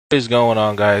What is going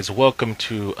on, guys? Welcome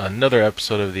to another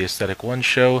episode of the Aesthetic One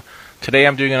Show. Today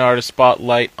I'm doing an artist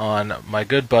spotlight on my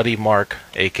good buddy Mark,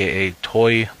 aka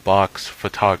Toy Box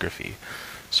Photography.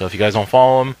 So if you guys don't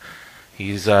follow him,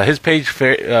 his page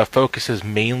focuses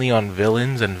mainly on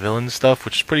villains and villain stuff,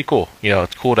 which is pretty cool. You know,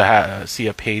 it's cool to see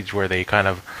a page where they kind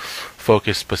of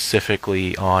focus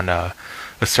specifically on a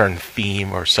certain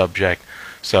theme or subject.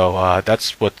 So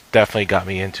that's what definitely got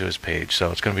me into his page.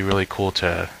 So it's going to be really cool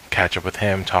to catch up with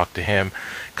him, talk to him,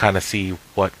 kind of see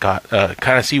what got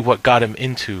him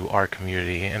into our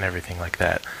community and everything like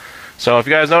that. So if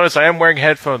you guys notice, I am wearing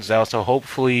headphones now, so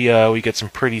hopefully we get some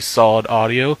pretty solid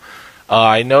audio.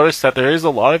 I noticed that there is a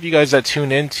lot of you guys that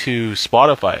tune into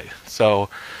Spotify, so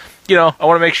you know, I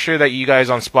want to make sure that you guys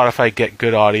on Spotify get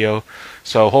good audio.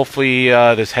 So hopefully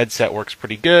this headset works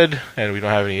pretty good and we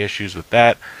don't have any issues with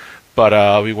that. But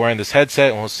I'll be wearing this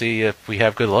headset and we'll see if we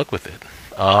have good luck with it.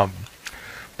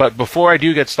 But before I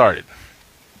do get started,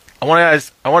 I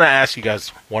want to ask you guys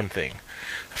one thing.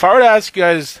 If I were to ask you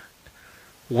guys,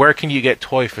 where can you get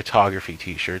toy photography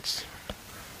t-shirts?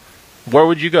 Where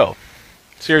would you go?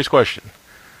 Serious question.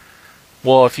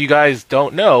 Well, if you guys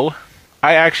don't know,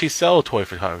 I actually sell toy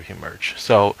photography merch.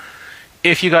 So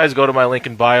if you guys go to my link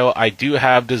in bio, I do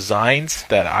have designs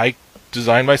that I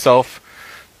designed myself.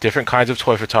 Different kinds of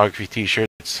toy photography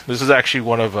t-shirts. This is actually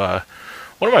one of my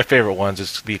favorite ones.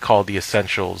 It's called the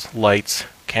Essentials: lights,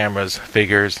 cameras,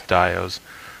 figures, diodes.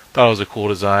 Thought it was a cool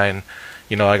design.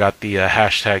 You know, I got the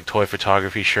hashtag toy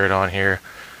photography shirt on here.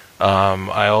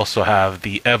 I also have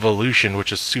the Evolution,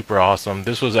 which is super awesome.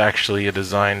 This was actually a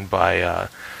design by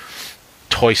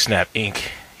Toy Snap Inc.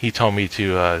 He told me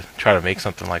to try to make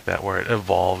something like that where it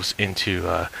evolves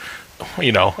into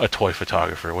you know, a toy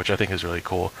photographer, which I think is really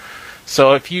cool.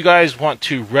 So if you guys want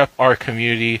to rep our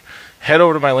community, head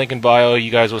over to my link in bio.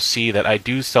 You guys will see that I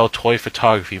do sell toy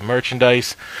photography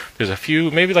merchandise. There's a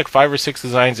few, maybe like 5 or 6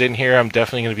 designs in here. I'm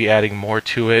definitely going to be adding more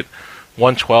to it.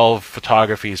 112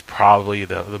 photography is probably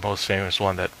the most famous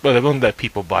one, the one that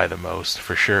people buy the most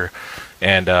for sure.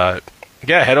 And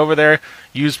yeah, head over there.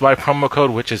 Use my promo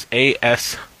code, which is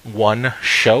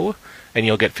AS1SHOW, and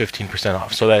you'll get 15%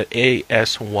 off. So that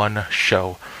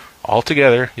AS1SHOW all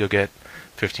together, you'll get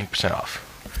 15% off.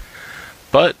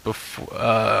 But before,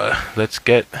 let's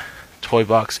get Toy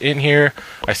Box in here.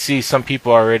 I see some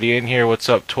people already in here. What's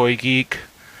up, Toy Geek?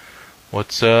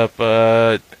 What's up?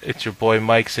 It's your boy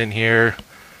Mike's in here.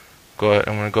 I'm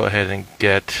gonna go ahead and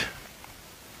get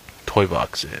Toy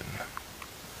Box in.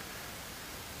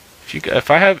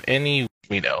 If I have any, let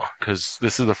me know, because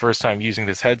this is the first time using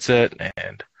this headset,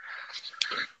 and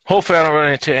hopefully I don't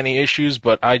run into any issues.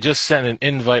 But I just sent an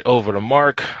invite over to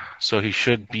Mark, so he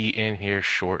should be in here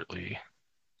shortly.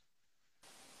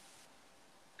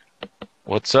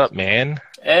 What's up, man?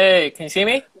 Hey, can you see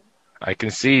me? I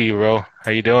can see you, bro.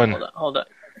 How you doing? Hold on.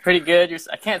 Pretty good.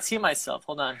 I can't see myself.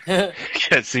 Hold on. You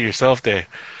can't see yourself there.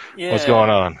 Yeah. What's going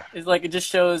on? It's like it just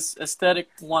shows Aesthetic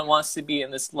One wants to be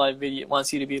in this live video,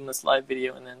 wants you to be in this live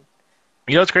video, and then.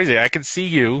 You know, it's crazy. I can see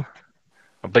you,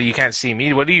 but you can't see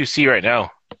me. What do you see right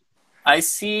now? I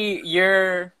see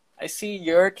your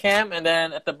cam, and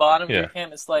then at the bottom of your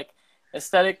cam, it's like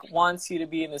Aesthetic wants you to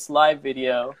be in this live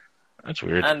video. That's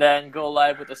weird. And then go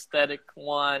live with Aesthetic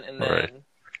One, and then. Right.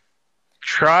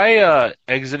 Try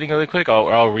exiting really quick.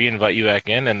 I'll re-invite you back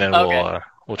in, and then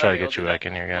we'll try to get you back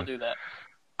in here again. I'll do that.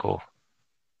 Cool.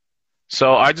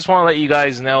 So I just want to let you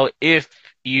guys know, if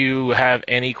you have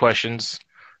any questions,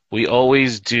 we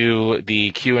always do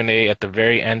the Q&A at the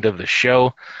very end of the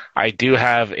show. I do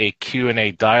have a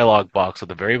Q&A dialog box at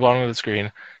the very bottom of the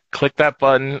screen. Click that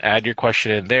button, add your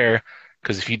question in there,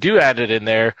 because if you do add it in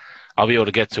there, I'll be able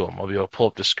to get to them. I'll be able to pull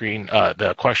up the screen,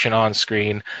 the question on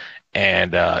screen,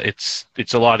 and it's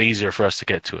a lot easier for us to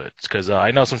get to it. Because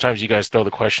I know sometimes you guys throw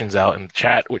the questions out in the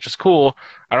chat, which is cool.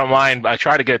 I don't mind. I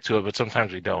try to get to it, but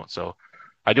sometimes we don't. So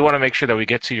I do want to make sure that we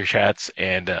get to your chats.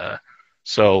 And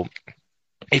so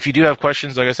if you do have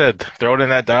questions, like I said, throw it in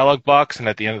that dialog box, and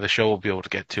at the end of the show, we'll be able to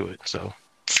get to it. So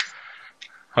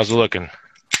how's it looking?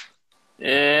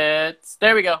 There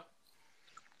we go.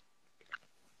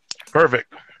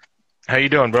 Perfect. How you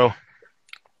doing, bro?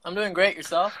 I'm doing great.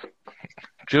 Yourself?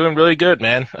 Doing really good,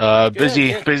 man.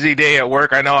 Busy day at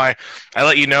work. I know I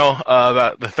let you know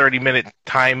about the 30-minute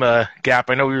time gap.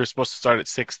 I know we were supposed to start at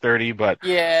 6:30, but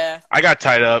yeah, I got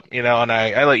tied up, you know, and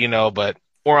I let you know, but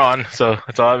we're on, so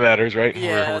that's all that matters, right? Yeah,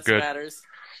 we're that good. matters.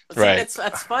 Right.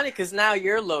 It's funny because now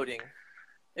you're loading.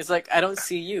 It's like I don't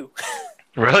see you.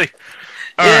 Really?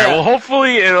 All right. Well,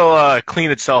 hopefully it'll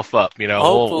clean itself up. You know.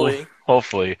 Hopefully.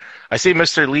 Hopefully. I see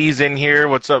Mr. Lee's in here.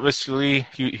 What's up, Mr. Lee?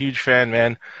 Huge fan,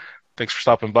 man. Thanks for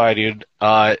stopping by, dude.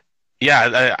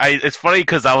 yeah, it's funny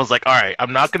because I was like, all right,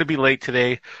 I'm not gonna be late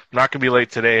today. I'm not gonna be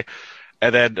late today.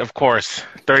 And then, of course,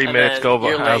 30 And minutes then go by.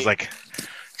 you're I was late. like,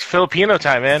 it's Filipino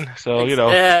time, man. So,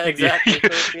 Yeah, you, exactly. you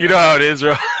Filipino know how time. it is,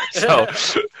 bro. So,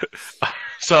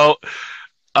 so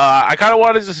I kind of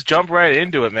want to just jump right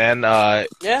into it, man.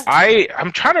 Yeah.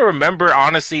 I'm trying to remember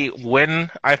honestly when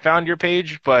I found your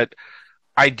page, but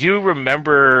I do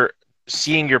remember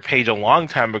seeing your page a long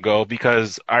time ago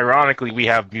because ironically we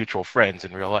have mutual friends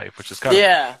in real life, which is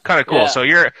Yeah. kind of cool. Yeah. So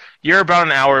you're about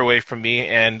an hour away from me,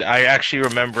 and I actually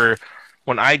remember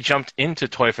when I jumped into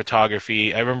toy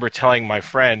photography, I remember telling my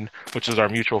friend, which is our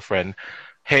mutual friend,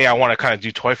 hey, I want to kind of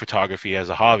do toy photography as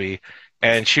a hobby.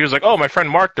 And she was like, "Oh, my friend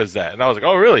Mark does that." And I was like,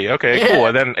 "Oh, really? Okay, cool." Yeah.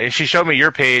 And then she showed me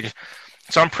your page,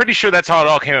 so I'm pretty sure that's how it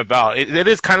all came about. It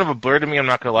is kind of a blur to me. I'm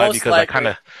not gonna lie Most because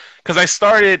likely. I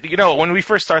started, when we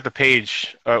first start the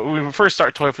page, when we first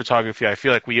start toy photography, I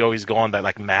feel like we always go on that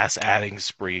like mass adding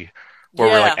spree where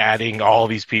we're like Yeah. adding all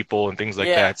these people and things like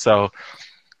Yeah. that. So,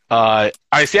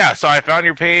 so I found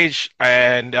your page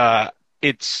and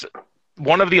it's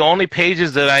one of the only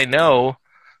pages that I know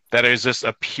that is just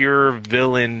a pure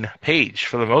villain page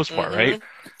for the most part, right?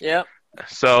 Mhm. Yep.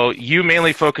 So you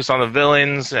mainly focus on the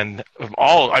villains and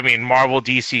I mean, Marvel,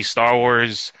 DC, Star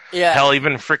Wars, Yeah. hell,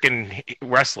 even freaking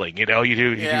wrestling. You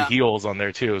do Yeah. heels on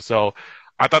there too. So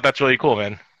I thought that's really cool,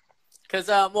 man. Because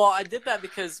well, I did that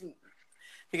because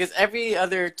every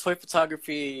other toy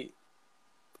photography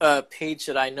page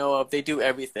that I know of, they do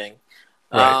everything.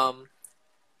 Right. Um,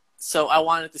 so I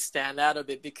wanted to stand out a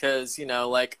bit because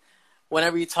like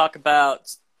whenever you talk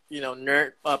about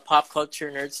nerd pop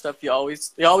culture nerd stuff, you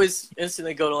always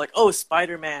instantly go to like, oh,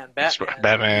 Spider-Man, Batman,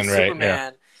 Batman, right? Yeah.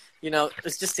 Superman.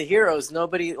 It's just the heroes.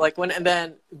 Nobody like and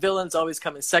then villains always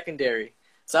come in secondary.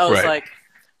 So I was Right. like,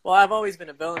 well, I've always been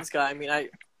a villains guy. I mean,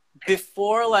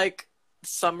 before like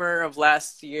summer of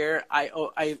last year,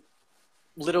 I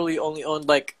literally only owned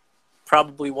like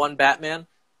probably one Batman.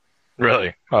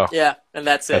 Really? Oh, Yeah, and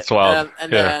that's it. that's wild.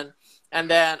 Yeah. And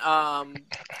then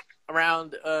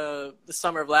around the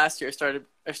summer of last year,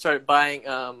 I started buying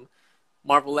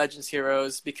Marvel Legends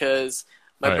heroes because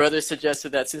my Right. brother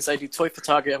suggested that since I do toy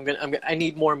photography, I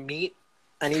need more meat.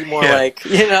 I need more Yeah. like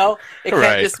it can't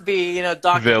Right. just be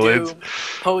Doctor Villains. Doom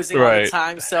posing all the Right.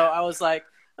 time. So I was like,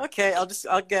 okay,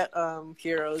 I'll get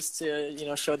heroes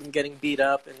to show them getting beat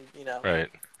up and Right.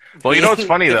 Well, you know what's being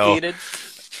funny though? defeated.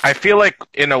 I feel like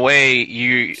in a way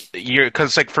you're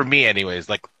because like for me anyways,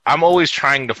 like I'm always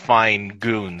trying to find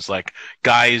goons, like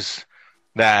guys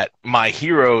that my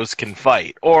heroes can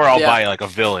fight, or I'll Yeah. buy like a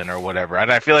villain or whatever.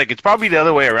 And I feel like it's probably the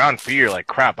other way around for you. You're like,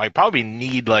 crap, I probably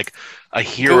need like a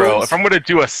hero if Goons. I'm gonna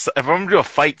do a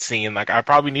fight scene. Like I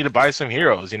probably need to buy some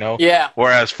heroes, you know. Yeah.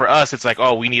 Whereas for us, it's like,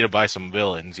 oh, we need to buy some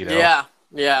villains, you know, Yeah.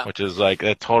 Yeah. which is like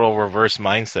a total reverse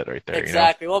mindset right there, you know.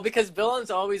 Exactly. Well, because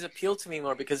villains always appeal to me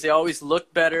more because they always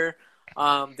look better.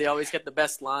 They always get the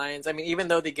best lines. I mean, even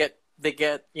though they get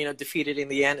defeated in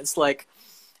the end, it's like,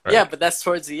 yeah, Right. but that's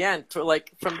towards the end.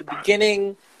 Like from the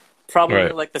beginning, probably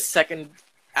Right. like the second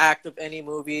act of any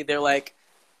movie,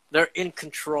 they're in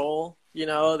control.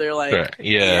 They're like, Right.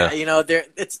 Yeah. they're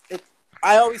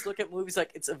I always look at movies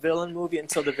like it's a villain movie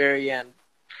until the very end.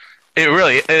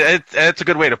 It's a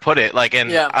good way to put it. Like, and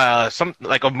Yeah. some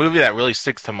like a movie that really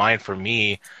sticks to mind for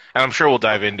me, and I'm sure we'll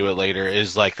dive into it later,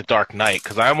 is like The Dark Knight,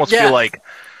 because I almost feel Yeah. like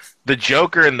the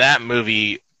Joker in that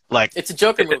movie, like It's a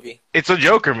Joker movie. it's a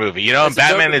Joker movie, you know. And It's a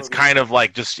Joker Batman is movie. kind of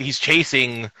like just he's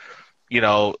chasing, you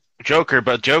know, Joker,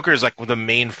 but Joker is like the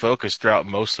main focus throughout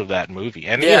most of that movie.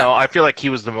 And Yeah. I feel like he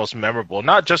was the most memorable,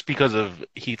 not just because of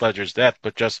Heath Ledger's death,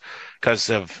 but just because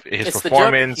of his It's the Joker.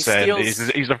 performance, He and steals.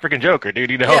 he's the freaking Joker,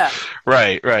 dude. You know, Yeah.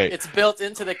 right, right, It's built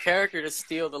into the character to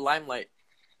steal the limelight.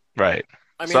 right.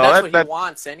 I mean, So that's what he that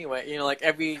wants anyway. Like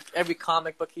every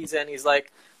comic book he's in, he's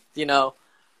like, you know,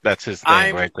 that's his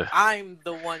thing, right there. I'm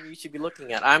the one you should be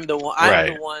looking at. I'm the one. I'm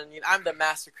Right. the one. I'm the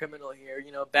master criminal here.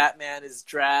 Batman is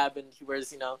drab and he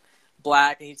wears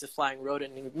black and he's a flying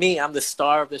rodent. And me, I'm the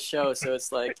star of the show. So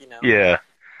it's like Yeah,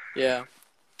 yeah.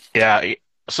 yeah.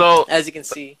 So As you can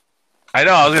see, I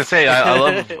know I was gonna say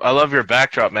I love your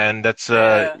backdrop, man. That's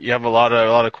Yeah. you have a lot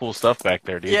of cool stuff back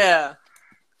there, dude. yeah.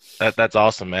 That's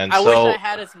awesome, man. I wish So I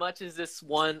had as much as this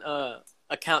one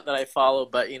account that I follow,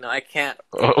 but I can't.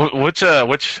 which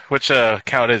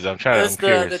account is it? I'm It's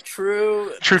curious. the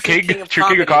true King of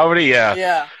of comedy, yeah.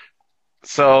 Yeah.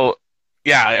 So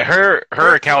yeah, her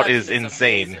account collection is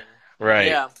insane, amazing. right?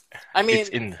 Yeah, I mean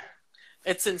It's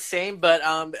it's insane, but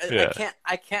Yeah.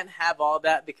 I can't have all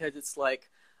that because it's like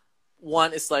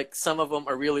one, it's like some of them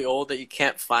are really old that you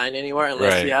can't find anywhere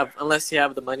unless Right. you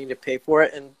have the money to pay for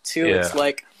it, and two, Yeah. it's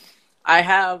like I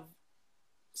have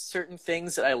certain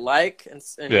things that I like, and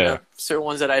Yeah. certain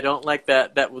ones that I don't like.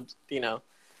 That would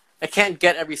I can't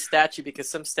get every statue because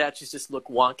some statues just look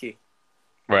wonky. You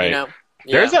Right. know.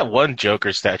 There's Yeah. that one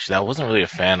Joker statue that I wasn't really a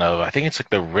fan of. I think it's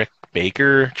like the Rick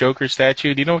Baker Joker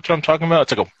statue. Do you know what I'm talking about?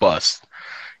 It's like a bust.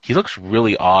 He looks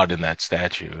really odd in that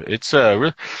statue. Is it It's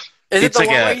the like one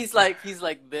where a he's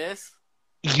like this?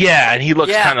 yeah, and he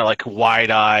looks Yeah. kind of like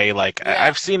wide eye. Like Yeah.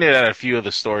 I've seen it at a few of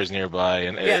the stores nearby,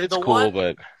 and Yeah. it's cool.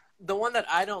 But The one that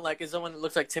I don't like is the one that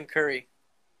looks like Tim Curry.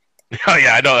 oh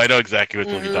yeah, I know exactly which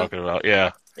one you're Hmm. talking about.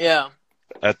 Yeah, Yeah.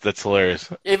 that's hilarious.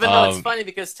 Even though it's Um, funny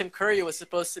because Tim Curry was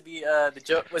supposed to be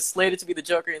was slated to be the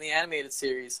Joker in the animated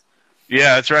series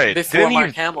yeah, that's right. before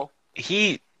Mark Hamill.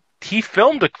 He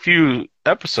filmed a few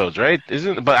episodes, right?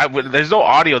 Isn't but there's no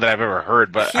audio that I've ever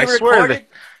heard. But I swear that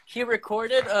He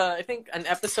recorded, I think, an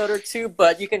episode or two,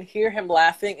 but you can hear him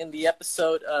laughing in the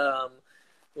episode.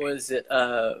 Was it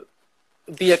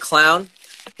 "Be a Clown,"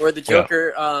 where the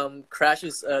Joker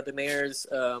crashes the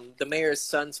mayor's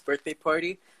son's birthday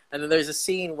party, and then there's a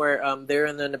scene where they're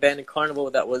in an abandoned carnival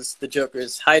that was the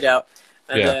Joker's hideout,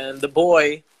 and then the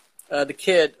boy, the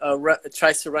kid,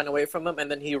 tries to run away from him, and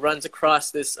then he runs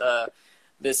across this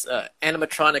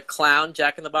animatronic clown,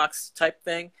 Jack in the Box type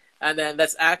thing. And then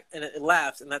and it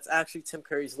laughs, and that's actually Tim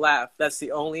Curry's laugh. That's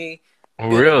the only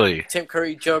really. Tim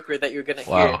Curry Joker that you're gonna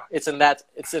hear. Wow. It's in that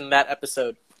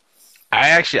episode.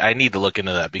 I need to look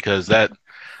into that because I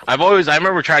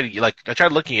remember I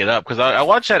tried looking it up because I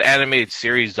watched that animated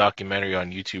series documentary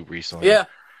on YouTube recently. Yeah.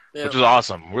 Which was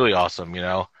awesome, really awesome, you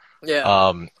know.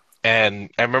 Yeah.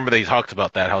 And I remember they talked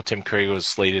about that how Tim Curry was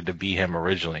slated to be him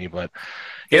originally, but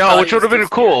They thought which he would have was been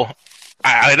too cool.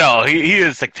 I know he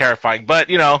is like terrifying, but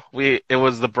it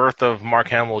was the birth of Mark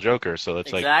Hamill Joker, so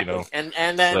it's exactly. like And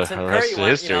then the Tim rest Curry of went,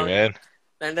 history, man.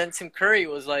 And then Tim Curry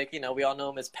was like, we all know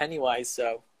him as Pennywise,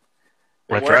 so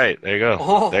That's worked. right. There you go.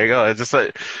 Oh. There you go. It's just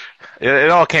like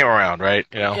it all came around, right?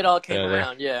 It all came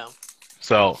around, yeah.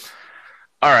 So,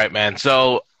 all right, man.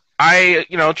 So I,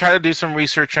 try to do some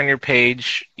research on your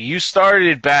page. You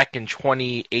started back in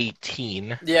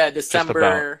 2018. Yeah,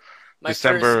 December.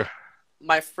 December.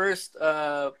 My first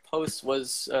post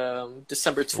was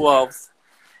December 12th,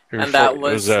 and that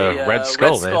was the Red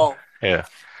Skull, man. Skull. Yeah.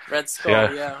 Red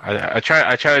Skull, yeah. I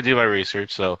try to do my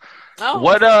research. So, Oh,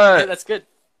 yeah, that's good.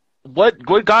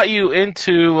 what got you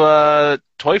into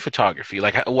toy photography?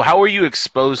 Like, how were you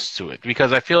exposed to it?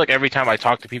 Because I feel like every time I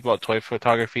talk to people about toy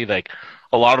photography, like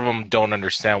a lot of them don't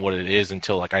understand what it is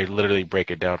until like I literally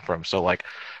break it down for them. So, like,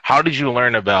 how did you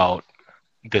learn about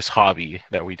this hobby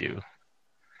that we do?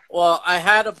 Well, I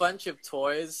had a bunch of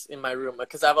toys in my room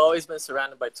because I've always been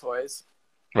surrounded by toys.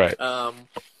 Right.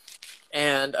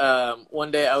 And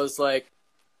one day I was like,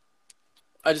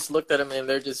 I just looked at them and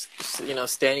they're just,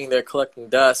 standing there collecting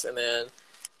dust. And then,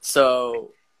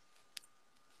 so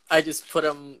I just put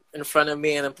them in front of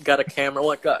me and then got a camera.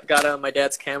 Well, got my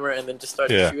dad's camera and then just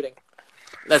started shooting.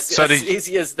 That's as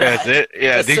easy as that. That's it.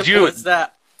 Yeah. As simple as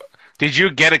that. Did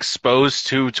you get exposed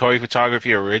to toy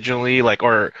photography originally,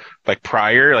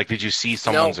 prior? Like, did you see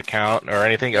someone's account or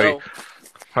anything? No.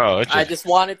 I just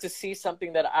wanted to see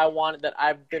something that I want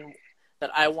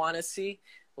to see,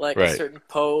 like a certain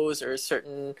pose or a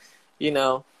certain,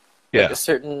 a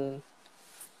certain,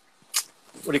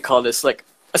 what do you call this? Like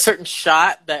a certain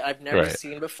shot that I've never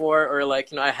seen before, or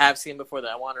I have seen before that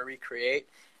I want to recreate,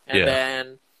 and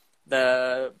then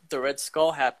the Red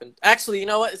Skull happened. Actually, you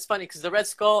know what? It's funny because the Red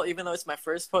Skull, even though it's my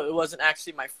first photo, it wasn't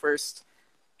actually my first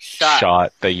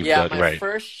shot that you've done. My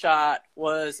first shot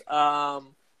was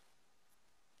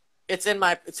it's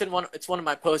one of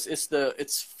my posts.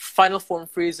 It's Final Form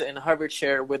Frieza in a hover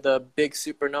chair with a big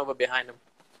supernova behind him.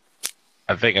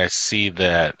 I think I see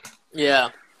that.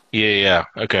 Yeah. Yeah.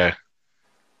 Okay.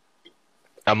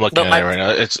 I'm looking at it right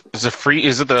now. Is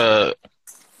it the?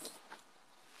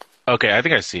 Okay, I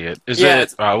think I see it. Is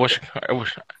it? I wish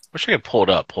I could pull it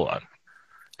up. Hold on.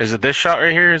 Is it this shot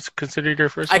right here? Is considered your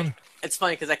first one? It's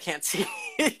funny because I can't see.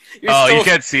 You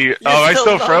can't see. Oh, am I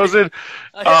still frozen?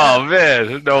 Oh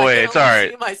man, no way. It's all right. I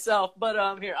can see myself,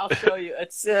 but here I'll show you.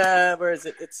 It's where is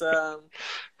it? It's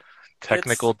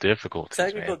technical difficulties.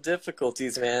 Technical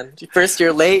difficulties, man. First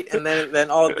you're late, and then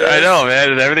all this. I know,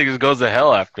 man. Everything just goes to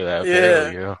hell after that.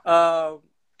 Yeah.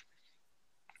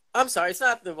 I'm sorry. It's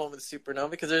not the one with the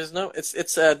supernova because there's no. It's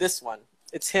this one.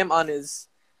 It's him on his.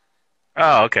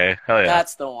 Oh, okay. Hell yeah.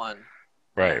 That's the one.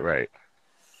 Right.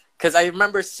 Because I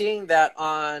remember seeing that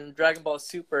on Dragon Ball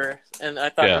Super, and I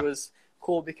thought it was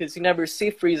cool because you never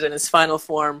see Frieza in his final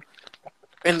form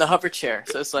in the hover chair.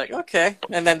 So it's like, okay.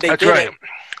 And then they did it.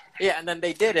 Yeah, and then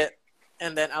they did it.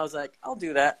 And then I was like, I'll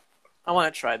do that. I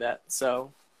want to try that.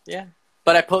 So, yeah.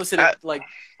 but I posted I, it like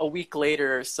a week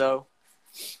later or so.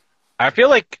 I feel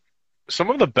like some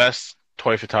of the best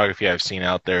toy photography I've seen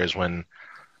out there is when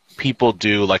people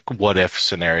do like what if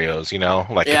scenarios, you know,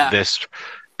 like Yeah,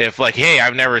 if like, hey,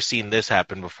 I've never seen this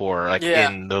happen before, like yeah,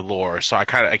 in the lore. So I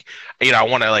kind of like, I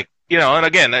want to like, and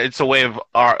again, it's a way of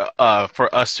our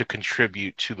for us to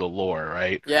contribute to the lore,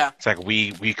 right? yeah, It's like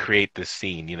we create this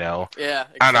scene, yeah,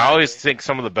 and I always exactly. think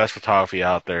some of the best photography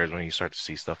out there is when you start to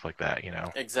see stuff like that,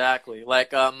 Exactly.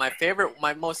 Like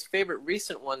my most favorite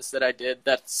recent ones that I did.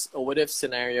 That's a what if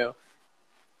scenario.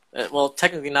 Well,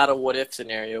 technically not a what if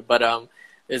scenario, but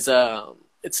is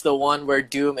it's the one where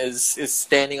Doom is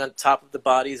standing on top of the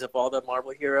bodies of all the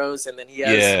Marvel heroes, and then he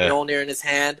has Yeah, Mjolnir in his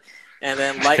hand, and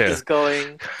then light yeah. is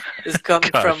coming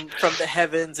Gosh, from the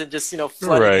heavens and just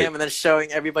flooding right. him, and then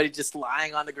showing everybody just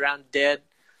lying on the ground dead.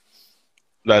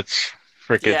 That's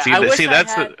freaking. Yeah, See,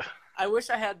 that's the. I wish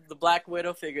I had the Black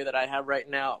Widow figure that I have right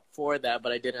now for that,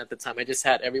 but I didn't at the time. I just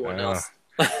had everyone Uh, else.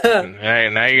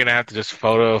 now you're gonna have to just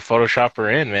Photoshop her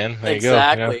in, man. There you go.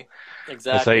 Exactly.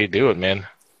 That's how you Exactly. do it, man.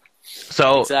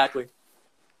 So Exactly.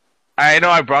 I know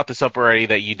I brought this up already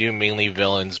that you do mainly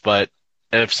villains, but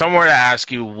if someone were to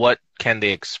ask you what can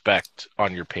they expect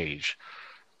on your page,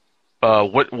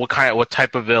 what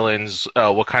type of villains,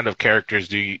 what kind of characters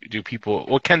do people,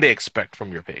 what can they expect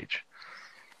from your page?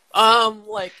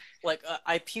 Like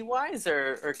IP wise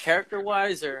or character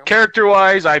wise or Character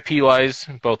wise, IP wise,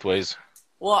 both ways.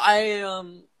 well,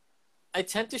 I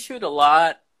tend to shoot a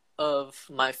lot of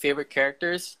my favorite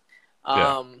characters.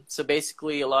 Yeah, So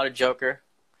basically a lot of Joker.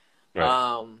 right,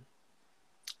 Um,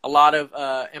 a lot of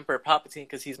Emperor Palpatine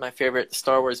because he's my favorite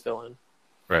Star Wars villain.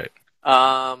 right.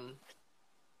 Um,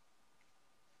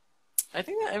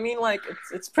 I mean like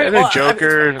it's pretty And then well.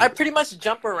 Joker, I pretty much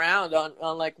jump around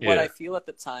on like what yeah. I feel at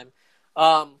the time.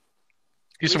 Um,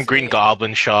 Do some Green recently,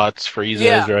 Goblin shots, Frieza's,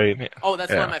 yeah. right? Oh,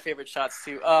 that's one of Yeah. my favorite shots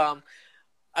too.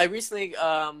 I recently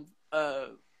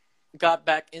got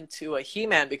back into a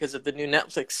He-Man because of the new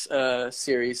Netflix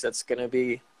series that's going to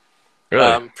be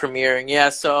Really? premiering. Yeah,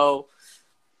 so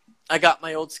I got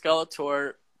my old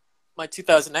Skeletor, my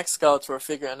 2000X Skeletor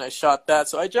figure, and I shot that.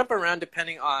 So I jump around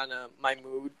depending on my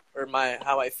mood or my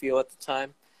how I feel at the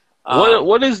time. Um,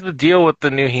 What is the deal with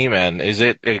the new He-Man? Is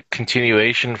it a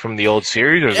continuation from the old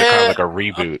series, or is it kind of eh, like a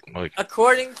reboot? Like,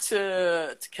 according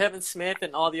to Kevin Smith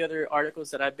and all the other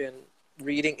articles that I've been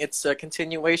reading, it's a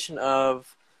continuation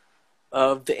of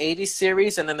the '80s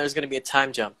series, and then there's going to be a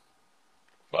time jump.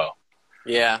 well,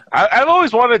 Yeah. I've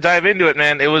always wanted to dive into it,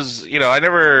 man. It was, I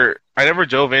never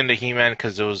dove into He-Man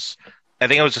because I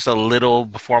think it was just a little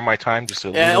before my time, just a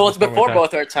Yeah, little well, it's before my before time.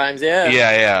 both our times. Yeah.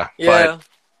 Yeah, yeah, but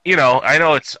Yeah. I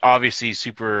know it's obviously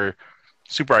super,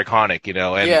 super iconic,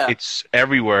 and Yeah. it's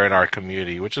everywhere in our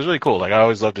community, which is really cool. Like I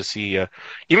always love to see,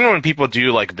 even when people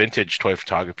do like vintage toy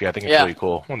photography, I think it's Yeah. really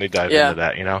cool when they dive into Yeah.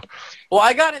 that. Well,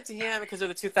 I got into him because of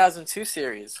the 2002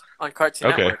 series on Cartoon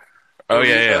Okay. Network, Oh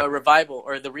yeah, yeah. the revival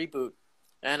or the reboot,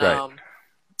 and Right.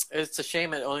 it's a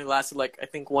shame it only lasted like I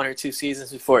think 1 or 2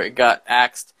 seasons before it got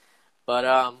axed, but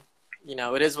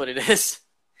it is what it is.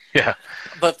 Yeah.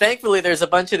 But thankfully, there's a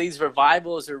bunch of these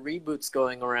revivals or reboots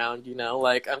going around.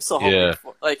 Like I'm still hoping Yeah.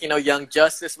 for, like Young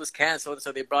Justice was canceled,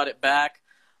 so they brought it back.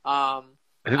 I'm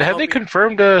Have they hoping.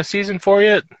 confirmed a season 4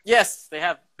 yet? Yes, they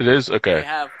have. It is? They Okay.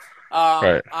 have.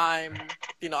 Right.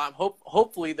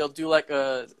 Hopefully they'll do like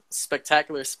a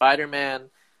spectacular Spider-Man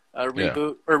Yeah.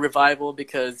 reboot or revival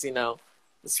because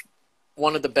it's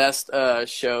one of the best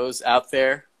shows out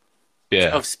there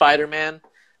Yeah. of Spider-Man.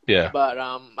 Yeah. But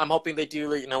I'm hoping they do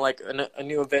like a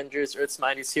new Avengers or Earth's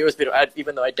Mightiest Heroes video.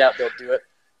 Even though I doubt they'll do it.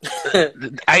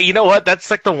 You know what? That's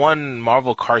like the one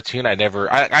Marvel cartoon I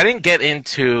didn't get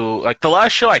into. Like the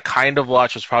last show I kind of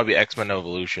watched was probably X-Men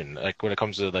Evolution, like when it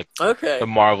comes to like Okay. the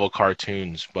Marvel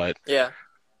cartoons, but Yeah.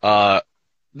 uh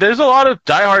there's a lot of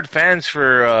diehard fans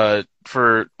for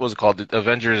what's it called?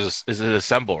 Avengers is it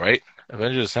Assemble, right?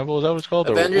 Avengers Assemble, is that what it's called?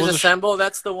 Or what Avengers was it? Assemble.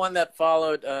 That's the one that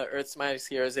followed Earth's Mightiest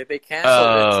Heroes. They canceled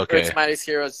Oh, okay. Earth's Mightiest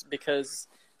Heroes because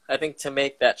I think to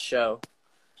make that show.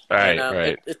 And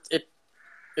Right, right,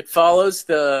 it follows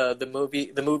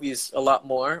the movies a lot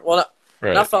more. Well,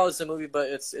 right. not follows the movie, but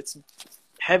it's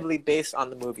heavily based on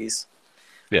the movies.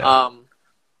 Yeah.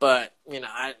 But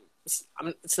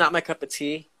it's not my cup of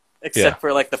tea, except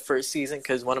for like the first season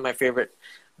because one of my favorite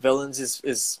villains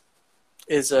is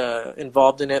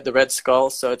involved in it, the Red Skull.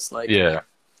 So it's like Yeah.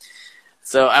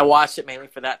 So I watched it mainly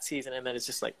for that season, and then it's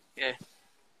just like, eh.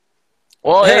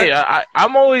 Well, hey,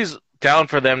 I'm always down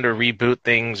for them to reboot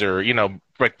things or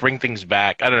like bring things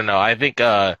back. I don't know. I think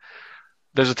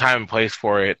there's a time and place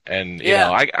for it, and Yeah,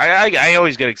 I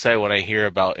always get excited when I hear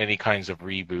about any kinds of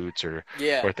reboots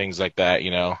yeah, or things like that.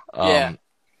 yeah.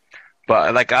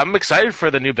 But like I'm excited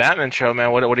for the new Batman show,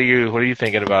 man. What are you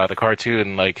thinking about the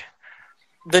cartoon? Like,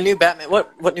 The new Batman.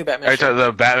 What new Batman I show?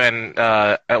 the Batman.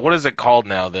 What is it called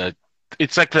now?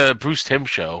 It's like the Bruce Timm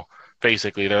show.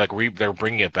 Basically, they're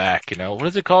bringing it back. What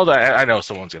is it called? I know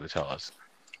someone's gonna tell us.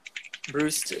 I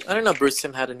don't know. Bruce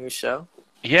Tim had a new show.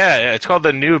 Yeah, it's called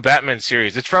the new Batman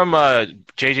series. It's from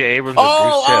J.J. Abrams and Bruce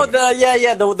Oh, Timm.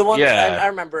 the one. Yeah, I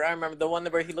remember the one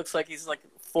where he looks like he's like he,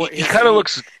 four. he kind of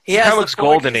looks He he kind has of the looks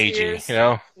golden 40s agey. ears. He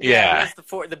Yeah, has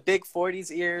the big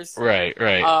 40s ears. right,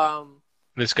 right. Um,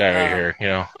 This guy right um, here.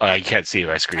 You can't see it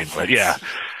by I screen, but can't yeah, see.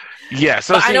 yeah.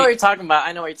 So But I know what see, you're talking about.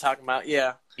 I know what you're talking about.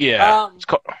 Yeah. yeah, Um,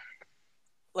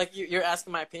 like you're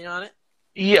asking my opinion on it.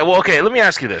 yeah. Well, okay. Let me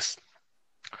ask you this.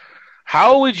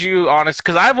 How would you honest?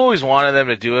 Because I've always wanted them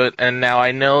to do it, and now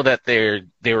I know that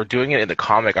they were doing it in the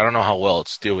comic. I don't know how well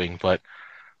it's doing, but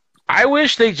I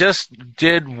wish they just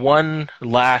did one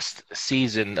last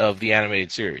season of the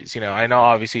animated series. I know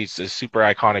obviously it's a super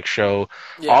iconic show.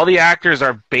 Yeah. All the actors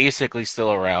are basically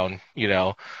still around.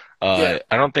 Yeah. I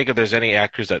don't think if there's any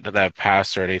actors that have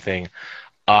passed or anything.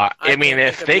 I I mean, can't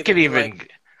think if of they could either. even,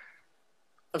 Like,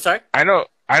 I'm sorry. I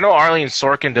know Arlene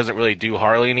Sorkin doesn't really do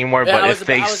Harley anymore, Yeah, but if I was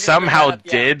gonna bring that up.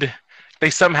 Yeah. they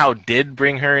somehow did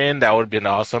bring her in, that would have been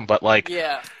awesome. But like,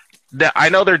 Yeah. I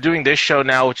know they're doing this show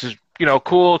now, which is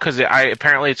cool because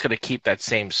apparently it's going to keep that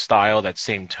same style, that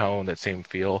same tone, that same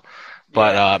feel.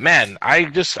 But Yeah. man,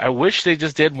 I wish they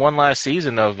just did one last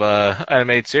season of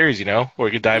animated series, where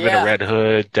we could dive into Yeah. Red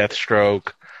Hood,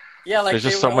 Deathstroke. Yeah, like There's they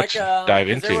just so were much like to dive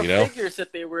 'cause there into, were figures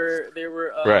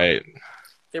that Right.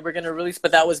 they were gonna release,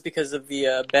 but that was because of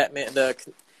the Batman.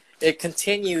 It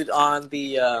continued on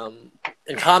the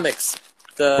in comics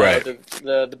Right.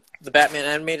 the Batman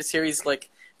animated series, like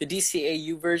the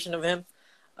DCAU version of him,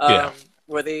 Yeah.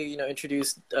 where they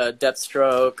introduced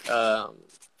Deathstroke,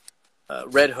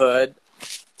 Red Hood.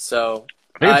 So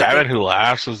I think I Batman think Who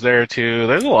Laughs was there too.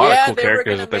 There's a lot of yeah, cool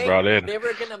characters that they brought in. they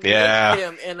were gonna make Yeah.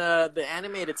 him in the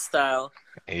animated style,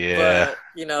 Yeah.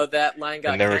 but that line It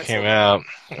got never canceled. came out.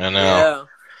 I know. Yeah,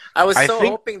 I was I so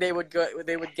think hoping they would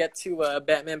get to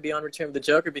Batman Beyond: Return of the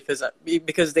Joker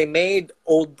because they made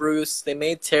old Bruce, they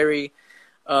made Terry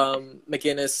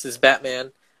McGinnis as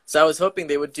Batman. So I was hoping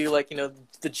they would do like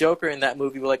the Joker in that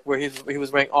movie, like where he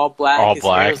was wearing all black. all His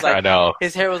hair black. was like I know.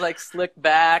 his hair was like slicked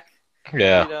back.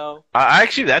 Yeah. You know, I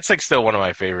actually, that's like still one of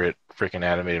my favorite freaking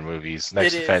animated movies,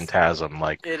 next it to is. Phantasm.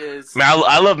 Like, It is. I mean,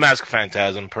 I love Mask of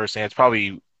Phantasm personally. It's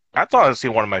probably, I thought honestly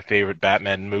one of my favorite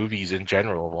Batman movies in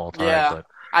general of all time. Yeah, But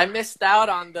I missed out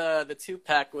on the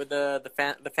 2-pack with the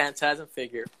Phantasm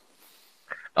figure.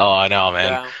 oh, I know,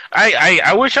 man. Yeah,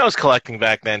 I wish I was collecting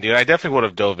back then, dude. I definitely would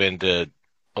have dove into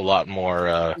a lot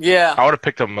more. yeah, I would have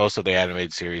picked up most of the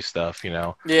animated series stuff.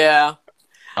 yeah.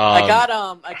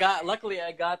 Um, Luckily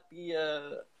I got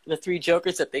the 3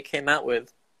 Jokers that they came out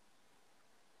with.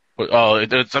 I'm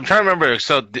trying to remember.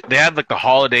 So they had like the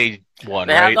holiday one,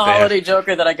 They right? have the holiday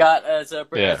Joker that I got as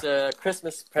Yeah. a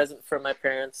Christmas present from my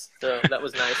parents, so that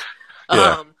was nice.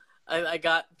 Yeah. I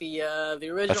got the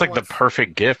original. That's like the one.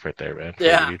 perfect gift right there, man.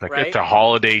 Yeah, Dude. Like right? it's a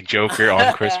holiday Joker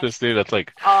on Christmas, dude. That's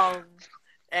like,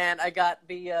 And I got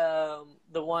the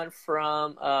one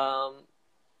from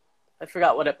I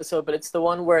forgot what episode, but it's the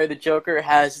one where the Joker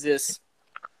has this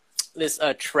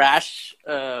trash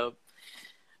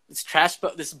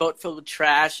this boat filled with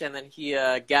trash, and then he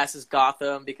gasses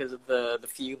Gotham because of the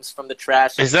fumes from the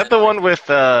trash. is And that the then, one with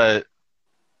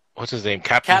what's his name,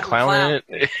 Captain Captain Clown in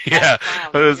Clown. it? Yeah, Clown,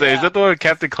 I was saying, is yeah. that the one with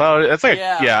Captain Clown? That's like,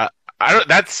 Yeah. yeah. I don't.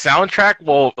 That soundtrack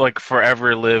will like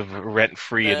forever live rent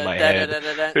free in my head.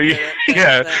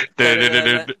 Yeah,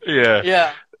 yeah.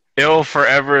 Yeah. It will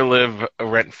forever live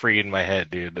rent free in my head,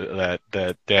 dude.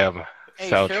 That damn Hey,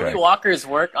 Shirley soundtrack. Walker's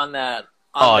work on that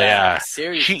Oh, that yeah.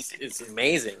 series She- is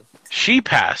amazing. She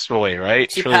passed away,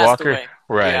 right? She Shirley passed Walker, away.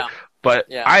 right? Yeah. But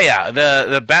Yeah.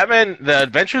 the Batman, the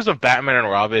Adventures of Batman and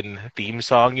Robin theme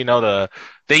song.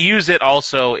 They use it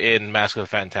also in Mask of the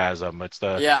Phantasm. It's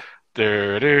the Yeah.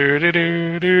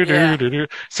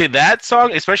 See that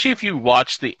song, especially if you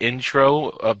watch the intro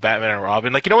of Batman and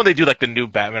Robin, like when they do like the new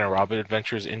Batman and Robin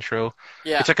Adventures intro,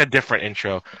 Yeah. it's like a different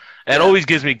intro, and it Yeah. always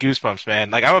gives me goosebumps,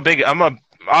 man. Like obviously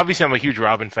I'm a huge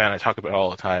Robin fan. I talk about it all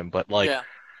the time, but like,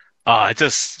 Yeah. it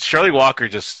just Shirley Walker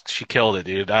she killed it,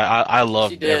 dude. I She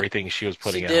loved did. everything she was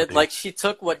putting She out. did. Dude. Like she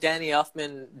took what Danny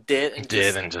Elfman did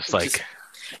and just like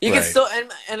you can right. still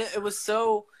and it was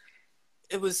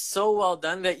so well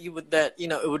done that it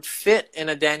would fit in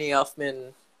a Danny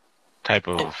Elfman type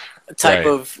of type right.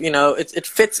 of, you know, it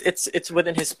fits, it's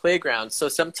within his playground. So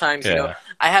sometimes, you know, Yeah,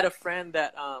 I had a friend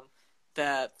that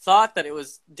that thought that it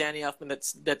was Danny Elfman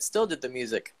that still did the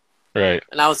music, right.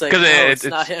 and I was like, Because no, it's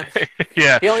not it's him.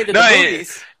 yeah. He only did No, the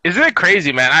movies. isn't it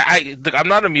crazy, man? Look, I'm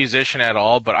not a musician at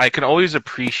all, but I can always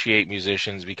appreciate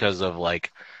musicians because of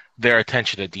like their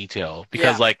attention to detail.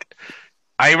 Because Yeah, like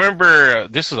I remember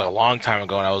this was a long time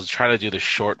ago, and I was trying to do the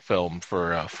short film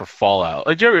for Fallout.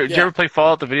 Did you yeah. ever play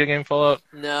Fallout, the video game Fallout?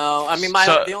 No, I mean,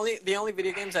 So the only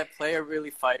video games I play are really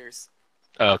fighters.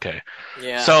 okay.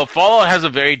 Yeah, So Fallout has a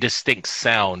very distinct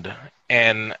sound,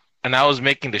 and I was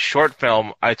making the short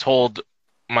film. I told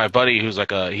my buddy who's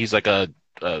like a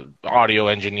audio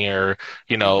engineer,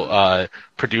 you know, hmm,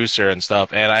 producer and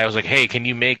stuff, and I was like, "Hey, can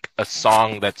you make a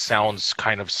song that sounds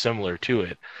kind of similar to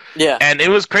it?" yeah, And it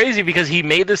was crazy because he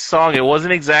made this song. It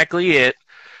wasn't exactly it.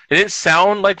 It didn't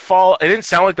sound like Fall. It didn't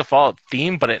sound like the Fallout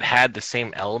theme, but it had the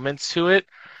same elements to it.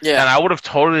 yeah, And I would have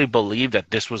totally believed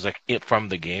that this was like it from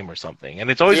the game or something.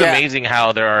 And it's always yeah, amazing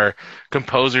how there are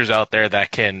composers out there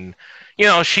that can, you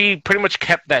know, she pretty much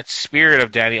kept that spirit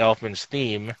of Danny Elfman's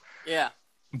theme, yeah.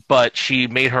 but she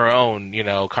made her own, you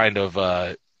know, kind of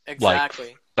like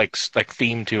Exactly. like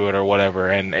theme to it or whatever,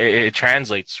 and it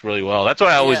translates really well. That's what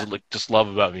I always Yeah. like, just love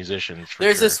about musicians for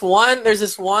sure. There's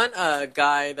this one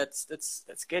guy that's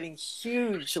getting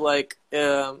huge like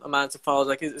amounts of followers,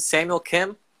 like Samuel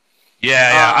Kim.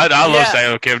 Yeah, yeah, I love Yeah,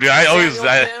 Samuel Kim, dude. I always, Samuel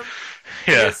Kim.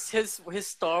 yeah, His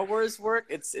Star Wars work,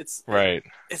 right,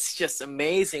 it's just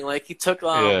amazing. Like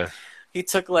yeah, he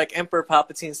took like Emperor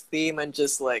Palpatine's theme and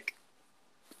just like,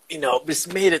 you know,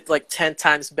 just made it like 10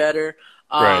 times better.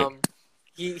 right. Um,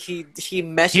 he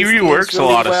meshes He themes reworks a really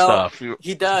lot of well. stuff,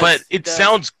 He does. but He it does.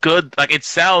 sounds good. Like it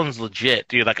sounds legit,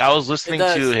 dude. Like I was It listening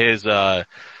to does. his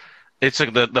it's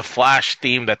like the Flash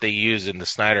theme that they use in the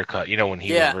Snyder Cut. You know, when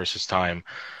he Yeah. reverses time,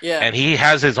 Yeah. and he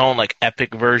has his own like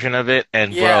epic version of it.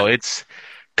 And bro, Yeah. it's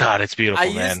God, it's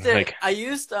beautiful, man. Like I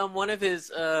used one of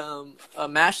his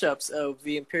mashups of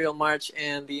the Imperial March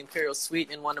and the Imperial Suite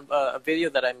in one of a video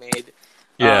that I made.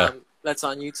 yeah. That's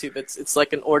on YouTube. It's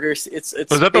like an order. It's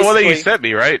Was that the one that you basically, sent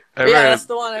me, right? yeah, that's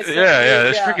the one I sent Yeah, yeah, you.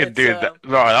 that's Yeah, freaking it's dude.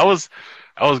 No, that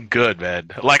was good, man.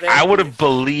 Like I thank would you. have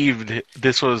believed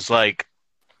this was like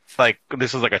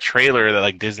this was like a trailer that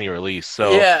like Disney released. So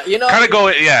Yeah, you know, kind of go,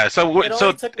 yeah. it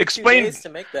only So took me 2 days to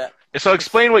make that.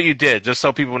 explain what you did, just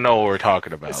so people know what we're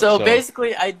talking about. So So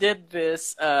basically, I did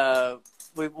this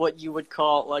with what you would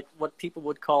call, like, what people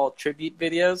would call tribute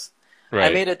videos. I right,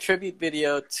 made a tribute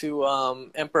video to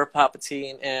Emperor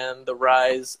Palpatine and the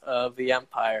rise of the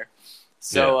Empire.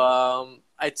 yeah, So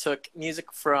I took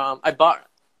music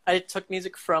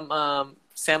from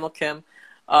Samuel Kim,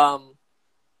 um,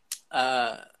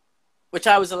 uh, which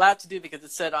I was allowed to do because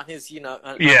it said on his, you know,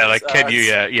 on yeah. his, Like, can you?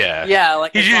 Yeah, yeah. yeah,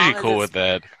 like He's as usually long as cool it's with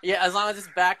that, yeah, as long as it's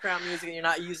background music and you're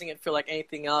not using it for like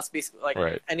anything else, basically like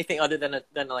right, anything other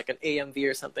than like an AMV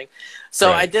or something.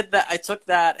 So I right, did that. I took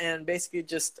that and basically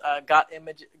just got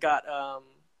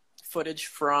footage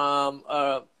from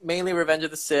mainly Revenge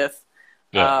of the Sith,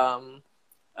 yeah. um,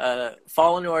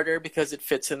 Fallen Order because it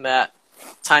fits in that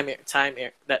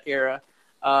that era,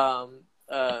 um,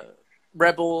 uh,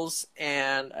 Rebels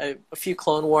and a few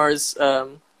Clone Wars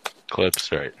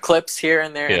Clips, right? clips here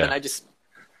and there, and then Yeah, I just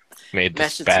made this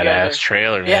meshed it badass together.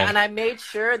 trailer, Yeah, man. and I made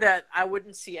sure that I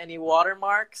wouldn't see any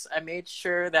watermarks. I made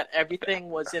sure that everything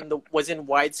was in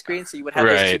widescreen, so you would have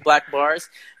those two Right. black bars.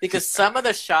 Because some of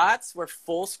the shots were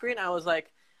full screen. I was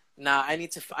like, nah, I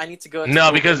need to go into No,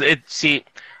 Google. because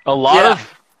Yeah,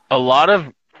 a lot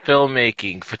of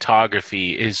filmmaking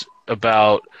photography is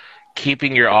about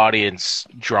keeping your audience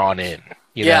drawn in,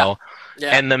 you yeah, know?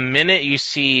 yeah, And the minute you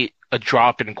see a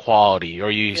drop in quality or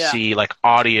you yeah, see like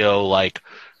audio like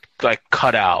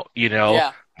cut out, you know,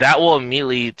 yeah, that will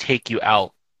immediately take you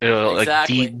out. It'll like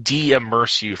exactly.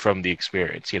 de-immerse you from the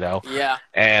experience, you know? Yeah,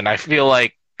 And I feel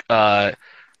like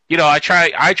you know, I try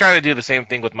to do the same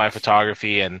thing with my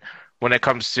photography, and when it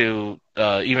comes to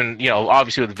even, you know,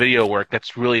 obviously with video work,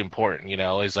 that's really important, you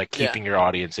know, is like yeah, keeping your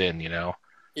audience in, you know.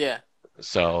 yeah.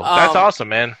 So that's Um, awesome,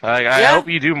 man. I yeah, hope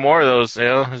you do more of those, you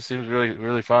know. It seems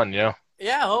really fun, you know.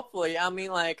 yeah. Hopefully, I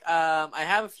mean, like, I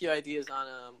have a few ideas on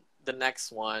the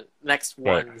next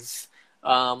Right. ones.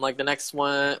 Like the next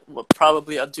one, well,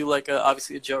 probably I'll do like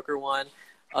obviously a Joker one.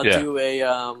 I'll Yeah. do a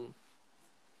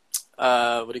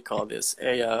what do you call this?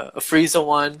 A Frieza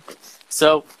one.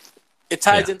 So it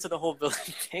ties Yeah. into the whole villain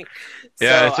thing.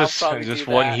 Yeah, So it's I'll probably just do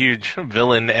one that. huge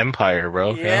villain empire,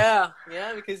 bro. Yeah. Yeah,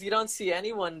 yeah, because you don't see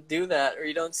anyone do that, or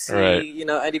you don't see, Right. you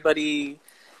know, anybody,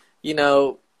 you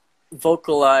know,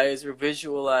 vocalize or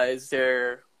visualize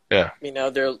their, Yeah. you know,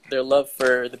 their love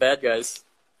for the bad guys.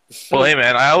 Well, hey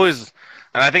man,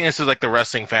 and I think this is like the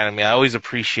wrestling fan in me. I always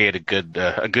appreciate a good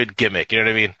gimmick. You know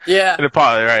what I mean? Yeah,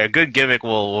 Right? A good gimmick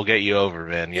will get you over,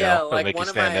 man. You yeah. know, it'll make you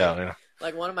stand out. You know?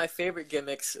 Like one of my favorite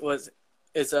gimmicks is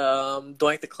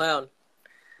Doink the Clown.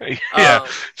 Yeah. Um,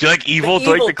 Do you like the evil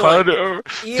Doink evil the Clown?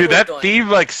 Doink, Dude, evil that Doink, theme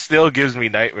like still gives me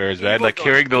nightmares, man. evil Like Doink.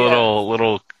 hearing the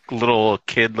Yeah, little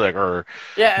kid like or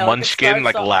yeah. And like it munchkin starts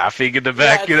like off. laughing in the Yeah,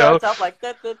 back, it you know? starts off like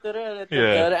da, da, da, da, da,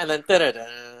 Yeah. da, da, and then da, da, da,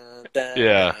 da, da.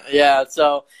 Yeah. Yeah.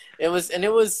 So it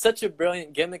was such a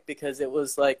brilliant gimmick because it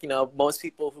was like, you know, most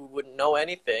people who wouldn't know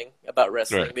anything about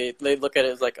wrestling, Right. they look at it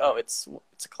as like, oh, it's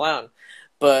a clown.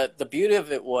 But the beauty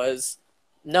of it was,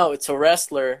 no, it's a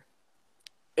wrestler.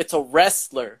 It's a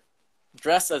wrestler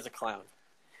dressed as a clown.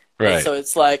 And Right. so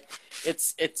it's like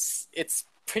it's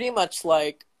pretty much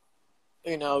like,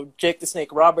 you know, Jake the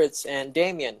Snake Roberts and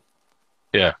Damien.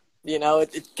 Yeah. You know,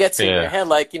 it gets in Yeah. your head.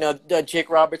 Like, you know, Jake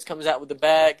Roberts comes out with the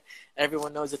bag.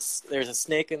 Everyone knows there's a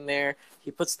snake in there.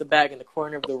 He puts the bag in the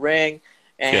corner of the ring,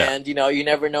 and you know, you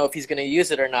never know if he's going to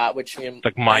use it or not. Which, you know,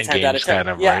 Like mind 9 times out games of 10, kind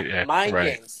of, yeah, right? Yeah. mind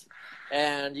Right. games.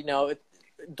 And you know,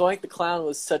 Doink the Clown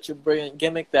was such a brilliant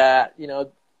gimmick that, you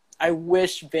know, I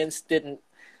wish Vince didn't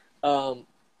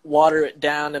water it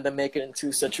down and then make it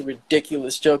into such a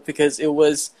ridiculous joke, because it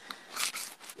was,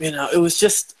 you know, it was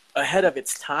just ahead of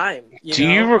its time. Do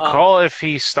you recall if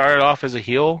he started off as a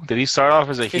heel? Did he start off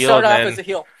as a He heel started off and as a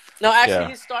heel. No, actually, Yeah.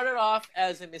 he started off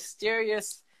as a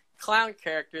mysterious clown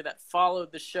character that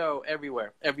followed the show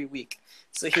everywhere, every week.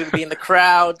 So he would be in the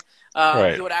crowd.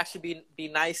 Right. He would actually be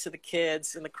nice to the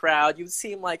kids in the crowd. You would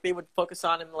see him, like, they would focus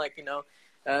on him, like, you know,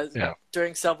 Yeah.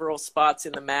 during several spots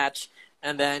in the match.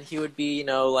 And then he would be, you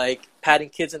know, like patting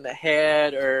kids in the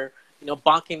head, or, you know,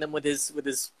 bonking them with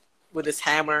his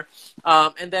hammer.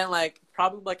 And then, like,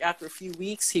 probably like after a few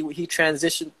weeks, he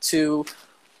transitioned to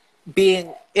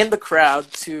being in the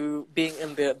crowd to being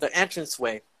in the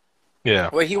entranceway, Yeah.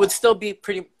 where he would still be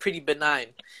pretty benign.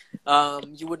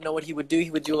 You wouldn't know what he would do. He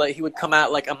would come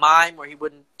out like a mime, where he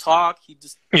wouldn't talk. He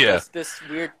just does this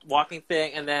weird walking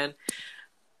thing. And then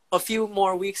a few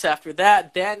more weeks after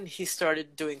that, then he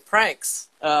started doing pranks,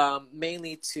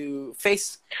 mainly to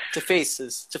face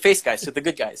guys, to the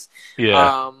good guys.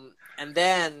 Yeah. And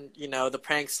then, you know, the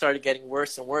pranks started getting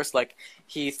worse and worse. Like,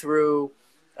 he threw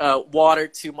water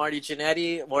to Marty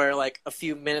Jannetty, where, like, a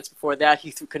few minutes before that,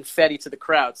 he threw confetti to the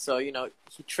crowd. So, you know,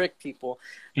 he tricked people.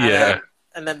 Yeah.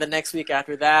 And then the next week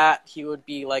after that, he would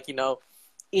be, like, you know,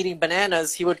 eating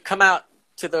bananas. He would come out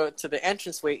to the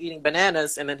entranceway eating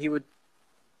bananas, and then he would,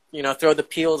 you know, throw the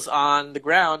peels on the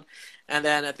ground. And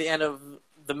then at the end of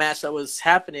the match that was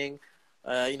happening,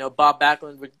 you know, Bob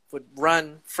Backlund would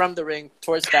run from the ring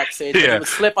towards backstage, and he would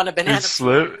slip on a banana.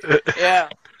 Slip. Yeah.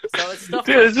 So it's stuff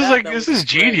Dude, like this is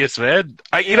genius, man.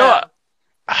 You know what?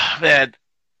 Man,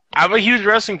 I'm a huge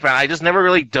wrestling fan. I just never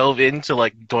really dove into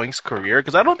like Doink's career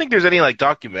because I don't think there's any like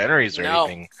documentaries or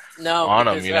anything on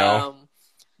him, you know?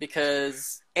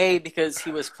 Because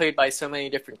he was played by so many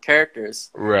different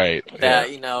characters, Right.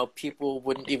 that, you know, people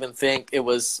wouldn't even think it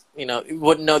was, you know,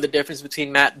 wouldn't know the difference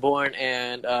between Matt Bourne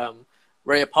and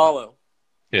Ray Apollo.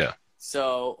 Yeah.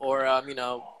 So, or you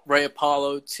know, Ray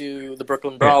Apollo to the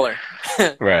Brooklyn Brawler.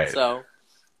 Right. So,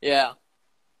 yeah.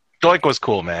 Doink was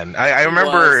cool, man. I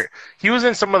remember he was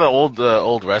in some of the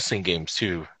old wrestling games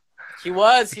too. He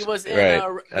was in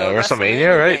Right. the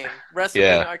WrestleMania, right? game,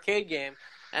 WrestleMania arcade game,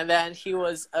 and then he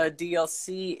was a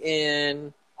DLC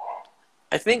in,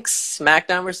 I think,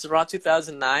 SmackDown vs. Raw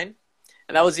 2009,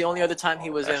 and that was the only other time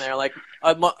he was in there. Like,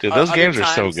 dude, those games are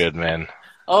so times- good, man.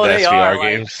 Oh, The they SVR are.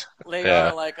 games. They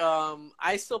are. Like,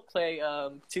 I still play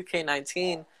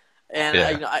 2K19, and Yeah.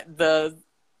 you know,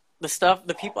 the stuff,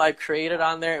 the people I created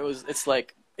on there,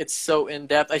 it's so in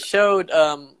depth. I showed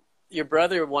your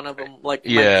brother one of them, like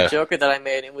the Joker that I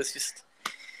made. It was just,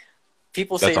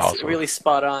 people say That's it's awesome. really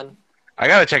spot on. I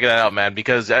gotta check that out, man,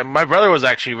 because my brother was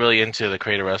actually really into the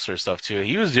Creative Wrestler stuff too.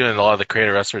 He was doing a lot of the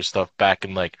Creative Wrestler stuff back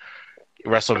in like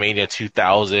WrestleMania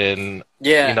 2000.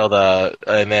 Yeah. You know,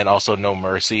 and then also No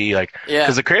Mercy, like,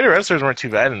 because the Creative Wrestlers weren't too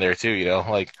bad in there too. You know,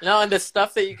 like. No, and the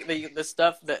stuff that you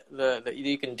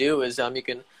can do is you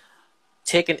can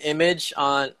take an image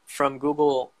from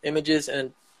Google Images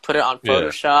and put it on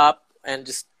Photoshop and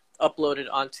just upload it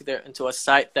into a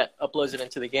site that uploads it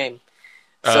into the game.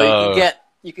 So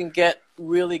you can get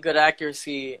really good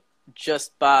accuracy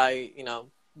just by, you know,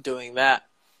 doing that.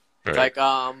 Right. Like,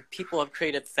 people have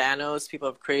created Thanos, people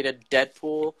have created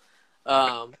Deadpool,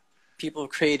 people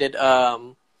have created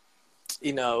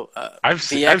you know, I've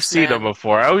seen them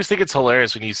before. I always think it's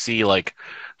hilarious when you see like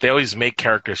they always make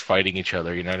characters fighting each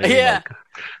other. You know what I mean? Yeah. Like,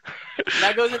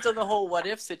 that goes into the whole what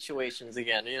if situations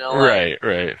again. You know, like Right,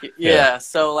 right. Yeah. yeah.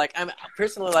 So like I'm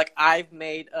personally like I've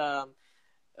made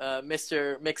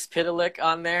Mr. Mxyzptlk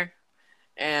on there,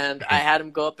 and I had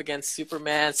him go up against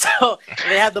Superman. So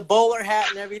they had the bowler hat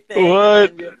and everything. What?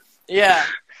 And then, yeah.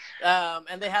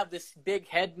 And they have this big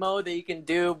head mode that you can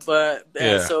do, but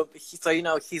Yeah. so you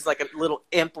know he's like a little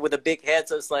imp with a big head,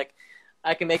 so it's like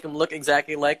I can make him look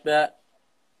exactly like that.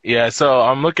 Yeah, so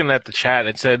I'm looking at the chat.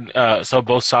 It said,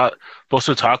 Bosotaku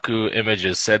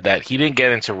Images said that he didn't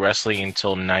get into wrestling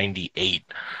until '98.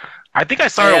 I think I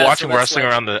started Yeah, so watching that's wrestling like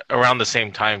around the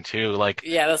same time too. Like,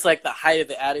 yeah, that's like the height of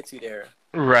the Attitude Era.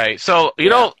 right. So, you Yeah,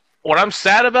 know, what I'm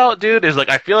sad about, dude, is like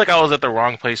I feel like I was at the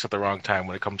wrong place at the wrong time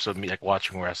when it comes to me like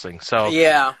watching wrestling. So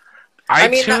yeah. I I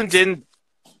mean, tuned that's in.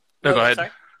 No, no, go no,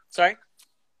 ahead. sorry.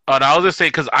 Oh, no, I was gonna say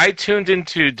because I tuned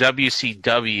into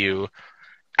WCW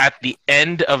at the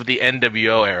end of the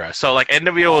NWO era. So like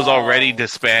NWO was already Oh,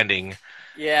 disbanding,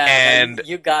 yeah, but and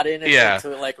you got yeah,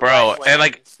 into it like right bro, and when.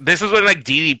 like this is when like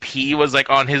DDP was like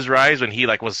on his rise when he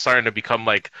like was starting to become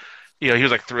like, you know, he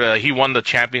was like he won the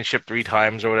championship 3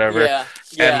 times or whatever, Yeah,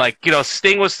 and yeah. like you know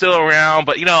Sting was still around,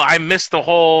 but you know I missed the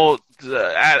whole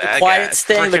The quiet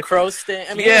Sting, the freaking crow Sting.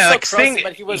 I mean, he was yeah, still like crow Sting, Sting,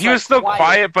 but he was he like was still quiet.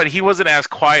 quiet, but he wasn't as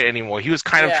quiet anymore. He was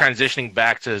kind of Yeah, transitioning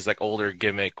back to his like older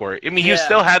gimmick, or I mean, he yeah.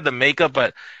 still had the makeup,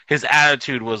 but his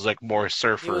attitude was like more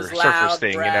He was surfer loud,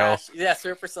 Sting, you know? brash. Yeah,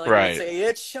 Surfer Sting. He would Right. say,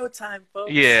 "It's showtime,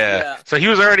 folks." Yeah. Yeah, So he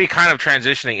was already kind of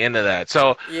transitioning into that.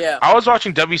 So yeah. I was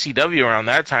watching WCW around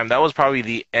that time. That was probably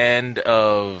the end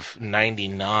of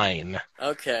 '99,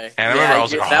 Okay. and I remember Yeah, I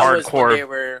was like a that was when hardcore. they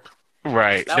were.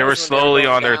 Right. They That were was when they were slowly going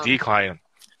on their down. decline.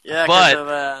 Yeah, because But of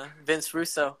Vince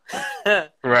Russo.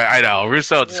 right, I know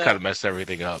Russo just kind Yeah, of messed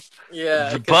everything up.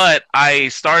 yeah. Because But I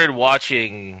started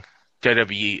watching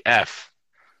WWF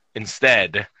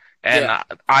instead, and yeah,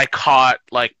 I caught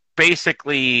like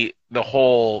basically the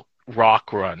whole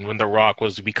Rock run when The Rock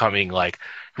was becoming like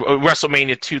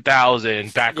WrestleMania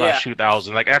 2000, Backlash yeah,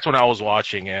 2000. Like that's when I was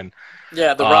watching, and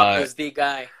yeah. The Rock uh, was the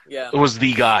guy. Yeah, it was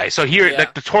the guy. So here, yeah,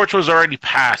 like the torch was already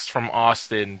passed from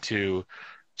Austin to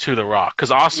The Rock,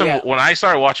 because Austin, yeah, when I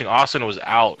started watching, Austin was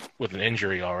out with an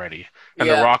injury already, and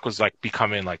The yeah, Rock was like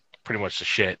becoming like pretty much the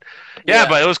shit. Yeah, yeah.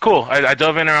 but it was cool. I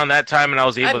dove in around that time, and I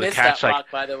was I able to missed catch that like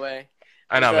Rock, by the way.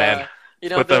 I know, man, The you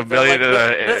know with the the million like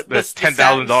the the satin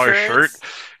 $10,000 shirt. shirts.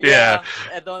 Yeah, Yeah,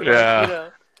 and the like yeah.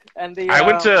 and the I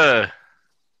went to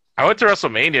I went to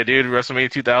WrestleMania, dude.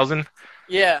 WrestleMania 2000.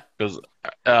 yeah. It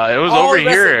was over Oh,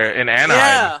 here in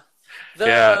Anaheim. yeah.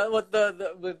 Yeah,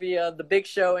 The Big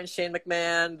Show and Shane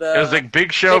McMahon, it was the like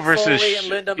Big Show Mick versus Foley and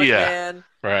Linda yeah, McMahon.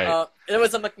 right. There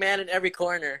was a McMahon in every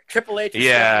corner. Triple H and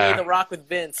Stephanie, Yeah, The Rock with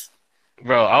Vince.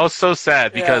 bro, I was so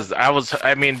sad Yeah, because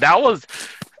I mean, that was,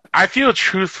 I feel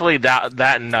truthfully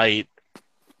that night,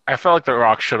 I felt like The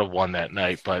Rock should have won that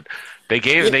night, but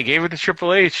you, they gave it to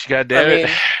Triple H. God I damn it. mean,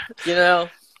 you know,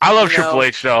 I love you Triple know.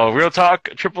 H though. Real talk,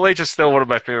 Triple H is still one of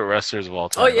my favorite wrestlers of all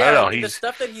Oh time. I yeah, I know mean the he's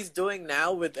stuff that he's doing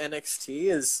now with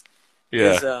NXT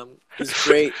yeah. is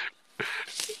great.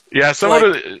 Yeah, some of Like,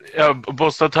 the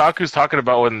both Otaku's talking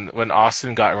about when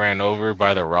Austin got ran over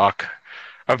by The Rock,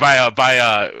 or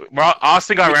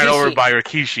Austin got ran over Rikishi, by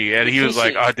Rikishi, and he was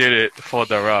like, Rikishi. "I did it for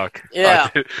The Rock." I Yeah,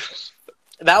 did.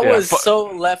 that Yeah, was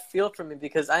so left field for me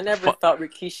because I never thought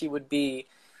Rikishi would be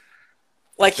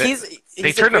like they, they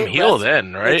he's a turned him great heel wrestler.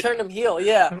 then, They right? turned him heel.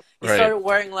 Yeah, he Right. started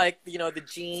wearing like the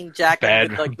jean jacket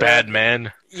with like Bad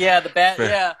man. yeah the bat Yeah.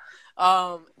 yeah.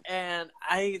 And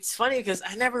it's funny because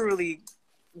I never really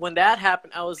when that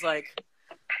happened I was like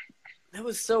that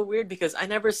was so weird because I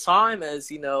never saw him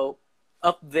as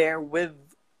up there with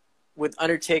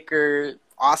Undertaker,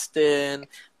 Austin,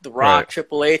 The Rock, Right.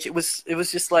 Triple H. It was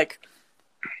just like,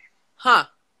 huh.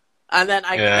 And then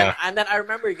Yeah. and then I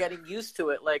remember getting used to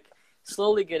it, like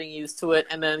slowly getting used to it,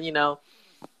 and then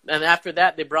and after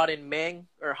that they brought in Meng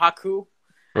or Haku,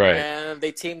 Right. and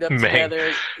they teamed up Man.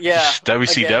 together. Yeah,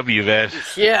 again. WCW, man.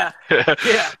 Yeah,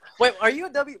 yeah. Wait, were you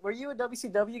a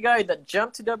WCW guy that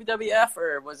jumped to WWF,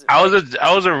 or was it like?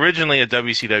 I was originally a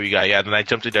WCW guy, yeah. Then I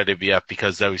jumped to WWF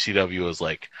because WCW was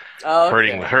like Oh,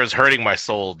 okay. hurting my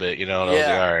soul a bit, you know. And I was like,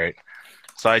 Yeah, all right.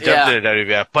 So I jumped yeah, into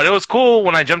WWF, but it was cool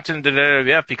when I jumped into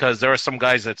WWF because there were some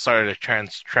guys that started to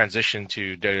transition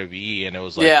to WWE, and it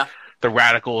was like yeah, the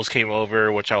Radicals came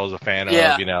over, which I was a fan yeah.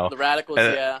 of, you know. The Radicals, And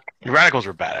yeah, the Radicals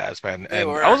were badass, man. they And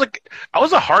were. I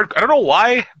was a hard, I don't know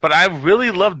why, but I really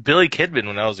loved Billy Kidman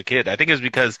when I was a kid. I think it was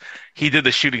because he did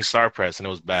the shooting star press and it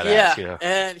was badass, Yeah, you know.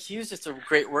 and he was just a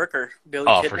great worker, Billy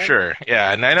Oh, for Kidman. sure.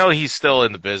 Yeah, and I know he's still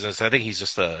in the business. I think he's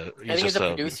just I think he's a a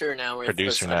producer now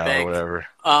producer I now or think. whatever.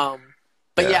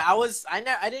 But Yeah. yeah,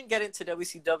 I didn't get into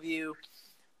WCW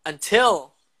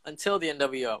until until the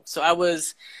NWO. So I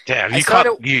was Damn, I you started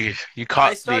caught you I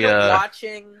caught started the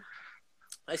watching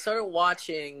I started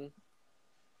watching.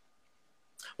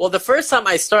 Well, the first time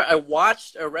I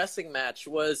watched a wrestling match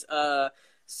was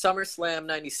SummerSlam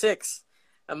 '96.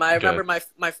 I okay. remember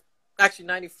my actually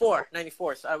 '94.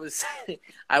 So I was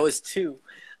I was two.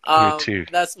 You too.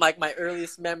 That's my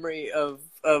earliest memory of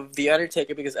the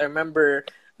Undertaker, because I remember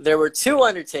there were two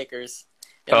Undertakers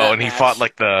in Oh, that and he fought match.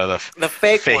 like The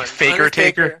fake one, faker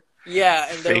taker, Undertaker. Yeah,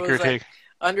 and there faker was like take.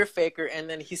 Undertaker, and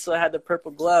then he still had the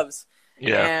purple gloves.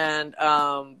 Yeah, And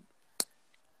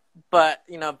but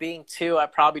being two, I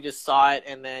probably just saw it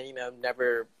and then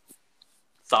never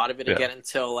thought of it yeah, again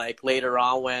until like later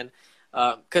on when,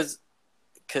 because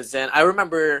then I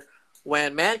remember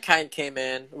when Mankind came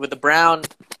in with the brown,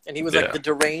 and he was like yeah. the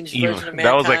deranged Evil. version of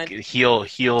That was like Mankind, heel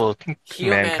heel mankind,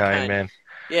 Mankind. man.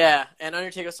 Yeah, and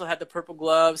Undertaker still had the purple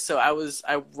gloves, so I was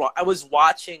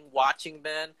watching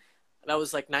then, and I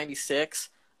was like '96.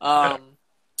 Yeah,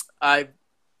 I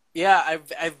Yeah,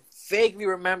 I vaguely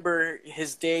remember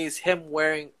his days, him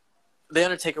wearing the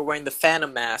Undertaker wearing the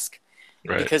Phantom mask,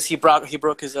 right. because he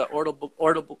broke his orbital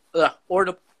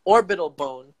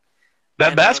bone. That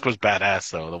And mask was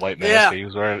badass though. The white mask yeah, that he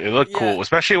was wearing, it looked yeah, cool,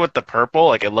 especially with the purple.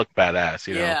 Like it looked badass,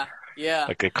 yeah, yeah,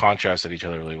 Like it contrasted each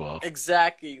other really well.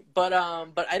 exactly. But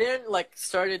I didn't like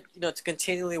started to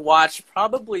continually watch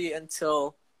probably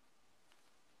until,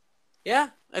 yeah,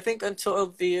 I think until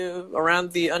the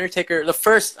around the Undertaker, the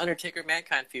first Undertaker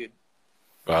Mankind feud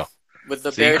Wow. with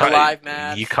the So you Buried caught Alive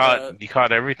you match. caught you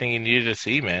caught everything you needed to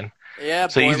see, man. Yeah,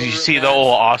 So you, Boiler you Room see the match.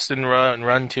 whole Austin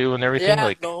run too and everything, Yeah,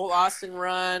 like the whole Austin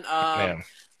run. man.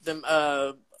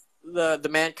 The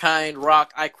Mankind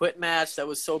Rock I Quit match that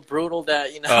was so brutal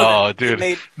that that Oh, it dude,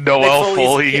 made Mick Noel Foley's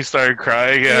Foley, he started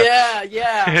crying. Yeah, yeah,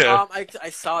 yeah. yeah, I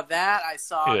saw that. I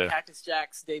saw yeah, Cactus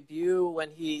Jack's debut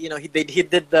when he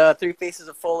did the Three Faces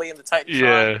of Foley in the Titantron.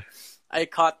 yeah. I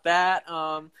caught that.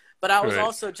 But I was Right.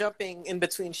 also jumping in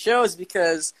between shows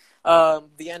because the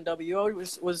NWO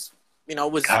was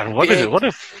God, what is it? big. What a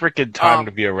freaking time Um,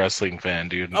 to be a wrestling fan,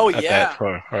 dude. oh At that yeah.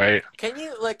 point, right? Can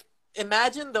you like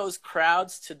imagine those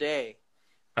crowds today?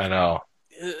 I know.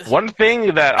 Ugh, One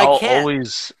thing that I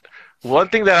can't. one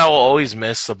thing that I will always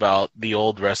miss about the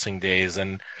old wrestling days,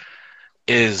 and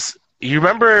is you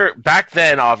remember back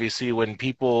then, obviously, when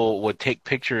people would take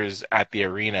pictures at the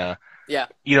arena, Yeah,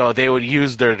 they would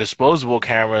use their disposable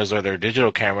cameras or their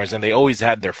digital cameras, and they always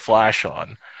had their flash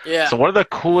on. yeah. So one of the You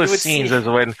coolest would scenes see. is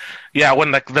when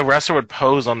like the wrestler would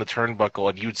pose on the turnbuckle,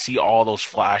 and you'd see all those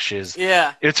flashes.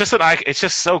 Yeah, It's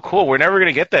just so cool. We're never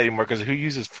gonna get that anymore because who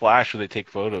uses flash when they take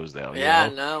photos now? yeah.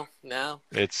 No, no.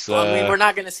 It's Well, I mean, we're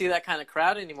not going to see that kind of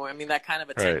crowd anymore. I mean, that kind of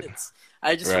right, attendance.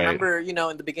 I just right, remember,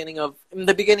 in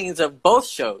the beginnings of both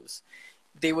shows,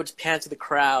 they would pan to the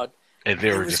crowd. and they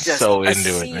It were was just just so a into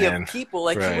it, sea of man. people.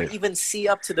 Like you would Right, even see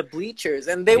up to the bleachers,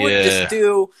 and they would just yeah.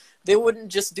 do. They wouldn't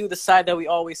just do the side that we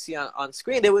always see on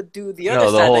screen. They would do the other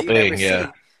No, the side whole that you never thing, see.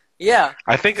 yeah. Yeah.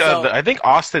 So I think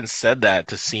Austin said that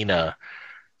to Cena.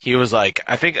 He was like,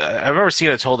 I remember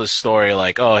Cena told this story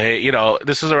like, oh hey,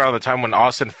 this is around the time when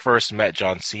Austin first met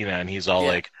John Cena, and he's all yeah,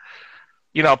 like,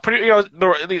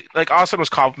 pretty, like Austin was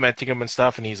complimenting him and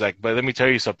stuff, and he's like, but let me tell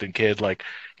you something, kid. Like,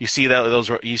 you see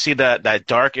that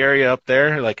dark area up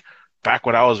there, like back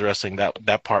when I was wrestling,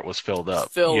 that part was filled it's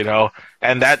up, filled.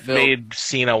 and It's that filled. made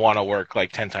Cena want to work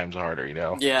like 10 times harder.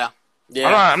 Yeah.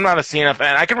 Yeah. I'm not a Cena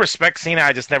fan. I can respect Cena.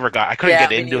 I couldn't Yeah. get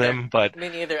Me into neither. him, but Me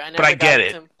neither. I I never got get into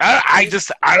it. him. Me.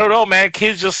 I don't know, man.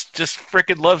 Kids just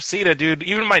freaking love Cena, dude.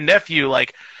 Even my nephew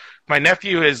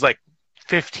is like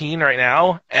 15 right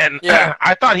now, and Yeah.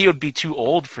 I thought he would be too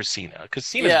old for Cena because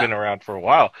Cena's Yeah. been around for a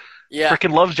while. Yeah.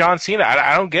 Freaking loves John Cena.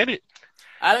 I don't get it.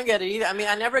 I don't get it either. I mean,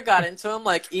 I never got into him.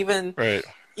 Like Right.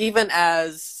 even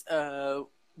as the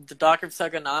Doctor of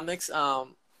Thugonomics,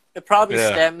 it probably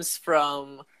Yeah. stems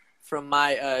from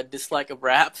my dislike of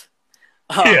rap.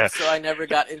 Yeah. So I never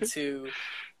got into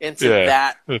Yeah.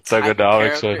 that The type of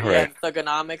Thugonomics character. one, Yeah, right.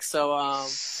 Thugonomics. So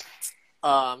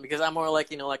because I'm more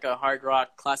like like a hard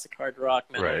rock, classic hard rock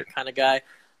metal Right. kind of guy.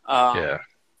 Um, Yeah.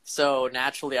 So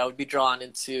naturally, I would be drawn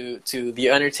into the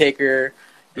Undertaker.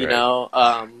 Right.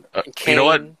 Kane. You know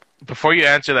what? Before you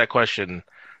answer that question,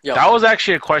 Yo, that was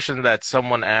actually a question that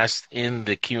someone asked in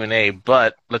the Q&A,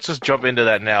 but let's just jump into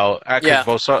that now. Actually, Yeah.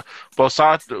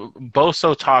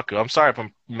 Boso Taku, I'm sorry if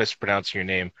I'm mispronouncing your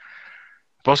name.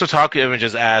 Boso Taku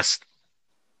Images asked,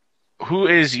 who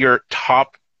is your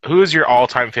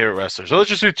all-time favorite wrestler? So let's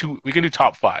just do two. We can do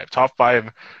top five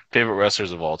favorite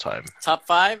wrestlers of all time. top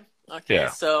five. Okay, Yeah.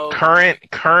 so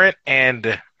Current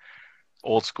and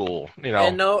old school,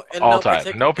 And all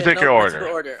time. No particular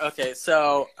order. Okay,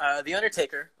 so The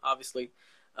Undertaker, obviously.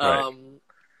 Right.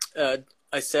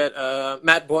 I said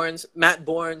Matt Bourne's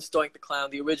Doink the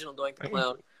Clown, the original Doink the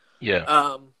Clown.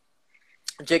 Yeah.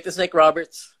 Jake the Snake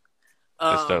Roberts.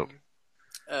 That's dope.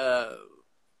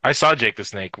 I saw Jake the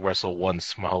Snake wrestle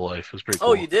once in my whole life. It was pretty cool.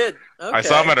 Oh, you did? Okay. I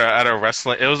saw him at a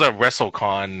wrestling. It was a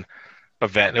WrestleCon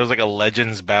event. It was like a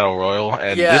Legends Battle Royal,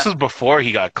 and this was before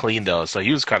he got clean though. So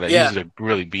he was he was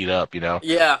really beat up,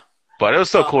 Yeah. But it was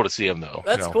still cool to see him though.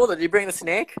 That's cool. Did he bring the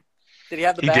snake? Did he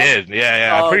have the bag? He did.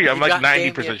 Yeah. Oh, I'm like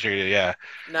 90% sure he did. Yeah.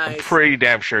 Nice. I'm pretty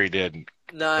damn sure he did.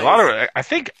 Nice. A lot of I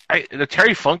think the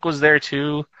Terry Funk was there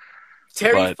too.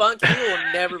 Terry Funk, he will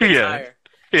never retire.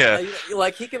 Yeah.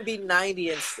 Like he can be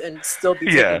 90 and still be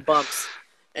taking bumps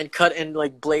and cut and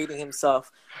like blading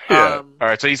himself. Yeah. All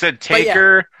right. So you said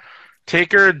Taker,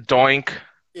 Doink.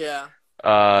 Yeah.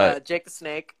 Jake the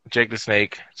Snake. Jake the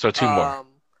Snake. So two more.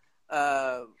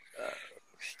 I'm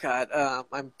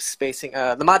spacing.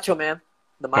 The Macho Man.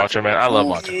 The Macho Man. I love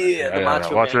Macho Man. Yeah, the Macho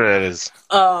Man. Macho Man is.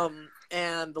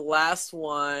 And the last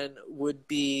one would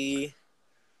be.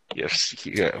 Yes,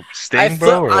 Sting,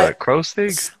 bro, or Crow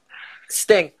Sting.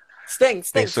 Sting.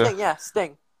 Yeah,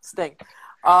 Sting.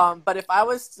 But if I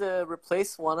was to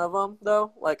replace one of them,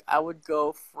 though, like I would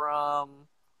go from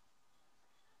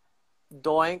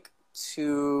Doink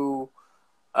to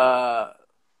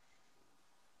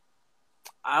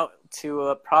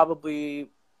probably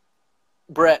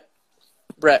Brett.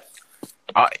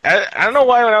 I don't know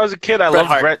why when I was a kid I loved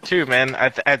Hart. Brett too, man.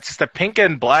 It's the pink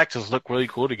and black just look really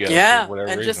cool together. Yeah, for whatever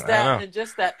and reason.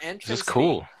 just that entrance. It's just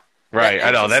cool. Right,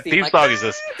 I know that theme song is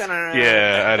just.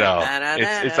 Yeah, I know.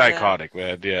 It's iconic,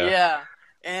 man. Yeah. Yeah.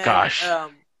 And, gosh.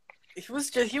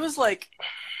 He was like,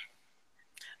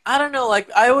 I don't know,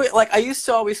 I used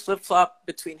to always flip flop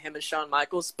between him and Shawn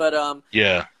Michaels, but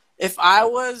yeah. If I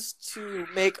was to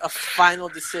make a final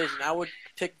decision, I would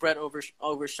pick Brett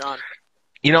over Shawn.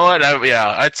 You know what?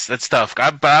 That's tough.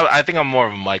 But I think I'm more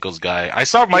of a Michaels guy. I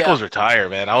saw Michaels retire,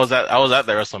 man. I was at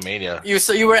the WrestleMania.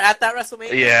 You were at that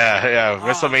WrestleMania? Yeah. Oh,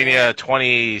 WrestleMania man.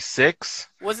 26.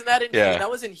 Wasn't that in? Yeah.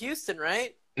 That was in Houston,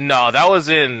 right? No, that was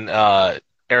in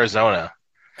Arizona.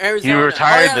 He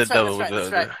retired. That's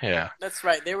right. Yeah. That's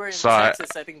right. They were in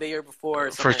Texas, I think, the year before.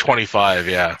 Or for 25,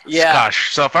 yeah. Yeah.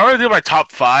 Gosh. So if I were to do my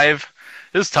top 5,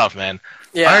 this is tough, man.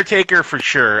 Yeah. Undertaker for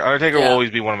sure. Undertaker will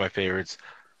always be one of my favorites.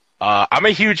 I'm a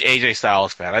huge AJ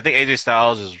Styles fan. I think AJ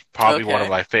Styles is probably one of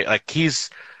my favorite. Like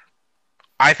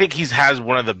I think he has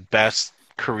one of the best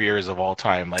careers of all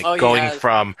time. Like going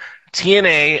from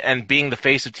TNA and being the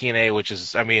face of TNA, which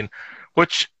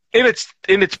in its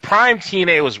prime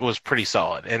TNA was pretty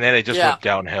solid, and then it just went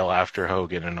downhill after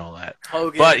Hogan and all that.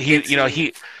 But he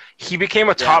became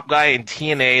a top guy in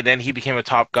TNA, then he became a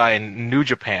top guy in New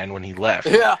Japan when he left,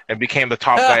 and became the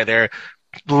top guy there.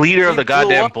 Leader of the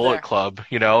goddamn Bullet Club,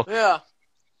 Yeah.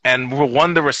 And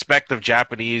won the respect of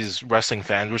Japanese wrestling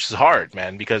fans, which is hard,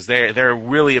 man, because they're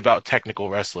really about technical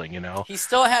wrestling, He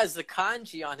still has the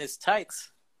kanji on his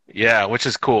tights. Yeah, which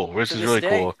is cool. Which is really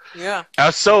cool. Yeah. I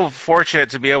was so fortunate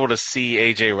to be able to see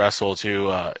AJ wrestle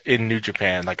in New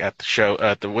Japan, like at the show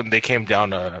when they came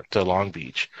down to Long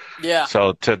Beach. Yeah.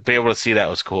 So to be able to see that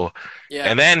was cool. Yeah.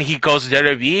 And then he goes to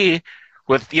WWE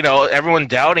with everyone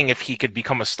doubting if he could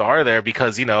become a star there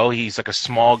because he's like a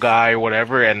small guy or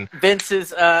whatever, and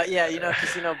Vince's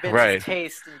Vince's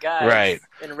taste in guys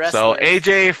in wrestling. So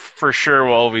AJ for sure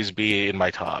will always be in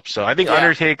my top. So I think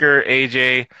Undertaker,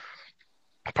 AJ,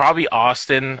 probably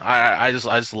Austin. I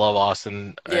just love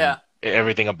Austin. Yeah.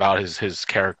 Everything about his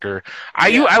character.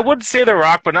 I would say The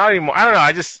Rock, but not anymore. I don't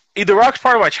know. The Rock's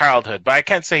part of my childhood, but I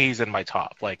can't say he's in my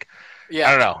top. Like,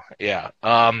 I don't know. Yeah.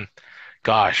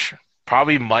 Gosh.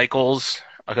 Probably Michaels.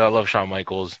 I love Shawn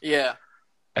Michaels. Yeah.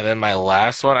 And then my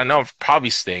last one, I know probably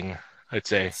Sting. I'd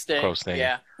say Sting. Crow Sting.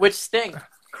 Yeah. Which Sting?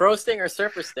 Crow Sting or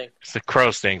Surfer Sting? It's the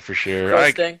Crow Sting for sure. Crow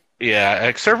Sting.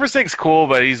 Yeah, Surfer Sting's cool,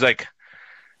 but he's like,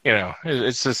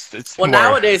 it's. Well, more...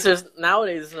 nowadays there's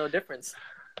no difference.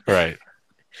 Right.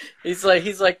 He's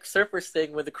like Surfer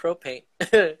Sting with the crow paint.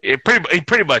 He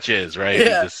pretty much is, right?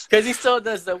 Yeah. Because he still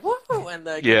does the woo and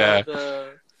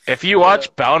the If you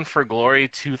watch Bound for Glory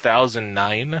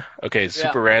 2009,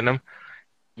 super random,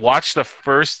 watch the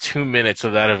first 2 minutes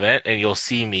of that event and you'll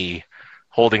see me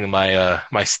holding my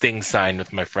my Sting sign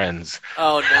with my friends.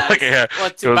 Oh, nice.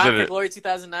 What, Bound for Glory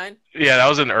 2009? Yeah, that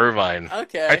was in Irvine.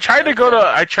 Okay. I tried to go to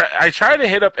I try to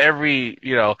hit up every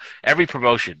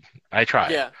promotion. I try.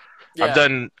 Yeah. I've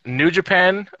done New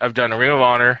Japan, I've done Ring of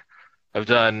Honor, I've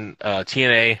done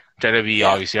TNA, WWE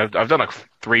obviously. I've done like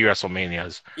 3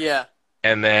 WrestleManias. Yeah.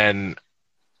 And then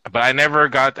but I never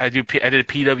got. I did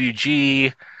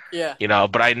PWG, Yeah.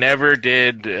 but I never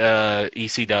did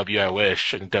ECW. I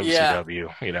wish, and Yeah. WCW.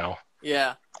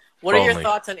 Yeah. What If are your only.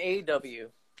 thoughts on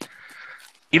AEW?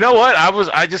 You know what?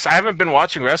 I haven't been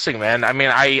watching wrestling, man. I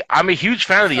mean, I'm a huge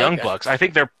fan of the Young Okay. Bucks. I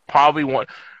think they're probably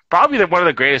they're one of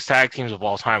the greatest tag teams of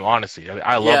all time. Honestly,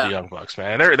 I love the Yeah. Young Bucks,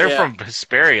 man. They're Yeah. from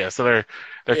Hesperia, so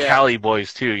they're Yeah. Cali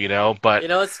boys too, But You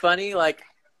know, it's funny. Like,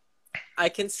 I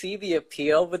can see the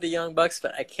appeal with the Young Bucks,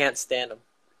 but I can't stand them.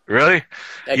 really,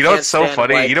 I you know can't what's so stand,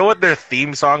 funny? like, You know what their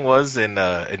theme song was in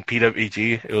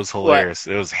PWG? It was what? hilarious.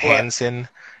 It was What? Hanson,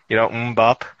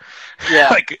 Mbop. Yeah.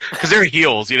 Like, because they're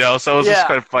heels, so it was just Yeah.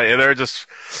 kind of funny. They're just,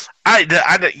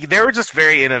 they were just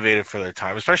very innovative for their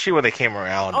time, especially when they came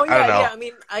around. Oh I don't yeah, know. yeah. I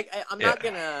mean, I'm Yeah, not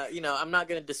gonna, I'm not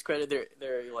gonna discredit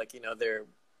their like, their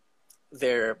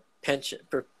their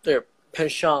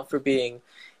penchant for being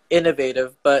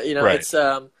innovative, but right.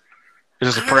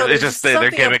 I don't know. It's There's just just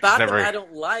their something gimmick is about them never. I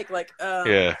don't like. Like,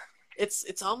 Yeah,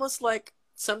 it's almost like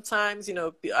sometimes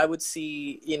I would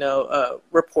see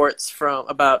reports from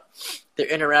about their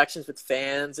interactions with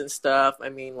fans and stuff. I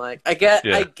mean, like I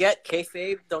yeah, get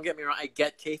kayfabe. Don't get me wrong, I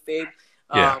get kayfabe.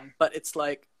 yeah. But it's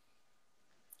like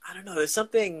I don't know. There's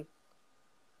something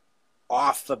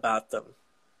off about them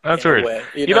That's in a weird. way.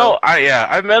 You know,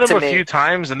 I've met to them a me. few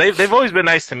times, and they've always been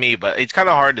nice to me. But it's kind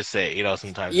of hard to say,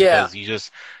 sometimes Yeah,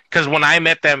 because when I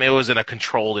met them, it was in a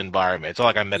controlled environment. It's not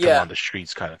like I met them yeah, on the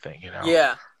streets, kind of thing.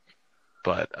 yeah,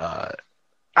 But I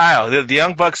don't know. The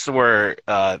Young Bucks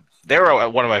they were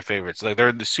one of my favorites. Like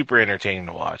they're super entertaining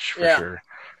to watch for yeah. sure.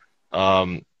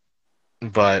 Um,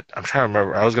 but I'm trying to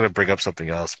remember. I was gonna bring up something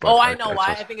else, but Oh, I know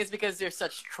why. I think it's because they're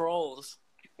such trolls.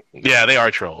 yeah, they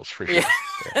are trolls for sure.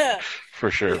 Yeah,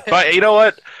 For sure. But you know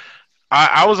what?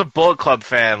 I was a Bullet Club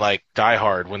fan, like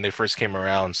diehard, when they first came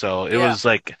around. So it yeah, was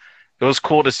like it was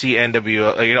cool to see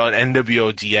NWO, an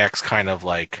NWO DX kind of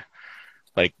like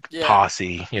yeah.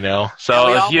 posse. And we So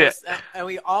yeah,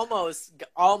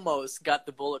 almost got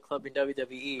the Bullet Club in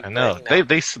WWE, I but know they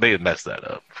messed that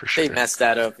up for they sure. messed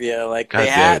that up. Yeah, like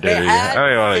God damn it, WWE. I don't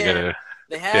even want to get Finn, it.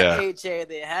 they had Yeah, AJ,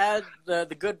 they had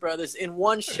the Good Brothers in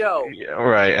one show, yeah,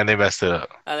 right, and they messed it up.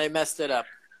 and they messed it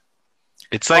up.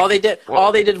 It's like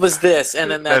All they did was this,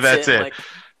 and then that's it. it. Like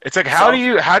It's like so,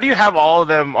 how do you have all of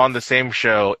them on the same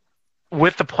show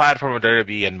with the platform of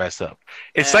WWE and mess up?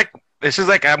 It's yeah, like this is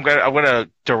like I'm gonna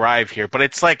derive here, but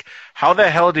it's like how the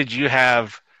hell did you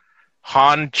have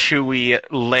Han, Chewie,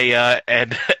 Leia,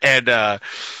 and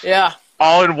yeah,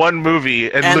 all in one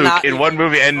movie, and and Luke not in one even.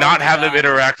 movie, and Oh not my have them god.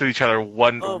 interact with each other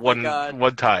Oh my god.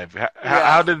 one time?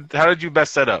 Yeah. How did you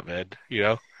mess that up, man?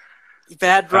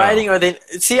 Bad I don't know. writing, or they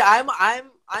see.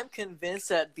 I'm convinced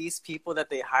that these people that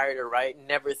they hire to write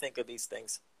never think of these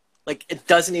things. Like it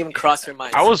doesn't even cross their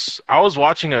minds. I was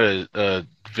watching a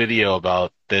video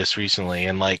about this recently,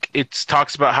 and like it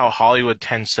talks about how Hollywood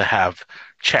tends to have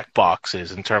check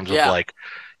boxes in terms of Yeah, like,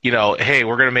 hey,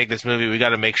 we're gonna make this movie, we got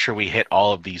to make sure we hit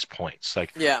all of these points,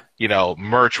 like, yeah,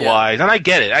 merch yeah, wise. And I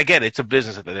get it, it's a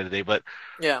business at the end of the day, but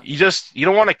yeah. you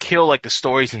don't want to kill like the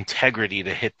story's integrity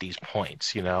to hit these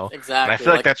points. And I Exactly.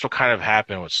 feel like Like that's what kind of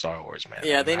happened with Star Wars, man.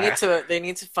 yeah, And they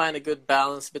need to find a good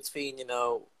balance between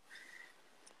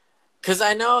because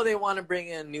I know they want to bring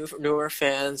in newer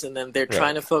fans, and then they're right,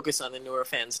 trying to focus on the newer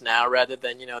fans now rather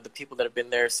than the people that have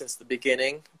been there since the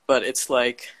beginning. But it's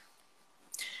like,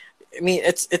 I mean,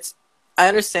 it's. I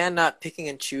understand not picking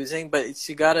and choosing, but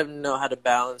you got to know how to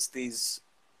balance these,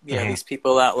 hmm these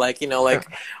people out. Like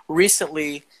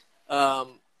recently,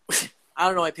 um, I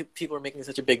don't know why people are making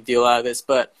such a big deal out of this,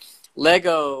 but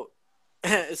Lego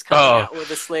is coming oh out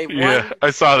with a Slave yeah, One,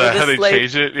 I saw with that a how they Slave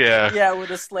changed it. Yeah, yeah,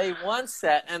 with a Slave One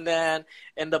set, and then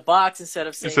in the box instead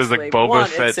of it saying says like Slave Boba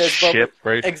One, it Fett says Boba. ship,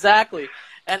 right? Exactly,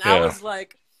 and I Yeah. was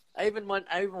like, I even went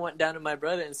down to my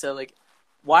brother and said like,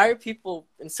 why are people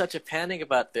in such a panic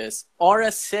about this?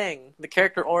 Aura Singh, the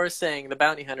character Aura Singh, the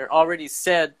bounty hunter, already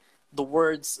said the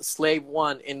words Slave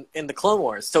One in the Clone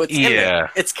Wars, so it's in there. Yeah.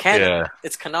 It's canon. Yeah.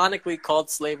 It's canonically called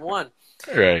Slave One.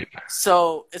 Right.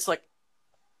 So it's like,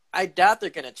 I doubt they're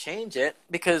gonna change it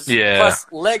because Yeah. plus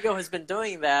Lego has been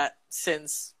doing that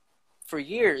for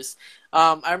years.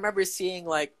 I remember seeing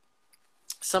like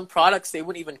some products they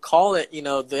wouldn't even call it,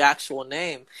 the actual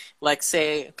name. Like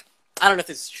say, I don't know if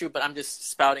this is true, but I'm just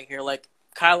spouting here. Like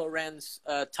Kylo Ren's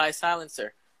TIE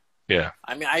silencer. Yeah.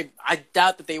 I mean, I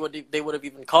doubt that they would have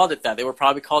even called it that. They were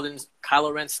probably called in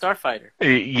Kylo Ren's Starfighter.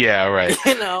 Yeah, right.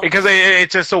 You know? Because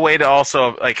it's just a way to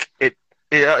also like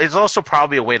it's also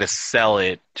probably a way to sell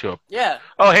it to Yeah.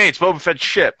 oh, hey, it's Boba Fett's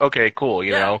ship. Okay, cool,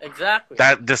 Yeah. Exactly.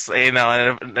 That just and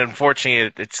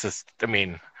unfortunately it's just, I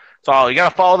mean, all you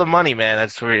gotta follow the money, man.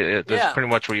 That's Yeah. pretty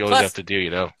much what you always have Plus, to do, you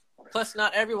know. plus,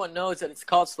 not everyone knows that it's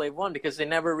called Slave One because they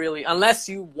never really, unless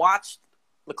you watched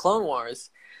the Clone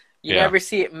Wars, you Yeah, never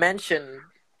see it mentioned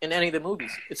in any of the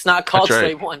movies. It's not that's called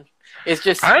right. Slave One. It's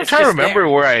just I'm it's trying to just remember there.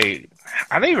 where I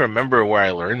don't even remember where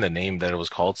I learned the name that it was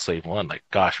called Slave One. Like,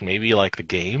 gosh, maybe like the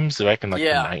games back in like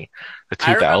Yeah. the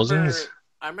I 2000s, remember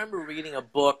I remember reading a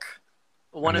book,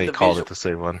 one and of they the called it visual the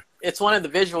Slave One. it's one of the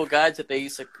visual guides that they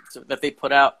used that they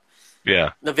put out,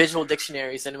 Yeah, the visual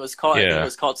dictionaries, and it was called I think it yeah,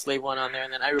 was called Slave One on there,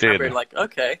 and then I remembered dude. like,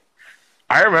 okay.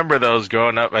 I remember those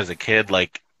growing up as a kid.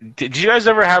 Like, did you guys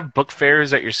ever have book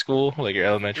fairs at your school, like your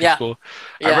elementary Yeah. school?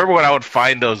 I Yeah. remember when I would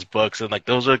find those books, and like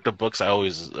those are like the books I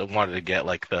always wanted to get,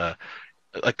 like the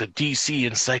DC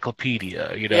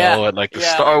Encyclopedia, you Yeah. know, and like the Yeah.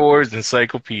 Star Wars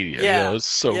Encyclopedia. You know, Yeah, it's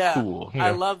so yeah. cool. You I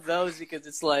know, love those because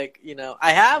it's like,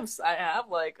 I have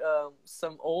like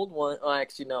some old one. Oh,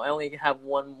 actually, no, I only have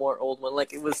one more old one.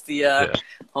 Like it was the yeah.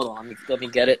 hold on, let me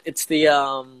get it. It's the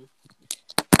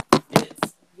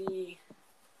it's the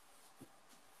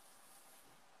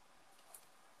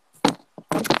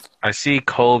I see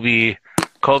Colby.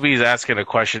 Colby's asking a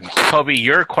question. Colby,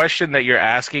 your question that you're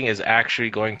asking is actually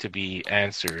going to be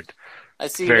answered I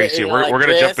see very that, soon. like We're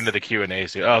gonna jump into this. the Q&A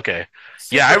soon. Oh, okay.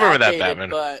 Yeah, I Super remember that outdated, Batman.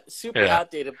 but super Yeah,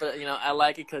 outdated. But I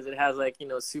like it because it has like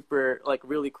super like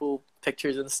really cool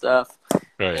pictures and stuff.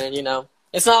 right. And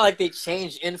it's not like they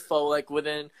change info like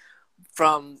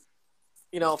from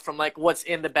from like what's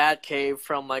in the Batcave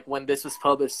from like when this was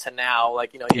published to now.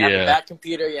 Like you have the Yeah. Bat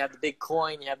computer, you have the big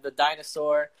coin, you have the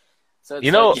dinosaur. So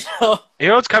You it's like know, you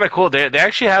know what's kind of cool? They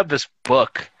actually have this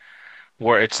book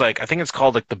where it's like I think it's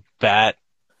called like the Bat.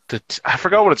 I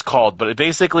forgot what it's called, but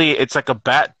it's like a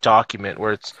Bat document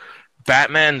where it's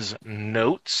Batman's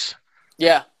notes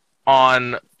yeah,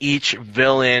 on each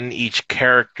villain, each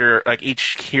character, like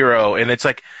each hero, and it's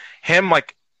like him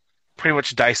like pretty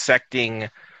much dissecting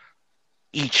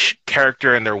each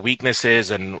character and their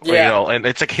weaknesses and yeah, and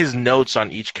it's like his notes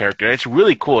on each character. It's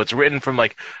really cool. It's written from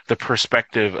like the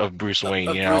perspective of Bruce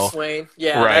Wayne, of you know. Bruce Wayne.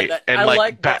 Yeah, Right. And I like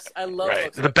like books. I love right.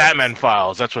 books The like those. Batman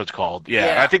Files, that's what it's called.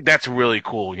 Yeah. I Yeah, think that's really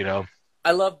cool, you know.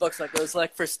 I love books like those.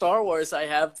 Like for Star Wars, I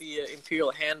have the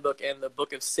Imperial Handbook and the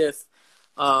Book of Sith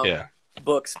Yeah.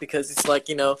 books because it's like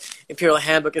Imperial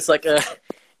Handbook is like a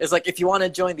it's like if you want to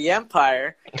join the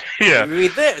Empire, Yeah. you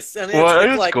read this, and it's Well,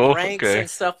 with it's like cool. ranks Okay. and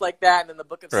stuff like that. And then the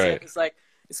Book of Right. Sith is like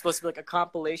it's supposed to be like a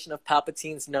compilation of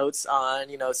Palpatine's notes on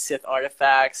Sith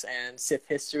artifacts and Sith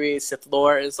history, Sith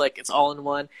lore. It's like it's all in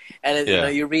one, and Yeah.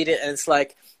 you read it, and it's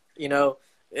like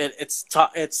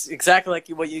it's exactly like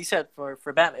what you said for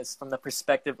Batman. It's from the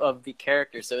perspective of the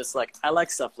character, so it's like I like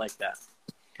stuff like that.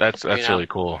 That's You know? really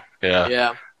cool. Yeah.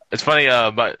 Yeah, It's funny,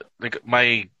 but like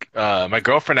my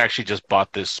girlfriend actually just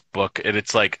bought this book, and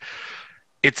it's like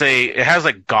it has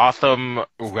like Gotham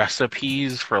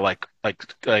recipes for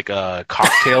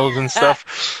cocktails and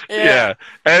stuff. yeah, Yeah,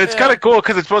 and it's kind yeah, of cool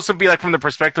because it's supposed to be like from the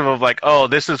perspective of like, oh,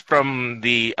 this is from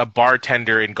a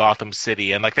bartender in Gotham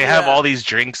City, and like they have yeah, all these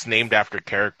drinks named after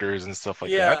characters and stuff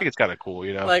like that. I yeah. think it's kind of cool,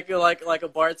 you know. Like a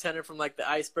bartender from like the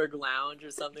Iceberg Lounge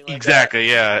or something like that. Exactly,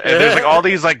 yeah. And there's like all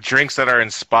these like drinks that are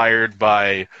inspired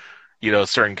by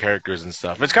certain characters and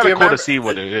stuff. It's kind Do you of cool to remember? see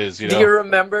what it is, you Do you know.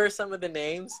 remember some of the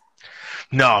names?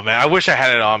 No, man, I wish I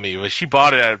had it on me. But she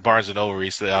bought it at Barnes and Noble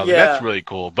recently. I was like, that's Yeah, really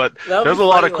cool. But that would there's be a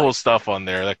lot of funny. cool Like, stuff on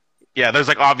there. Like, yeah, there's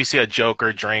like obviously a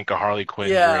Joker drink, a Harley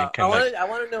Quinn yeah, drink, and like, I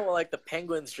want to know what like the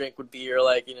Penguin's drink would be, or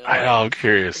like I know, like I'm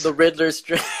curious. the Riddler's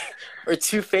drink, or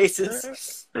Two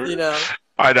Faces. You know?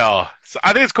 I know. So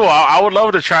I think it's cool. I would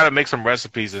love to try to make some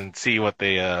recipes and see what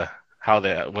they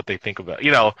what they think about.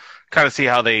 Kind of see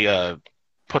how they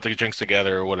put the drinks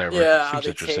together or whatever. Yeah, how Seems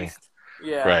they interesting. taste.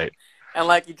 Yeah, Right. and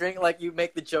like you drink, like you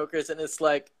make the Jokers, and it's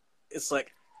like it's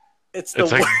the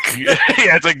It's like worst. yeah,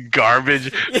 it's like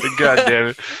garbage. God damn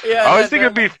it. Yeah, I always think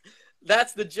it'd be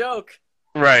that's the joke.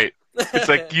 right. It's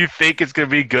like you think it's gonna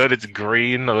be good, it's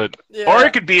green, or Yeah,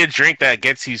 it could be a drink that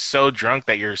gets you so drunk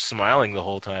that you're smiling the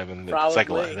whole time, and it's like,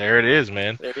 well, probably. there it is,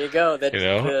 man. There you go. That You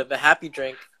know? the happy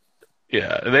drink.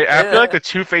 Yeah, I feel like Yeah, the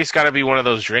Two Face got to be one of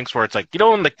those drinks where it's like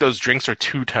when like those drinks are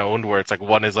two toned, where it's like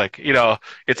one is like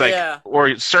it's like yeah.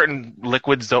 or certain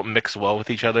liquids don't mix well with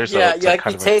each other, so Yeah, it's yeah, like like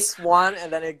you kind of taste one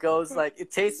and then it goes like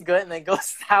it tastes good and then goes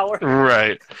sour,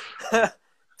 right,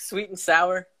 sweet and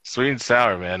sour. sweet and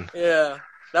sour, man. Yeah,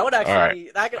 that would All right, actually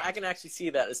be. I can actually see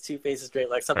that as Two Faces drink,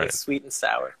 like something right, sweet and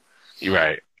sour. you're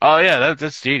right. Oh yeah,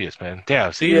 that's genius, man.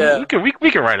 Yeah, see, Yeah, we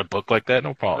can write a book like that,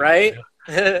 no problem. right.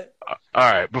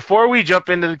 All right, before we jump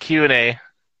into the Q&A,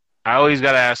 I always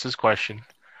got to ask this question.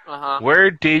 Uh-huh.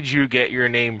 Where did you get your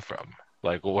name from?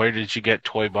 Like, where did you get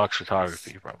Toy Box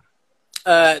Photography from?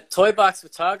 Toy Box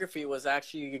Photography was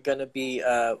actually going to be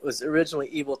was originally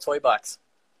Evil Toy Box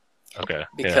Okay.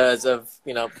 because of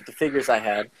the figures I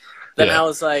had. Then Yeah. I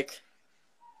was like,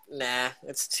 nah,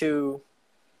 it's too.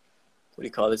 What do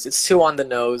you call this? It's too on the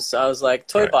nose. So I was like,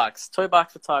 Toy Box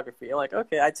Photography. I'm like,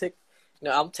 okay,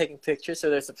 I'm taking pictures, so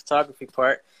there's the photography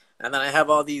part, and then I have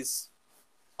all these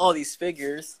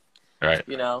figures. Right.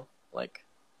 Like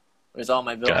there's all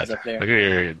my villains God. up there. Look at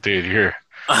your dude. You're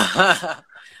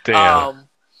um,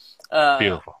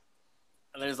 beautiful.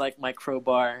 And there's like my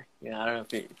crowbar. I don't know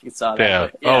if you saw that.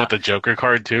 Damn. But, yeah. Oh, with the Joker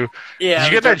card too. Yeah. Did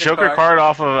you get that Joker card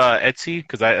off of Etsy?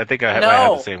 Because I think I have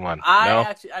the same one. No.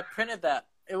 I printed that.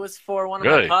 It was for one of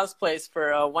Really? my cosplays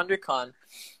for WonderCon.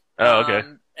 Oh, okay.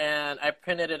 And I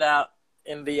printed it out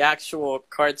in the actual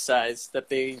card size that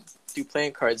they do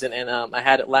playing cards in, and I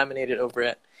had it laminated over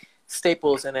at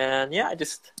Staples, and then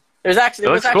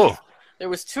Cool. There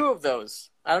was two of those.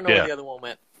 I don't know where the other one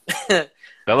went. That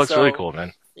looks really cool,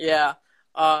 man. Yeah.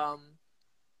 What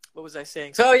was I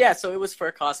saying? So it was for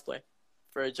a cosplay,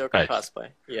 for a Joker cosplay.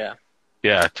 Yeah.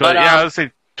 Yeah. I would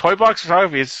say Toy Box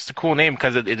Photography is just a cool name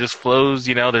because it just flows.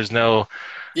 There's no.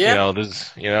 Yeah.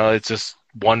 It's just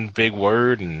one big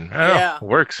word, and it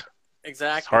works.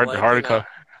 Exactly. It's hard to cover.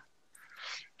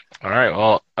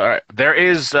 All right. There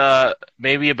is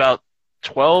maybe about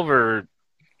 12 or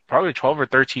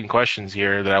 13 questions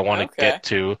here that I want to get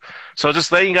to. So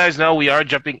just letting you guys know, we are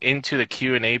jumping into the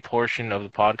Q&A portion of the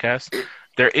podcast.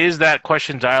 There is that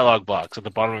question dialogue box at the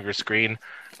bottom of your screen.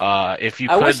 I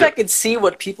wish I could see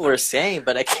what people are saying,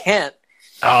 but I can't.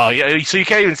 Oh, yeah. So you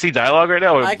can't even see dialogue right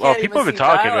now? People have been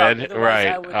talking, man.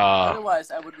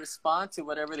 Otherwise, I would respond to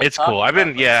whatever they're talking about.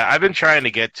 I've been trying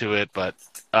to get to it, but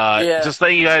just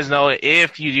letting you guys know,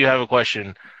 if you do have a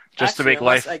question, to make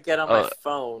life. I get on my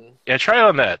phone. Yeah, try it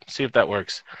on that. See if that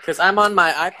works. Because I'm on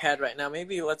my iPad right now.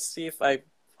 Maybe let's see if I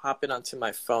hop it onto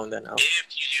my phone. Then If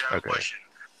you do have a question.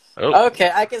 Okay,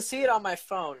 I can see it on my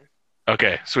phone.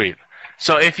 Okay, sweet.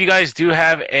 So if you guys do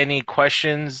have any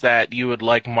questions that you would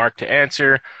like Mark to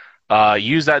answer,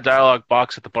 use that dialogue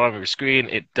box at the bottom of your screen.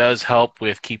 It does help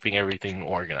with keeping everything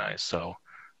organized. So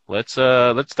let's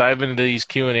dive into these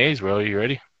Q&As, bro. You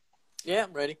ready? Yeah,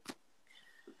 I'm ready.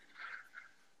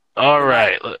 All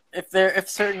right. If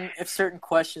certain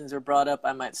questions are brought up,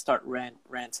 I might start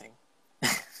ranting.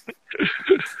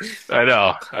 I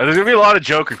know. There's gonna be a lot of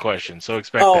Joker questions, so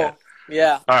expect that.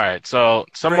 Yeah. All right. So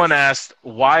someone asked,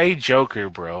 "Why Joker,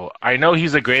 bro? I know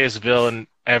he's the greatest villain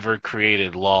ever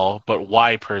created, lol. But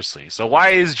why personally? So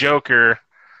why is Joker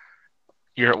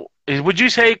Would you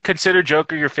consider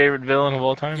Joker your favorite villain of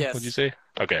all time? Yes. Would you say?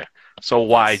 Okay. So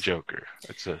why Joker?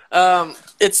 It's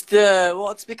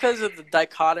because of the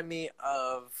dichotomy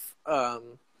of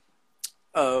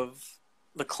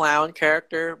the clown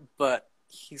character, but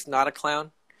he's not a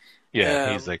clown.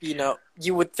 Yeah, he's like, you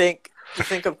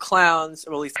think of clowns,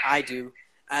 or at least I do,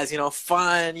 as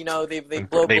fun. They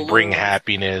blow balloons, bring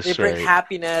happiness. They bring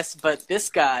happiness, but this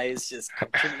guy is just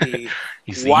completely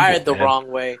wired the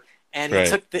wrong way, and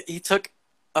he took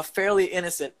a fairly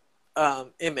innocent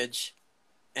image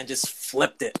and just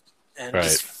flipped it, and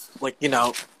just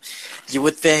you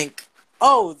would think,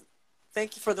 oh,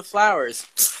 thank you for the flowers,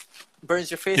 burns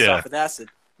your face off with acid,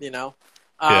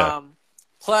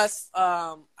 Plus,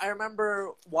 I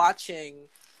remember watching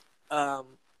the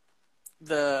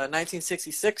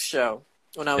 1966 show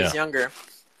when I was younger,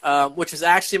 which was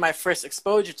actually my first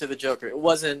exposure to the Joker. It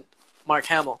wasn't Mark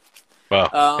Hamill.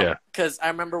 Wow. Because I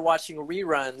remember watching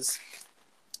reruns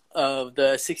of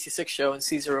the 66 show and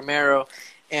Cesar Romero,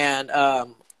 and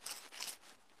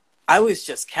I was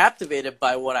just captivated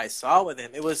by what I saw with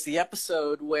him. It was the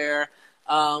episode where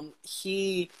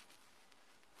he's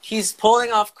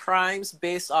pulling off crimes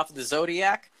based off the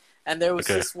Zodiac, and there was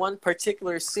this one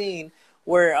particular scene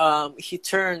where he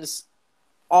turns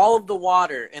all of the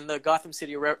water in the Gotham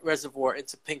City reservoir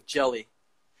into pink jelly.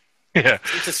 Yeah.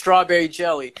 Into strawberry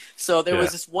jelly. So there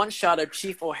was this one shot of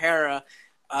Chief O'Hara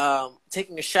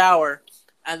taking a shower,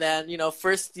 and then,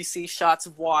 first you see shots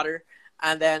of water,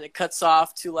 and then it cuts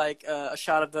off to like a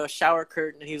shot of the shower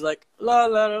curtain, and he's like, la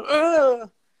la la,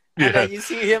 and then you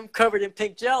see him covered in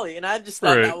pink jelly. And I just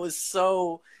thought that was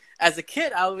so, as a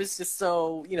kid, I was just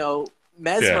so,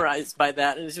 mesmerized by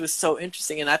that. And it was so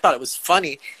interesting. And I thought it was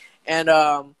funny. And,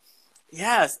 and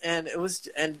it was,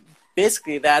 and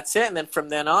basically that's it. And then from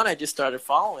then on, I just started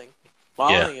following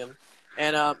him.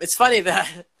 And it's funny that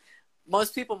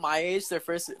most people my age, their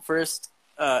first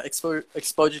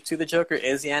exposure to the Joker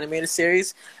is the animated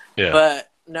series. Yeah. But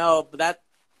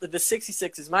the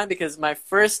 66 is mine because my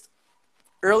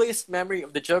earliest memory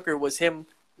of the Joker was him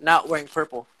not wearing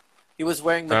purple. He was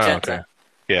wearing magenta.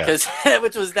 Yeah.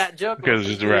 Which was that Joker.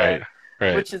 Because right.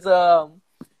 Which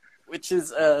is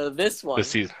this one. This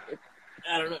season.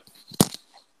 I don't know.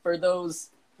 For those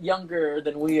younger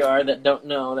than we are that don't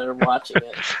know that are watching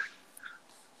it.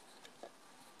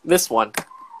 This one.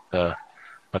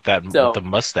 With the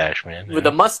mustache, man. With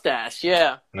the mustache,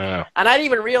 yeah. No. And I didn't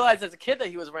even realize as a kid that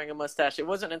he was wearing a mustache. It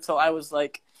wasn't until I was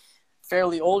like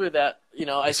fairly older that,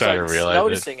 I started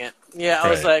noticing it. Yeah, I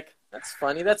was like, that's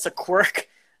funny. That's a quirk.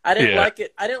 I didn't like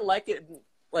it. I didn't like it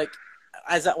like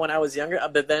when I was younger,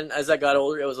 but then as I got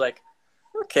older, it was like,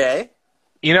 okay.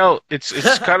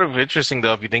 It's kind of interesting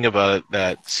though if you think about it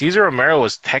that Cesar Romero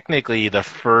was technically the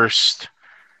first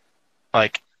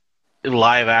like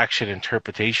live action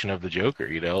interpretation of the Joker,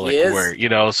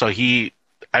 so he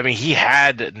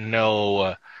had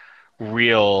no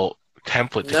real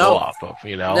template to go off of,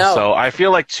 So I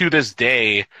feel like to this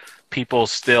day people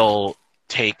still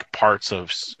take parts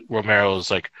of Romero's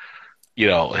like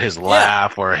his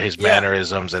laugh or his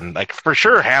mannerisms, and like for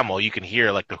sure Hamill you can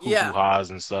hear like the hoo-haws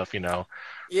and stuff,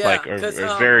 like are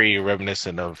very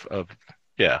reminiscent of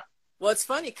Well, it's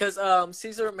funny because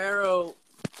Cesar Romero,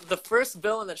 the first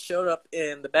villain that showed up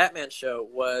in the Batman show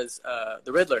was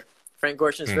the Riddler, Frank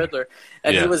Gorshin's Riddler,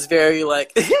 and he was very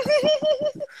like,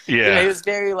 he was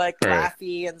very like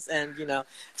laughy and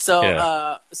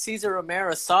so Cesar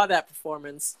Romero saw that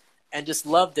performance and just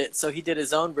loved it, so he did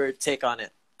his own take on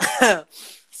it.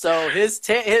 So his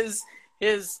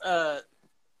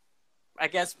I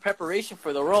guess preparation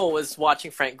for the role was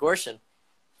watching Frank Gorshin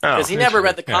because he never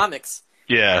read the comics.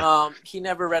 Yeah. He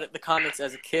never read the comics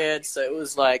as a kid, so it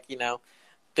was like,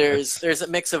 there's a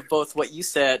mix of both what you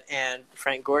said and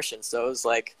Frank Gorshin. So it was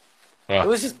like,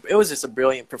 it was just a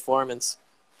brilliant performance.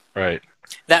 Right.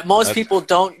 That most people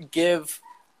don't give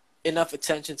enough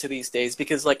attention to these days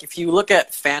because, like, if you look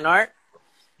at fan art,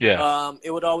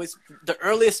 it would always the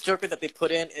earliest Joker that they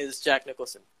put in is Jack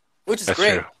Nicholson, which is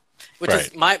great. True. Which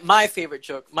is my favorite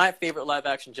joke, my favorite live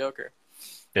action Joker.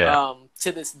 Yeah.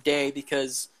 To this day,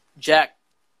 because Jack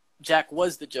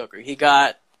was the Joker. He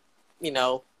got,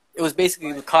 it was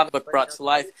basically the comic book brought to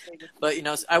life. But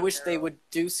I wish they would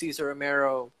do Cesar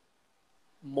Romero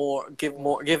give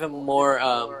him more.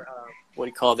 What do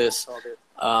you call this?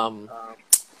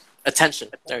 Attention.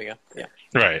 There you go. Yeah.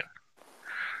 Right.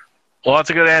 Well,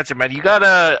 that's a good answer, man. You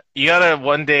gotta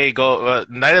one day go.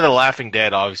 Night of the Laughing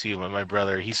Dead, obviously, with my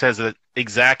brother. He says that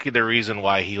exactly the reason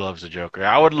why he loves the Joker.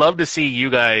 I would love to see you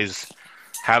guys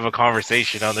have a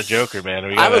conversation on the Joker, man.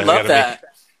 I would love that.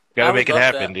 Gotta make it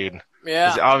happen, dude.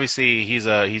 Yeah. Obviously, he's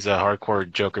a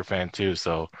hardcore Joker fan too,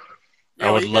 so I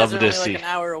would love to see. Like an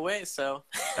hour away, so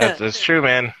that's true,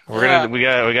 man. We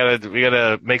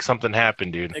gotta make something happen,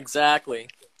 dude. Exactly.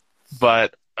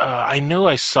 But I know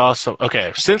I saw some.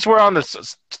 Okay, since we're on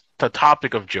the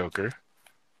topic of Joker,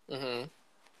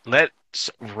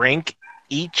 let's rank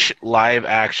each live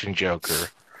action Joker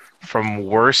from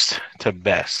worst to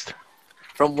best.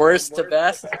 From worst to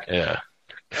best? Yeah.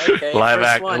 Okay. Live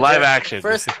action.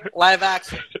 First live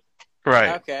action.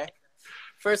 Right. Okay.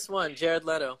 First one, Jared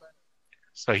Leto.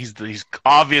 So he's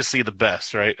obviously the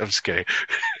best, right? I'm just kidding.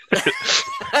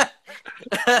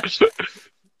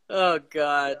 Oh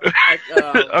God.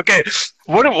 Okay.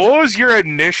 What was your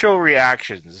initial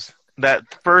reactions? That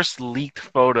first leaked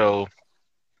photo.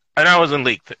 I know it wasn't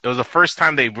leaked. It was the first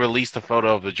time they released a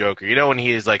photo of the Joker. When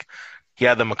he is like, he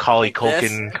had the Macaulay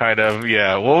Culkin kind of.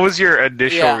 Yeah. What was your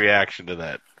initial reaction to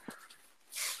that?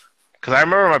 Because I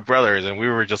remember my brothers, and we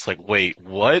were just like, "Wait,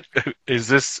 what is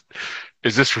this?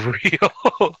 Is this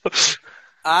real?"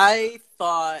 I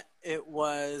thought it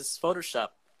was Photoshop.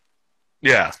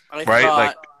 Yeah. I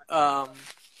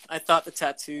thought the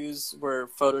tattoos were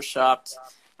photoshopped.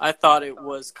 I thought it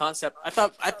was concept. I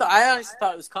honestly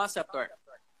thought it was concept art.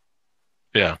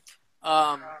 Yeah.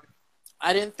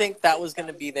 I didn't think that was going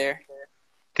to be there.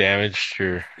 Damaged,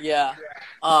 sure. Yeah.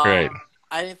 Right.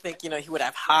 I didn't think he would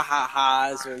have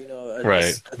ha-ha-has or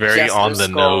a very on the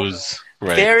nose.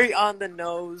 Right. Very on the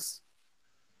nose.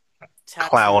 Tattoos.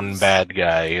 Clown bad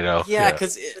guy, Yeah,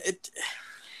 because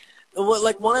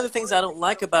like one of the things I don't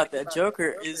like about that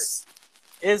Joker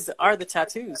are the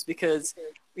tattoos, because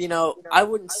I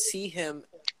wouldn't see him.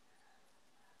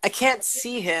 I can't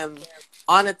see him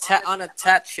on a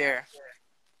tat chair,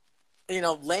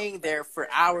 laying there for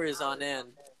hours on end,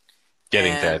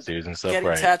 getting tattoos and stuff,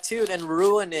 getting tattooed and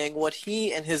ruining what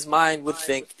he in his mind would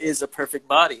think is a perfect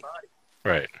body,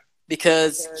 right?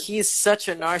 Because he's such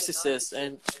a narcissist,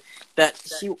 and that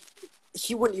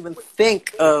he wouldn't even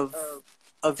think of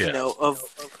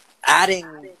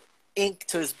adding ink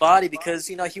to his body, because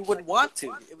he wouldn't want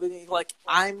to. It would be like,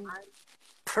 I'm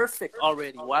perfect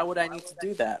already. Why would I need to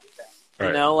do that?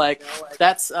 You know, like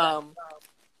that's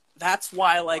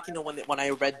why, like, you know, when I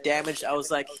read Damage, I was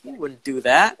like, he wouldn't do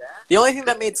that. The only thing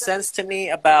that made sense to me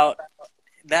about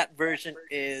that version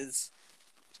is,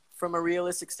 from a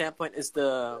realistic standpoint, is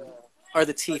the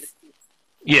teeth.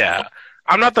 Yeah,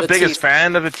 I'm not the biggest teeth.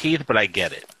 fan of the teeth, but I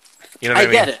get it. You know what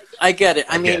I mean? I get it.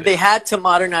 I mean, they had to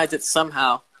modernize it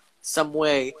somehow, some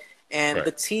way, and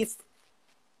the teeth,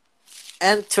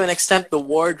 and to an extent, the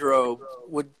wardrobe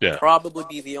would probably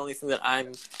be the only thing that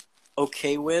I'm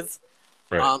okay with.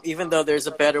 Right. Even though there's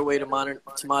a better way to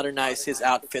modernize his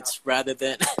outfits rather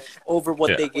than over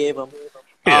what they gave him.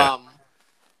 Yeah.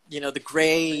 You know, the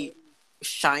gray,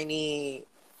 shiny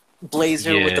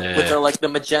blazer with the like the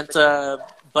magenta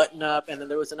button up, and then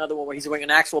there was another one where he's wearing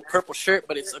an actual purple shirt,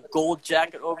 but it's a gold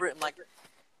jacket over it. I'm like,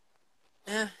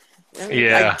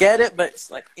 I get it, but it's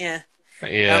like,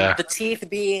 the teeth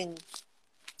being,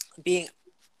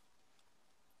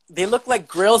 they look like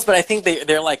grills, but I think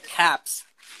they're like caps.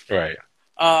 Right.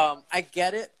 I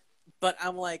get it, but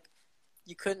I'm like,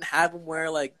 you couldn't have him wear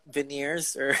like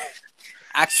veneers or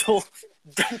actual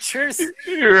dentures,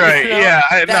 right? You know, yeah,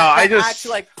 I just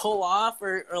actually like pull off,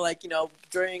 or like, you know,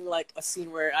 during like a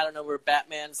scene where I don't know, where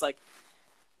Batman's like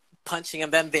punching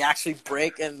him, then they actually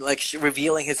break and like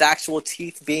revealing his actual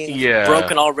teeth being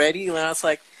broken already. And I was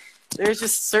like, there's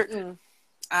just certain,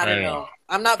 I don't know.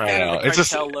 I'm not a fan of the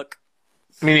cartel look.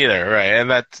 Me neither, right? And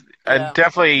that's and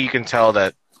definitely you can tell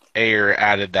that Ayer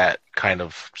added that kind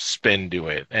of spin to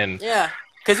it, and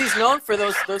because he's known for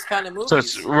those kind of movies. So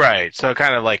it's right. So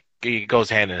kind of like it goes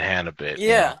hand in hand a bit. Yeah.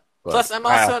 You know? Plus, I'm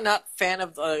also not a fan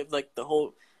of like the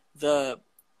whole the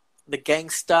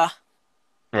gangsta.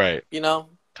 Right. You know.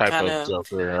 Type of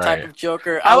Joker. Right. Type of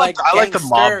Joker. I like the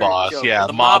mob boss. Joker. Yeah,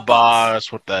 the mob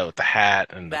boss with the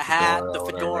hat and the hat, the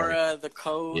fedora, the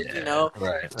coat. You know.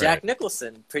 Right. Jack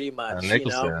Nicholson, pretty much.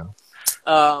 Nicholson. You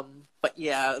know. But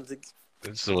yeah.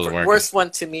 The worst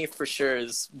one to me for sure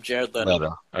is Jared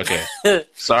Leto. Okay.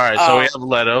 Sorry. So we have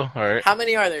Leto. All right. How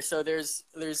many are there? So there's.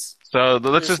 So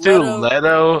let's just do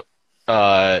Leto.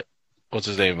 What's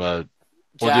his name? We'll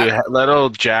do Leto,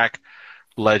 Jack,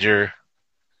 Ledger,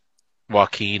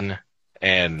 Joaquin,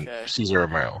 and Cesar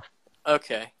Romero.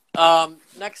 Okay.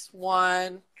 Next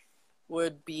one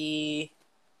would be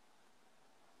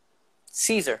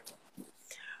Caesar.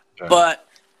 Okay.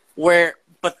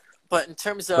 But in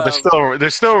terms of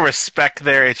there's still respect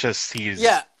there. It's just he's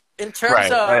in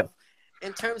terms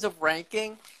of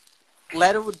ranking,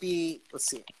 Leto would be, let's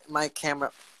see, my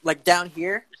camera like down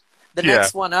here. The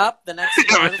next one up, the next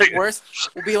one worse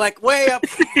will be like way up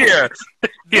here.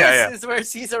 This is where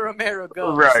Cesar Romero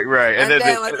goes. Right. And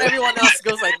then like everyone else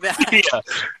goes like that. Okay.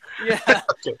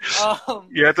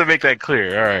 You have to make that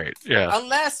clear. All right. Yeah.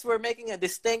 Unless we're making a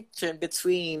distinction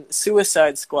between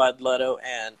Suicide Squad Leto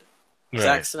and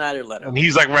Zack Snyder Leto. And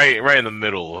he's like right in the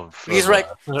middle of. He's right.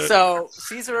 So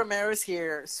Cesar Romero's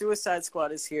here. Suicide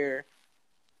Squad is here.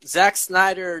 Zack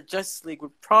Snyder Justice League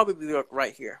would probably look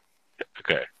right here.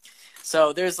 Okay.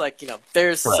 So there's like, you know,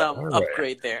 there's some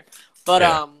upgrade there. But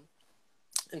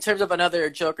in terms of another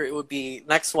Joker, it would be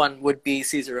next one would be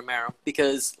Cesar Romero,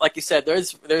 because like you said,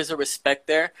 there's a respect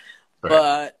there.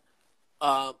 Right.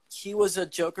 But he was a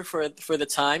Joker for the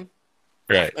time.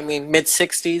 Right. I mean,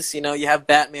 mid-60s, you know, you have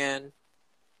Batman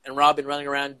and Robin running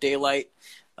around daylight,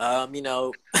 you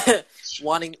know,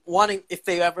 wanting if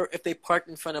they parked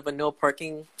in front of a no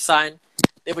parking sign,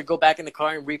 they would go back in the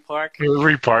car and repark.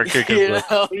 Repark it. You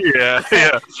know?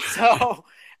 Yeah. So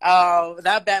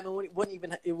that Batman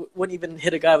wouldn't even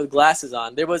hit a guy with glasses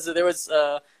on. There was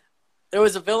a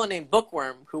villain named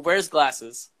Bookworm who wears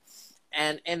glasses,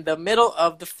 and in the middle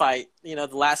of the fight, you know,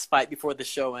 the last fight before the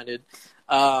show ended,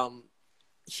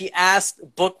 he asked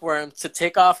Bookworm to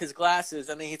take off his glasses,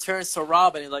 and then he turns to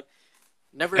Robin and like,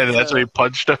 never. And that's when he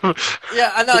punched him.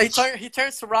 Yeah, I know. He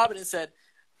turns to Robin and said,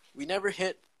 "We never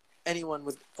hit anyone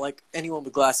with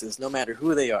glasses, no matter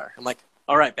who they are." I'm like,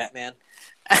 "All right, Batman."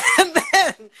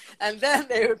 And then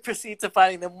they would proceed to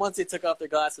fighting them once they took off their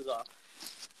glasses off.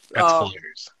 That's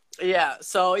hilarious. Yeah.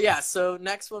 So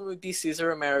next one would be Cesar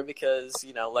Romero, because,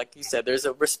 you know, like you said, there's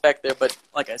a respect there. But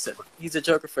like I said, he's a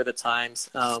Joker for the times.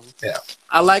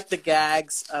 I like the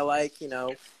gags. I like, you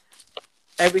know,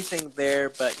 everything there.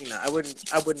 But, you know, I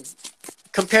wouldn't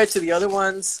compared to the other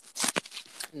ones.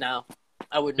 No,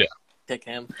 I wouldn't pick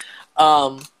him,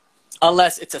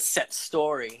 unless it's a set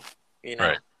story. You know.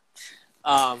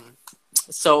 Right.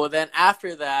 So then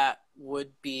after that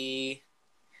would be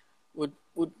what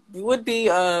would be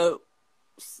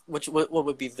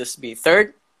this be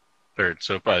third?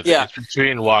 So it's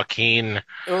between Joaquin.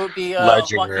 It would be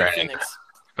Ledger, Joaquin Phoenix.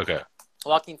 Okay.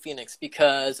 Joaquin Phoenix,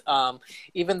 because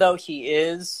even though he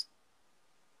is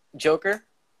Joker.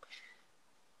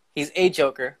 He's a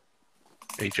Joker.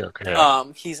 A Joker. Yeah.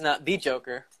 He's not the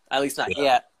Joker, at least not Yeah.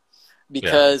 yet,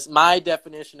 because my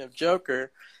definition of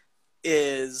Joker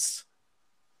is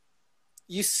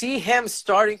you see him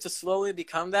starting to slowly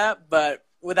become that, but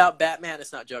without Batman,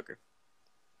 it's not Joker.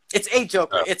 It's a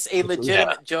Joker. It's a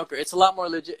legitimate Joker. It's a lot more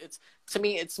legit. To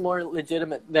me, it's more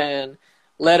legitimate than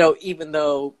Leto, even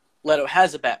though Leto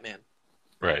has a Batman.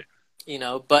 Right. You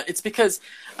know, but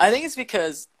I think it's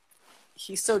because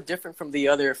he's so different from the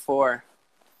other four.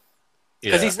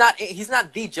 Because he's not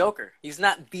the Joker. He's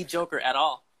not the Joker at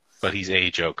all. But he's a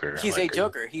Joker. He's a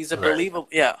Joker. He's a believable.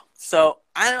 Yeah. So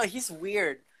I don't know. He's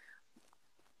weird.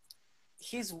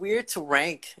 He's weird to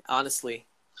rank, honestly.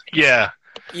 Yeah.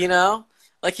 You know,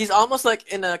 like he's almost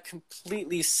like in a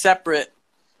completely separate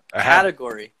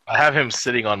category. I have him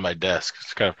sitting on my desk.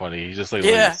 It's kind of funny. He's just like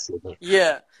just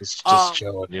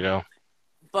chilling, you know.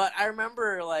 But I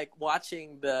remember like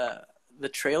watching the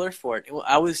trailer for it.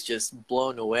 I was just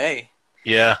blown away.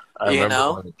 Yeah, I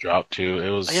remember when it dropped too. It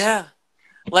was there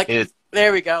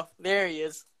we go. There he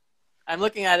is. I'm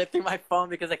looking at it through my phone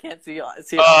because I can't see it on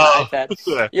my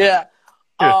iPad. Yeah.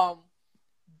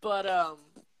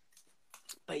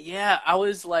 But yeah, I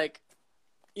was like,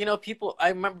 you know, I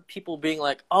remember people being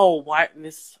like, "Oh, why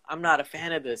this? I'm not a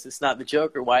fan of this. It's not the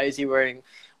Joker. Why is he wearing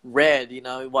red? You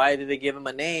know, why did they give him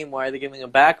a name? Why are they giving him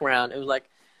a background?" It was like,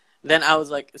 then I was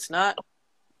like, it's not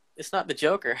the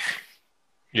Joker.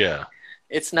 Yeah.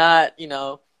 It's not, you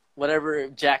know, whatever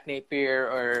Jack Napier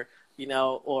or, you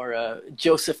know, or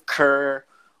Joseph Kerr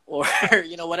or,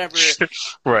 you know, whatever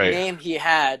name he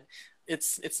had.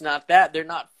 It's not that. They're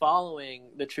not following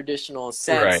the traditional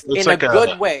sense in like a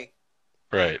good way.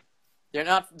 Right. They're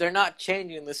not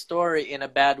changing the story in a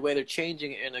bad way. They're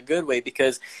changing it in a good way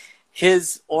because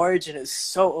his origin is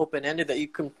so open-ended that you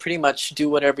can pretty much do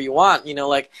whatever you want. You know,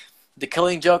 like the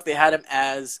Killing Joke, they had him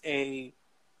as a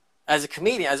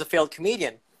comedian, as a failed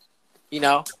comedian, you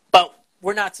know, but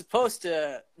we're not supposed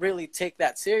to really take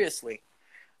that seriously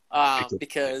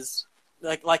because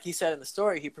like he said in the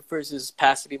story, he prefers his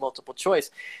past to be multiple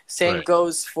choice. Same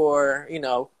goes for, you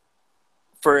know,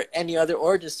 for any other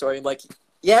origin story. Like,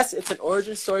 yes, it's an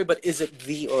origin story, but is it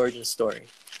the origin story?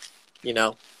 You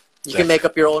know, you can make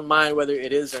up your own mind whether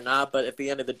it is or not, but at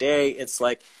the end of the day, it's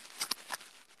like,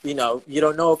 you know, you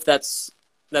don't know if that's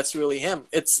really him.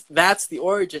 That's the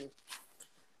origin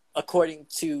according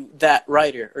to that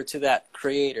writer or to that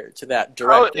creator, to that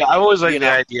director. I always like the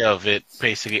idea of it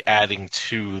basically adding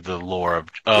to the lore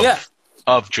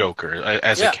of Joker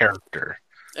as a character.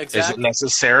 Exactly. Is it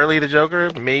necessarily the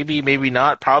Joker? Maybe, maybe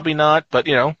not, probably not, but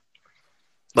you know,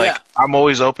 like I'm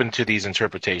always open to these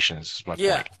interpretations. Is my point, you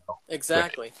know?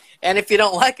 Exactly. And if you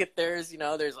don't like it, there's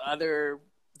other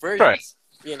versions.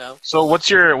 You know. So what's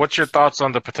your thoughts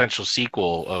on the potential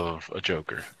sequel of a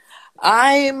Joker?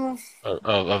 Of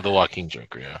the Joaquin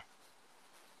Joker, yeah.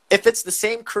 If it's the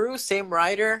same crew, same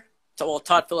writer,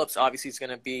 Todd Phillips obviously is going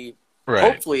to be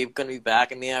hopefully going to be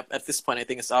back. I mean, at this point, I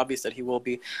think it's obvious that he will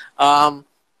be.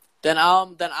 Then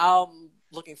I'm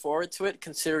looking forward to it,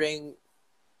 considering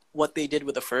what they did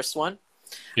with the first one.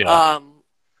 Yeah.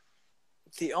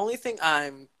 The only thing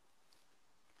I'm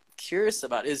curious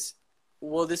about is,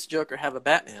 will this Joker have a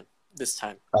Batman this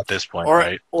time? At this point,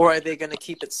 right? Or are they going to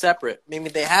keep it separate? Maybe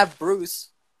they have Bruce.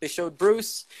 They showed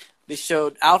Bruce. They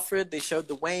showed Alfred. They showed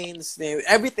the Waynes.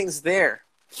 Everything's there.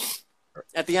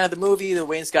 At the end of the movie, the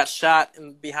Waynes got shot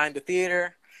behind the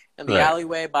theater in the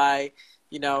alleyway by,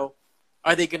 you know,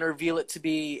 are they going to reveal it to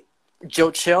be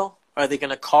Joe Chill? Are they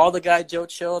going to call the guy Joe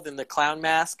Chill in the clown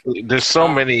mask? There's so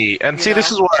many. And see,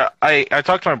 this is what I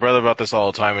talk to my brother about this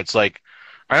all the time. It's like,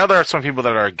 I know there are some people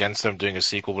that are against them doing a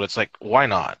sequel, but it's like, why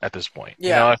not at this point?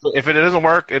 Yeah. You know, if it doesn't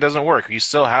work, it doesn't work. You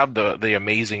still have the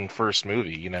amazing first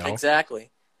movie, you know? Exactly.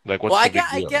 Like, what's the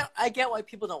big deal? I get why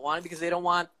people don't want it, because they don't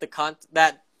want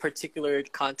that particular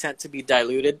content to be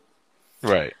diluted.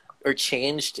 Right. Or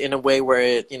changed in a way where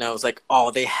it, you know, it's like,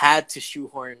 oh, they had to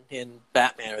shoehorn in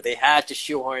Batman, or they had to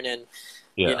shoehorn in,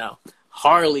 you know,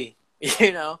 Harley,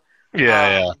 you know?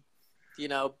 Yeah. You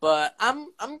know, but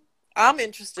I'm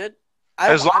interested.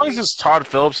 As long as it's Todd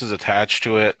Phillips is attached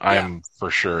to it, I'm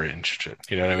for sure interested.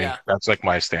 You know what I mean? That's like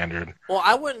my standard. Well,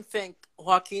 I wouldn't think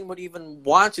Joaquin would even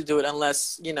want to do it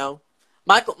unless, you know,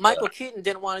 Michael Keaton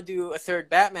didn't want to do a third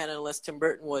Batman unless Tim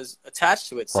Burton was attached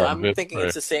to it. So I'm thinking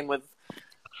it's the same with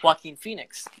Joaquin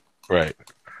Phoenix. Right.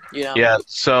 You know? Yeah,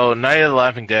 so Night of the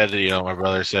Laughing Dead, you know, my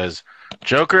brother says,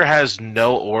 Joker has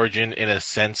no origin in a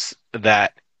sense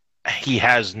that he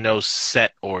has no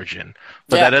set origin.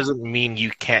 But that doesn't mean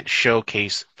you can't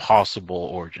showcase possible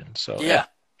origins. So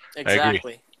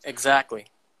exactly.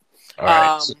 All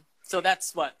right. So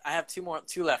that's what I have two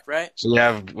left, right? So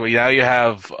now you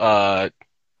have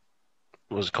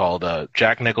what's it called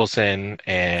Jack Nicholson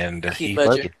and Heath Heath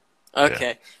Ledger. Ledger. Yeah.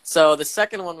 Okay, so the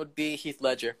second one would be Heath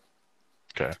Ledger.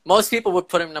 Okay. Most people would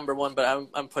put him number one, but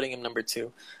I'm putting him number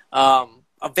two, a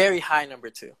very high number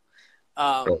two.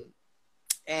 Right.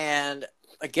 And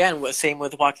again, same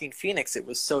with Joaquin Phoenix. It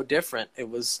was so different. It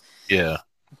was, Yeah.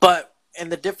 but and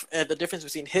the difference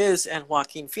between his and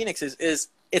Joaquin Phoenix is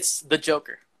it's the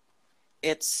Joker.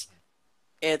 It's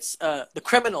the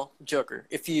criminal Joker.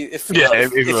 If you read,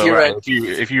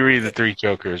 if you read the Three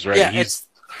Jokers, right? yeah,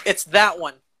 it's that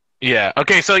one. Yeah.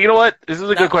 Okay. So you know what? This is a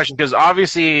That good question because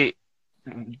obviously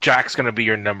Jack's going to be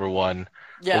your number one.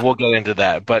 Yeah. We'll get into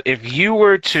that. But if you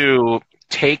were to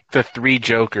take the Three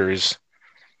Jokers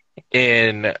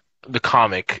in the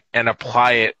comic and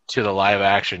apply it to the live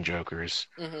action Jokers,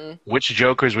 which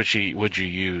Jokers would you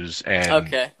use? And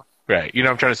Okay. right, you know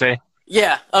what I'm trying to say?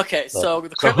 Yeah. Okay. So the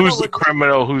So criminal who's the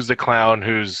criminal? Who's the clown?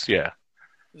 Who's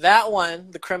that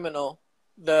one, the criminal,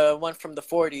 the one from the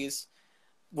 40s,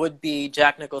 would be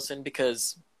Jack Nicholson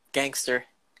because gangster,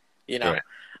 you know. Right.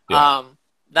 Yeah.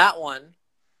 That one,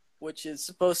 which is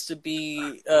supposed to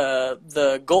be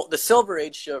the Silver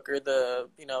Age Joker, the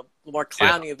more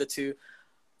clowny of the two,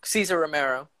 Cesar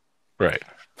Romero. Right.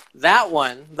 That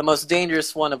one, the most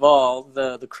dangerous one of all,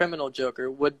 the criminal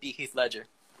Joker, would be Heath Ledger.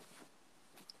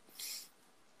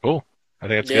 Cool. I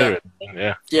think that's good.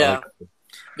 Yeah. Yeah.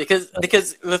 Because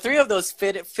the three of those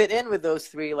fit in with those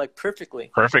three like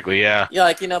perfectly. Perfectly, yeah. Yeah,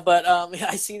 like but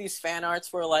I see these fan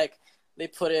arts where like they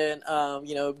put in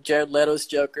Jared Leto's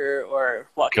Joker or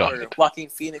Joaquin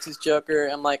Phoenix's Joker.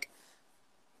 I'm like,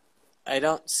 I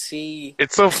don't see.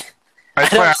 It's so.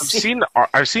 I've seen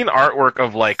artwork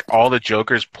of like all the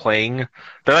Jokers playing.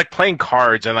 They're like playing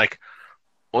cards and like,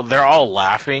 well, they're all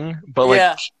laughing, but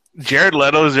like Jared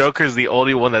Leto's Joker is the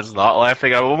only one that's not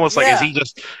laughing. I'm almost like,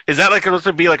 is that like supposed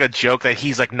to be like a joke that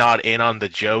he's like not in on the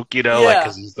joke, like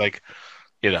because he's like,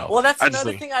 Well, that's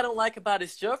another thing I don't like about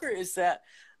his Joker is that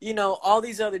all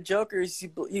these other Jokers,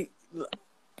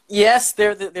 yes,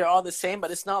 they're all the same,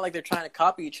 but it's not like they're trying to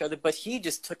copy each other. But he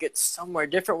just took it somewhere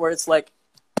different, where it's like,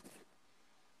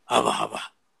 hubba hubba.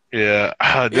 Yeah,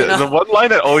 the one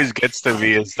line that always gets to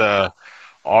me is the.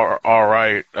 All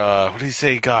right. What do you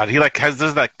say? God, he like has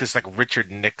this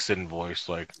Richard Nixon voice,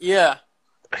 like yeah.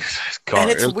 God. And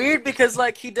it's weird because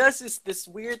like he does this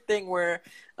weird thing where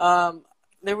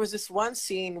there was this one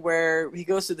scene where he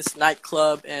goes to this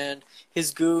nightclub and his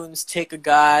goons take a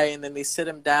guy and then they sit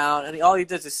him down and all he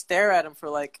does is stare at him for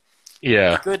like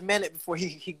a good minute before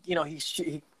he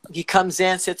comes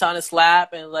in, sits on his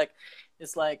lap and like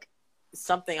it's like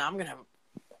something I'm gonna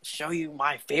show you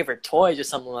my favorite toys or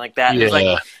something like that. Yeah. It's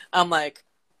like, I'm like,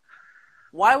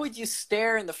 why would you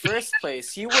stare in the first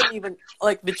place? You wouldn't even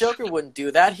like the Joker wouldn't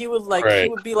do that. He would he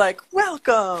would be like,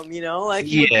 welcome, like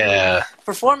he would be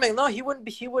performing. No, he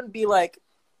wouldn't be like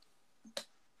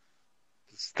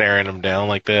staring him down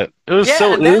like that. It was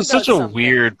such a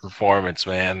weird performance,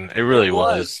 man. It really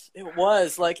was. It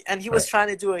was like, and he was trying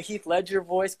to do a Heath Ledger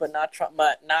voice, but not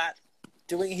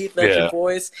doing Heath Ledger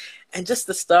voice, and just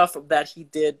the stuff that he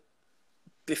did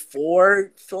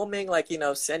before filming, like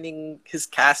sending his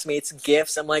castmates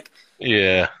gifts. I'm like,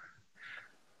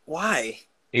 why?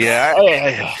 Yeah.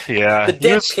 The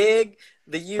dead pig.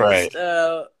 They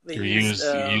used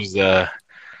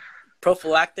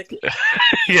prophylactic. For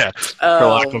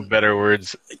lack of better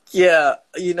words. So,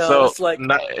 it's like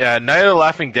Night of the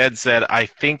Laughing Dead said, I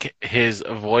think his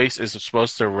voice is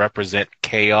supposed to represent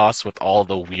chaos with all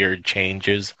the weird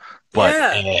changes, but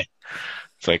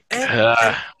it's like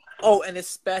and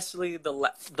especially the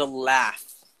laugh. The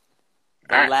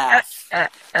laugh.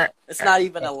 It's not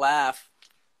even a laugh.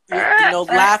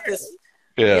 Laugh is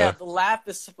the laugh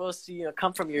is supposed to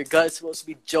come from your gut. It's supposed to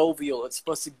be jovial. It's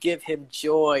supposed to give him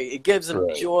joy. It gives him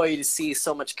joy to see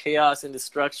so much chaos and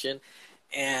destruction.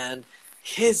 And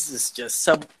his is just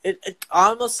it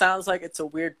almost sounds like it's a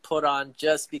weird put on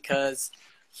just because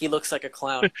he looks like a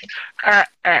clown.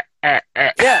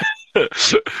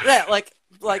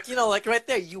 like right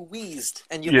there, you wheezed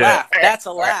and you laughed. That's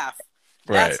a laugh.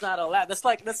 That's not a laugh. That's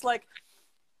like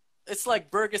it's like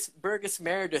Burgess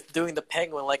Meredith doing the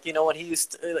Penguin, like when he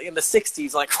used to, in the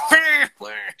 '60s, like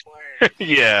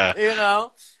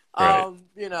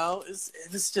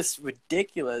it's just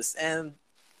ridiculous. And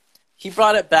he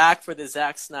brought it back for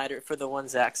the one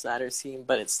Zack Snyder scene,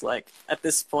 but it's like at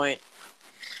this point,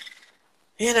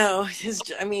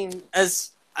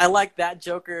 as I like that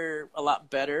Joker a lot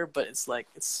better, but it's like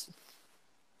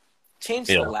change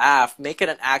the laugh, make it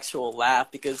an actual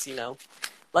laugh, because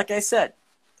like I said,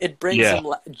 it brings him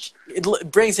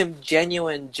it brings him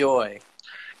genuine joy.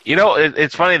 You know,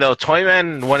 it's funny though.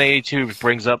 Toyman 182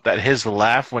 brings up that his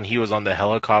laugh when he was on the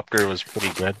helicopter was pretty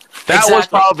good. That was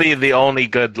probably the only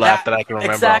good laugh that I can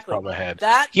remember off the top of my head.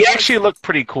 He actually looked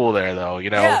pretty cool there, though. You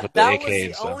know, with the AK. That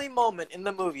was the only moment in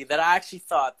the movie that I actually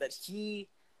thought that he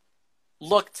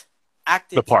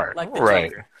acted the part like the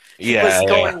Joker. He was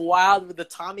going wild with the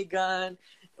Tommy gun,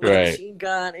 with the machine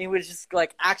gun. And he was just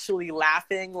like actually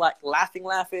laughing, like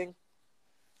laughing.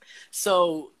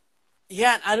 So.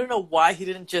 Yeah, I don't know why he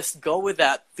didn't just go with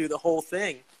that through the whole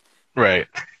thing. Right.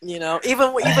 You know,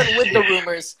 even with the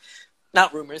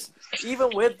even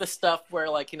with the stuff where,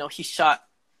 like, you know, he shot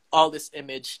all this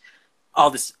footage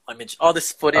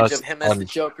of him as the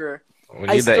Joker. We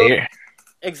need the air.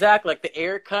 Exactly, like the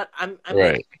air cut. I'm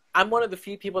one of the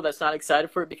few people that's not excited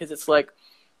for it because it's like,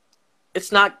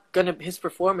 his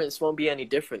performance won't be any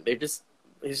different.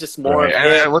 He's just more. Right.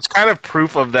 And what's kind of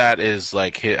proof of that is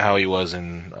like how he was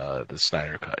in the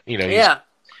Snyder Cut. You know, he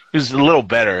was a little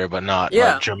better, but not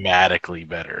like, dramatically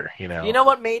better. You know. You know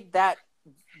what made that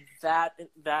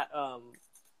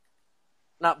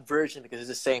not version because it's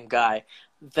the same guy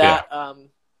that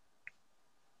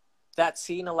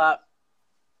scene a lot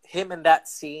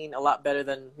better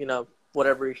than, you know,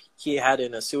 whatever he had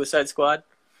in a Suicide Squad.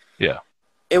 Yeah.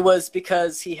 It was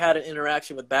because he had an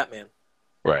interaction with Batman.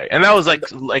 Right, and that was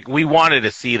like we wanted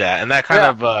to see that, and that kind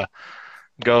of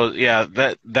goes. Yeah,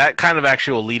 that kind of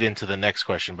actually will lead into the next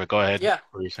question. But go ahead. Yeah,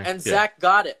 and Zach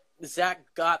got it. Zach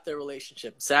got their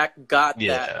relationship. Zach got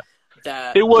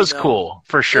that. It was cool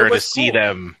for sure to see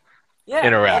them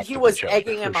interact. And he was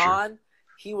egging him on.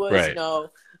 He was, you know,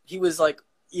 he was like,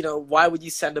 you know, why would you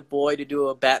send a boy to do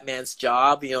a Batman's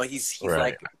job? You know, he's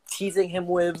like teasing him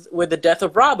with the death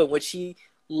of Robin, which he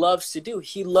loves to do.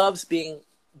 He loves being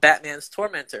Batman's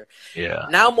tormentor. Yeah.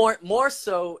 Now more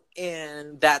so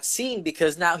in that scene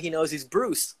because now he knows he's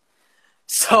Bruce.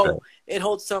 So it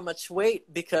holds so much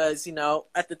weight because, you know,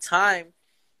 at the time,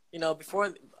 you know,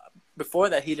 before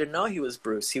that he didn't know he was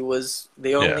Bruce. He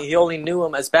only knew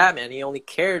him as Batman. He only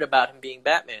cared about him being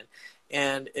Batman.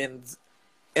 And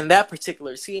in that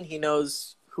particular scene he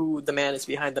knows who the man is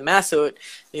behind the mask. So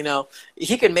you know,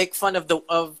 he could make fun of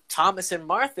Thomas and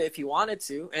Martha if he wanted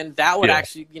to, and that would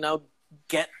actually, you know,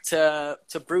 get to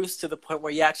Bruce to the point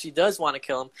where he actually does want to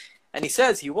kill him, and he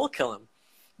says he will kill him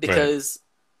because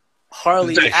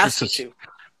Harley asked him to.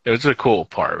 It was a cool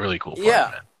part, really cool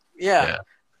part. Yeah.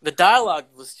 The dialogue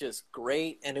was just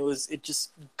great, and it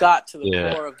just got to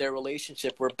the core of their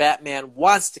relationship where Batman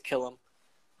wants to kill him.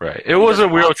 Right. It was a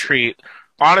real treat.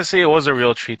 Honestly, it was a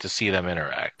real treat to see them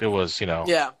interact. It was, you know.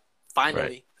 Yeah.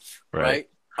 Finally. Right.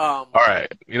 All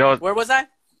right. You know. Where was I?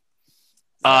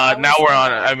 Now we're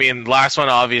on. I mean, last one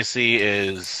obviously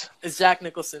is Jack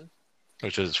Nicholson,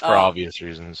 which is for obvious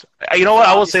reasons. You know what?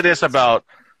 I will say this about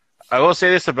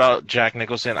Jack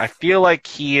Nicholson. I feel like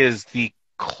he is the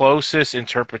closest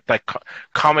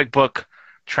comic book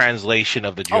translation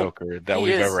of the Joker that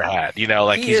we've ever had. You know,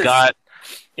 like he's got.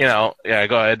 You know, yeah.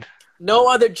 Go ahead. No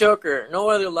other Joker, no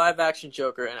other live action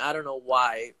Joker, and I don't know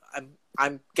why.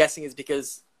 I'm guessing it's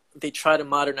because they try to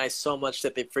modernize so much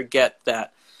that they forget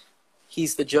that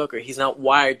he's the Joker. He's not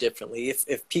wired differently.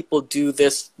 If people do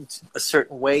this a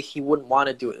certain way, he wouldn't want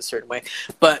to do it a certain way.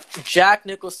 But Jack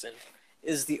Nicholson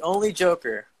is the only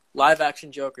Joker,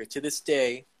 live-action Joker, to this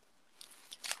day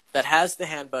that has the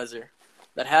hand buzzer,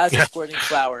 that has the squirting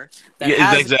flower, that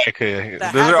has a bang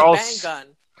gun,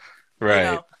 right? You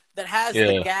know, that has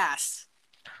the gas,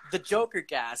 the Joker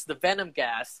gas, the Venom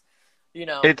gas. You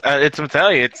know, I'm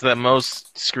telling you, it's the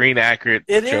most screen accurate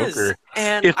Joker. It is,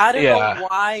 and I don't know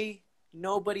why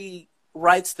nobody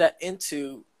writes that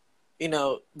into, you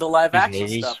know, the live action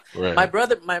stuff. Right. My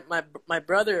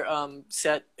brother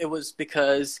said it was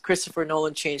because Christopher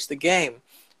Nolan changed the game.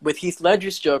 With Heath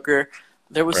Ledger's Joker,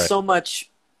 there was so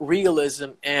much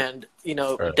realism and, you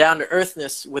know, down to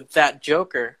earthness with that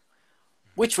Joker,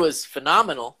 which was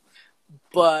phenomenal.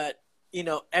 But you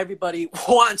know, everybody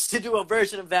wants to do a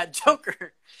version of that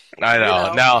Joker. I know. You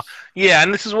know? Now, yeah,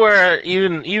 and this is where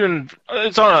even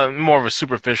it's on a more of a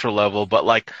superficial level, but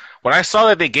like when I saw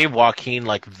that they gave Joaquin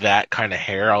like that kind of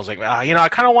hair, I was like, you know, I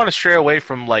kind of want to stray away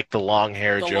from like the long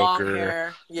hair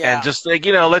Joker, and just like,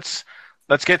 you know, let's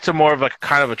get to more of a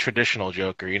kind of a traditional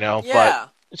Joker, you know. Yeah.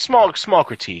 But small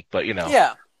critique, but you know.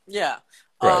 Yeah.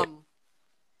 Right.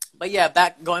 But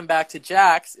yeah, going back to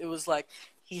Jax, it was like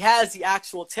he has the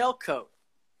actual tailcoat,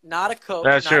 not a coat,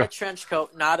 a trench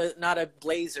coat, not a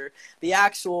blazer, the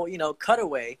actual, you know,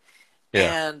 cutaway.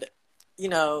 Yeah. And, you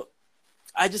know,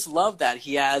 I just love that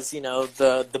he has, you know,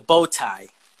 the bow tie,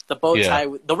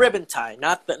 the ribbon tie,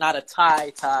 not a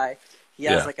tie, He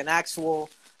has Yeah. like an actual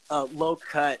low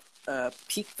cut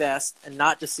peak vest, and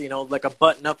not just like a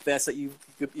button up vest that you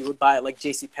would buy at like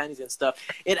JCPenney's and stuff.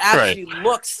 It Right. actually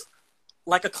looks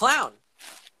like a clown,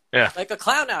 Yeah. like a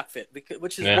clown outfit,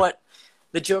 which is Yeah. what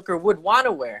the Joker would want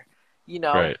to wear,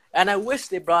 Right. And I wish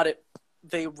they wrote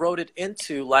it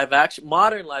into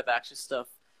modern live action stuff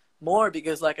more,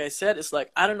 because like I said, it's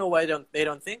like, I don't know why they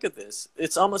don't think of this.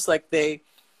 It's almost like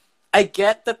I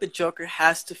get that the Joker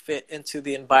has to fit into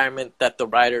the environment that the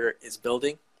writer is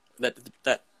building, that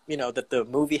the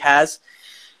movie has.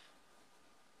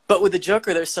 But with the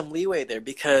Joker, there's some leeway there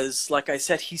because, like I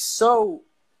said, he's so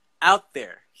out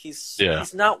there. He's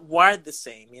not wired the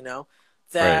same,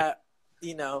 that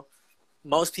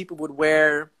most people would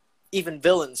wear, even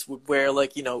villains would wear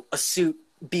like a suit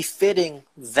befitting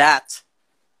that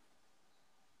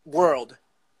world.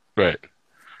 Right.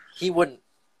 He wouldn't.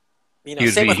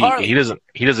 Same with Harley. He doesn't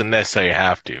necessarily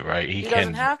have to, right? He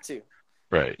doesn't have to.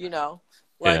 Right.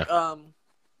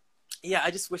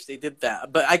 I just wish they did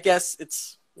that. But I guess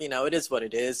it's it is what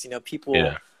it is.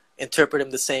 People interpret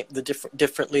him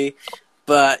differently.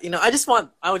 But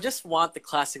I would just want the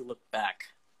classic look back.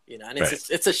 And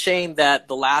it's a shame that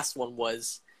the last one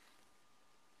was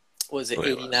it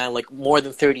 89, like more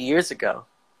than 30 years ago.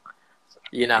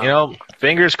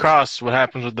 Fingers crossed what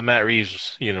happens with the Matt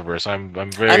Reeves universe. I'm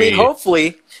very. I mean,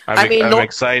 hopefully. I'm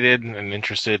excited and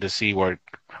interested to see where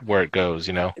it goes.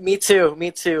 Me too.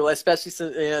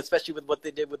 Especially with what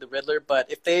they did with the Riddler. But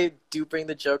if they do bring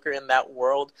the Joker in that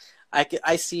world,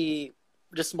 I see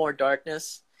just more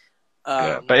darkness.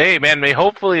 But hey, man,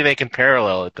 hopefully they can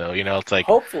parallel it though. It's like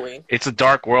hopefully it's a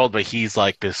dark world, but he's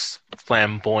like this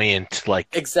flamboyant, like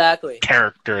exactly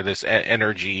character, this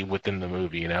energy within the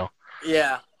movie.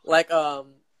 Yeah, like what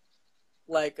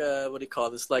do you call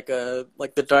this? Like the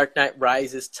Dark Knight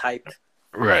Rises type,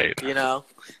 right?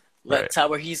 That's how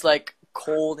where he's like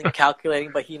cold and calculating,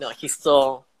 but he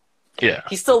still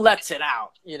lets it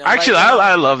out. Actually,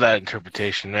 I love that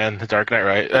interpretation, man. The Dark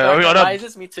Knight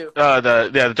Rises, me too.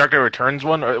 The Dark Knight Returns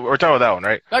one. We're talking about that one,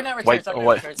 right? Dark Knight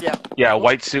Returns. Yeah,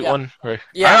 white suit one. Right.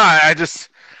 Yeah,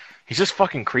 he's just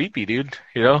fucking creepy, dude.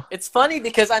 It's funny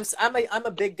because I'm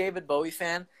a big David Bowie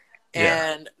fan.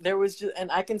 And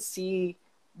I can see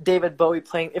David Bowie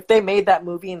playing. If they made that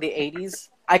movie in the 80s,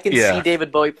 I can see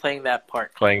David Bowie playing that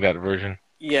part. Playing that version.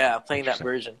 Yeah, playing that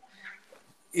version.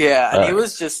 Yeah, and it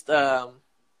was just, I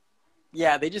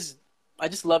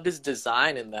just loved his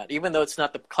design in that. Even though it's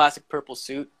not the classic purple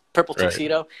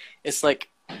tuxedo, it's like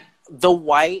the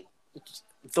white,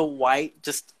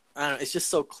 just, I don't know, it's just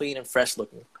so clean and fresh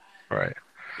looking. Right.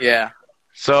 Yeah.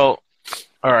 So,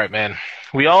 all right, man.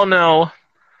 We all know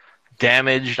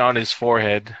damaged on his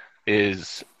forehead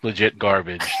is legit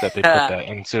garbage that they put that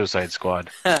in Suicide Squad.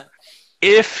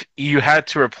 If you had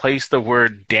to replace the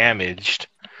word damaged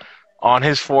on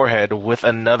his forehead with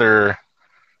another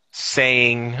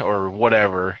saying or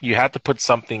whatever, you have to put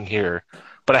something here.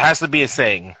 But it has to be a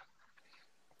saying.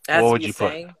 What would you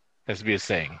put? It has to be a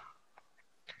saying.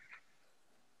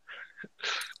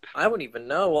 I wouldn't even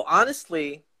know. Well,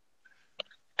 honestly,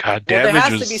 God, damage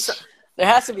there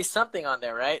has to be something on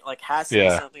there, right? Like, has to be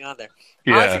something on there.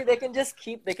 Yeah. Honestly, they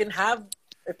can have,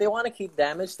 if they want to keep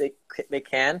damage, they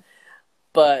can.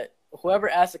 But whoever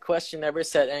asked the question never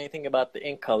said anything about the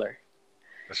ink color.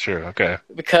 That's true. Okay.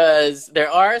 Because there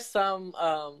are some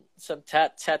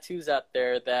tattoos out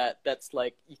there that's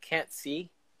like you can't see.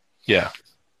 Yeah.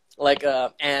 Like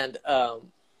Jared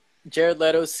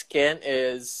Leto's skin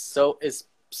is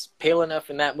pale enough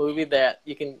in that movie that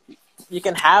you can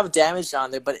have damage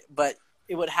on there, but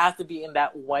it would have to be in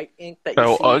that white ink that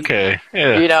you see. Okay.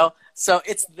 Yeah. So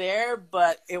it's there,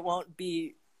 but it won't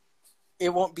be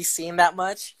seen that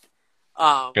much.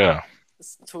 To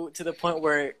the point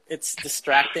where it's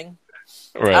distracting.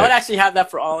 Right. I would actually have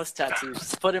that for all his tattoos.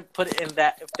 Just put it in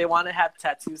that. If they want to have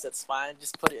tattoos, that's fine.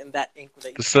 Just put it in that ink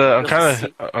that you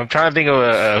I'm trying to think of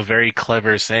a very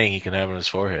clever saying he can have on his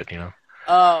forehead.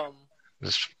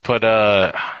 Just put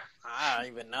I don't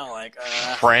even know, like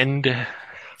friend.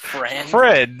 Fred.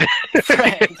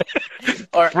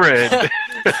 Or Fred.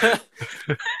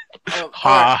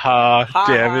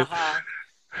 Damn it.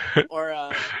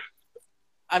 Or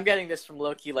I'm getting this from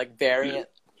Loki, like variant.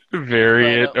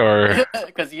 Or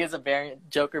because he is a variant,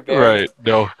 Joker variant.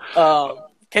 Right. No.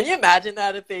 Can you imagine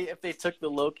that if they took the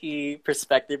Loki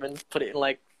perspective and put it in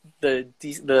like the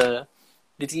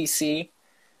DC?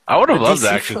 I would have loved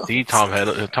to actually see Tom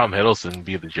Hiddleston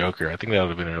be the Joker. I think that would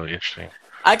have been really interesting.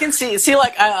 I can see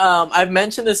like I've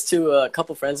mentioned this to a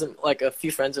couple friends, like a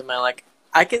few friends of mine. Like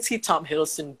I can see Tom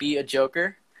Hiddleston be a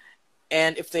Joker,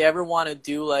 and if they ever want to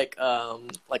do like a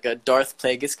Darth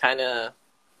Plagueis kind of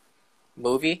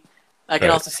movie. I can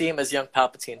Right. also see him as young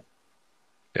Palpatine.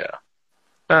 Yeah.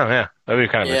 Oh yeah, that'd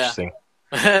be kind of Yeah. interesting.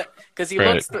 Because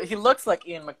Right. he looks like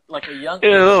like a young Yeah,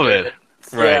 a Ian little bit.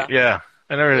 McDiarmid. Right. Yeah. Yeah.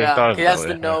 I never really Yeah. thought of He it that has way.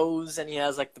 the nose and he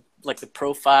has like the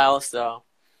profile. So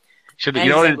Should and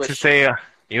you know he's what to English. say?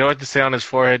 You know what to say on his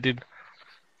forehead, dude?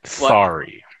 What?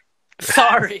 Sorry.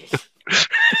 Sorry.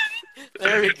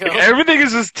 There we go. Everything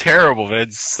is just terrible,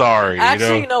 man. Sorry.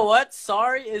 Actually, you you know what?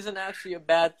 Sorry isn't actually a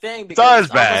bad thing it's not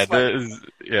because as bad.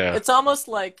 yeah. It's almost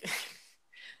like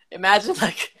imagine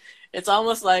like it's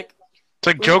almost like It's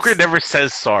like Joker never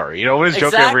says sorry. You know, when is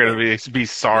Joker ever going to be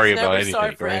sorry he's about never anything?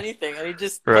 sorry for right? anything, and he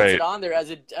just puts Right. it on there as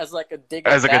like a dig.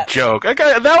 As at like a Batman. joke.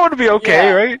 Okay, that would be okay,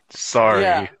 Yeah. right? Sorry.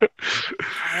 Yeah.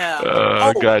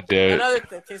 Yeah. God damn it. Another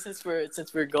thing, since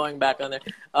we're going back on there,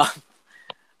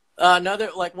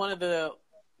 another like one of the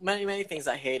many things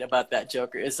I hate about that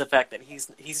Joker is the fact that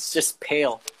he's just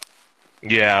pale.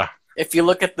 Yeah. If you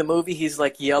look at the movie, he's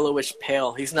like yellowish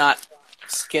pale. He's not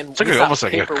skin. It's like he's almost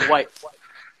not like paper white.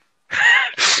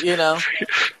 You know,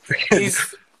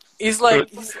 he's he's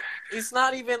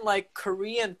not even like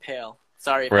Korean pale.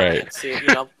 Sorry if I can't see it,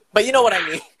 you know, but you know what I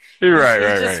mean. You're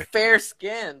He's just fair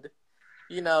skinned.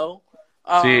 You know,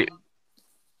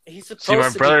 he's supposed my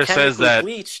to brother be says chemically that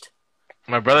bleached.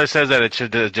 My brother says that it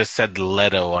should have just said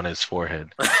Leto on his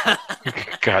forehead.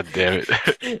 God damn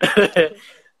it.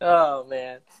 Oh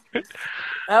man.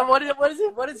 What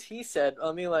has he said?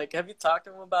 I mean, like, have you talked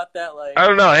to him about that? Like, I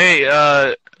don't know. Hey,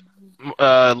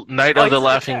 Night of the he's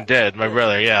Laughing Dead, my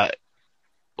brother. Yeah.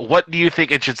 What do you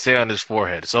think it should say on his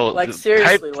forehead? So, like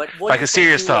seriously, like what? Like a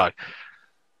serious talk.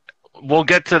 We'll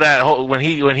get to that when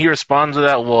he responds to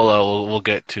that. We'll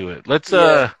get to it. Let's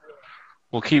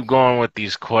we'll keep going with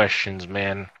these questions,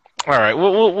 man. All right,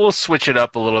 we'll switch it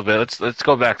up a little bit. Let's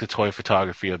go back to toy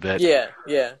photography a bit. Yeah,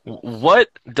 yeah. What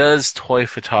does toy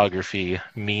photography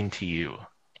mean to you?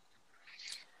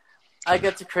 I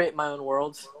get to create my own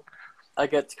worlds. I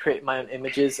get to create my own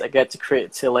images. I get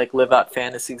to like live out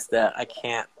fantasies that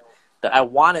I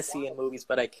want to see in movies,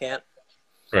 but I can't.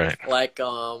 Right. Like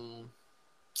one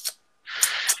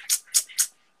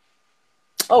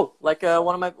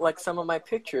of my some of my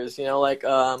pictures, you know, like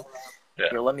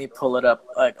here, let me pull it up.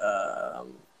 Like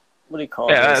what do you call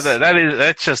it? Yeah,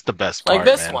 that's just the best part. Like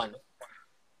this man. one.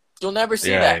 You'll never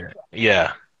see that.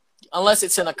 Yeah. Unless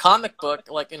it's in a comic book,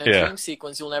 like in a dream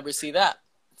sequence, you'll never see that.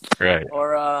 Right.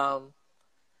 Or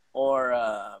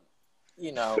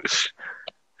you know.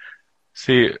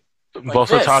 See, like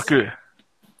Bosotaku.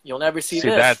 You'll never see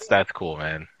this. That's cool,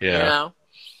 man. Yeah. You know,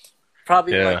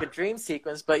 probably like a dream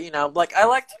sequence, but you know, like I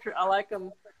like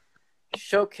them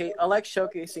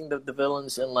showcasing the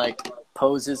villains in like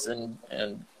poses and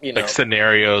you know like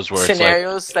scenarios where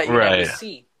that you never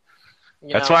see.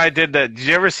 That's why I did that. Did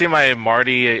you ever see my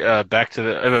Marty Back to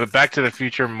the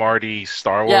Future Marty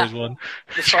Star Wars one?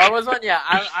 The Star Wars one, yeah.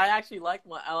 I actually like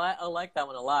one. I like that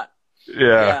one a lot.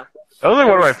 Yeah. That was like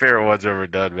one of my favorite ones ever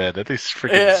done, man. That thing's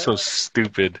freaking so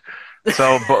stupid.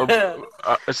 So,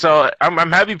 so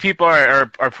I'm happy people are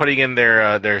putting in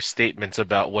their statements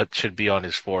about what should be on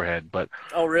his forehead. But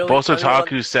oh really?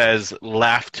 Bosotaku says,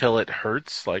 "Laugh till it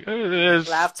hurts." Like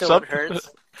laugh till it hurts.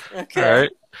 Okay.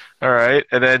 All right.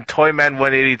 And then Toyman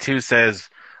 182 says,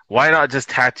 "Why not just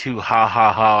tattoo ha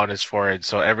ha ha on his forehead?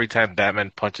 So every time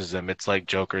Batman punches him, it's like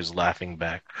Joker's laughing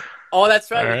back." Oh, that's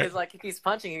right. Because like if he's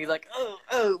punching, he's like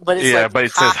oh, but it's but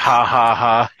it says ha ha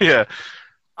ha. Yeah.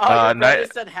 Oh, your brother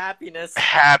said happiness.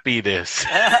 Happiness.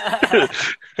 I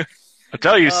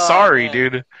tell you, sorry, man.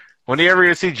 Dude. When are you ever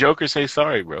gonna see Joker say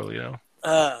sorry, bro? You know.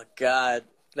 Oh God,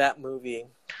 that movie,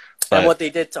 and what they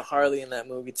did to Harley in that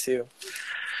movie too.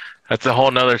 That's a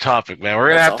whole nother topic, man.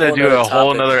 We're gonna have to do a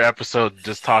whole nother episode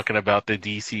just talking about the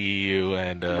DCEU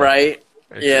and right,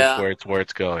 where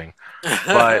it's going.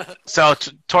 But so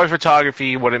toy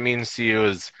photography, what it means to you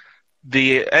is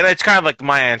and it's kind of like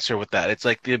my answer with that. It's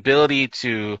like the ability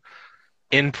to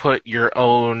input your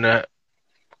own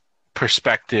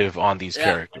perspective on these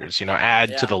characters. You know,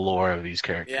 add to the lore of these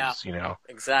characters. Yeah. You know,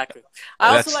 exactly.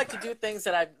 I also like to do things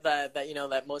that you know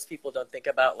that most people don't think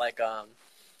about, like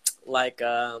what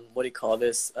do you call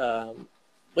this?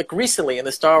 Like recently in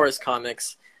the Star Wars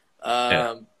comics,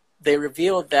 they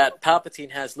revealed that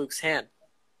Palpatine has Luke's hand.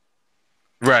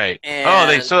 Right.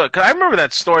 And, cause I remember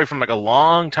that story from like a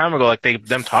long time ago. Like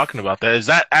them talking about that. Is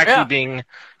that actually being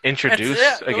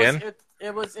introduced again?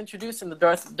 It was introduced in the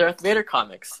Darth Vader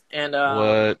comics, and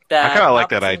what? I kind of like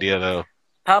that idea though.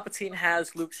 Palpatine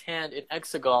has Luke's hand in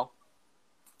Exegol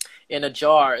in a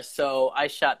jar, so I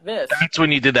shot this. That's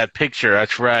when you did that picture.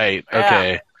 That's right. Yeah.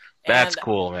 Okay, that's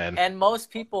cool, man. And most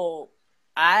people,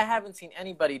 I haven't seen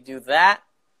anybody do that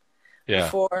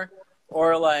before.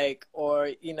 have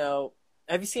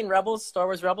you seen Rebels? Star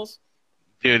Wars Rebels?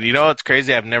 Dude, you know what's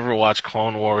crazy? I've never watched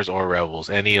Clone Wars or Rebels,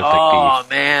 any of Oh the.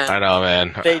 man, I know,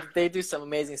 man. they do some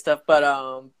amazing stuff. But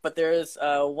there is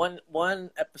one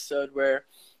episode where,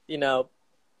 you know,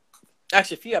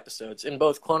 actually a few episodes in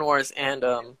both Clone Wars and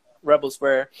Rebels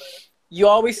where you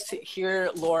always hear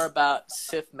lore about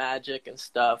Sith magic and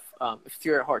stuff. If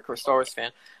you're a hardcore Star Wars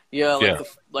fan,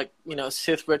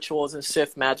 Sith rituals and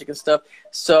Sith magic and stuff.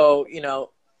 So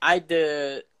I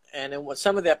did, and in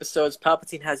some of the episodes,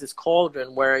 Palpatine has his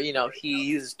cauldron where he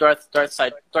uses dark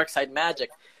side magic.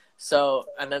 So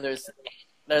and then there's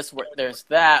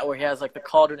that where he has like the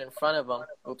cauldron in front of him.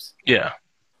 Oops. Yeah.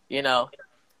 Yeah.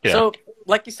 So,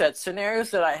 like you said, scenarios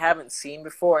that I haven't seen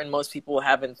before and most people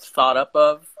haven't thought up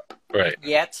of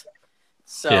yet.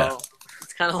 So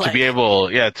it's kind of like...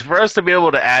 for us to be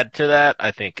able to add to that,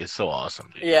 I think is so awesome.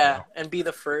 Dude, and be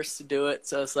the first to do it.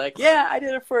 So it's like, I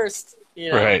did it first.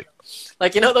 Right.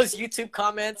 Like, those YouTube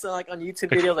comments on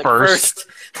YouTube videos, like, first.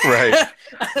 Right.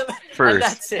 First. And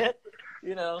that's it.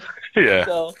 Yeah.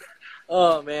 So,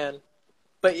 oh, man.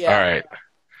 But, yeah. All right.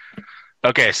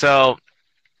 Okay, so...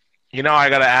 I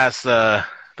gotta ask the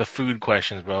food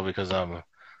questions, bro, because I'm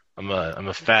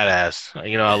a fat ass. I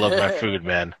love my food,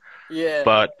 man. Yeah.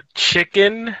 But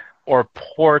chicken or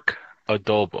pork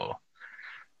adobo?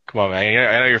 Come on, man.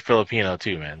 I know you're Filipino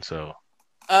too, man. So.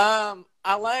 I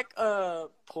like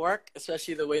pork,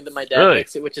 especially the way that my dad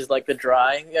makes it, which is like the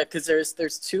dry. Yeah, because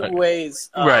there's two ways.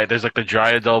 Right. There's like the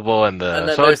dry adobo and then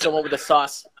there's the one with the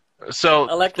sauce. So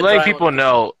I like letting people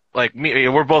know. Like me,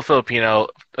 we're both Filipino.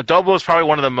 Adobo is probably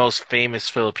one of the most famous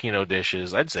Filipino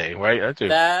dishes, I'd say, right?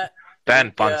 That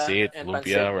and pancit,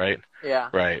 lumpia, right? Yeah.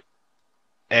 Right.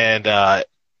 And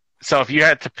so if you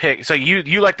had to pick, so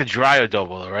you like the dry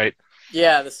adobo, right?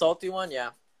 Yeah, the salty one, yeah.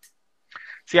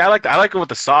 See, I like it with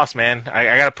the sauce, man. I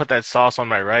gotta put that sauce on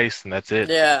my rice, and that's it.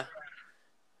 Yeah.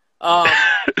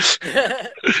 It's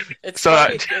so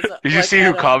funny, did you see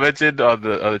who commented on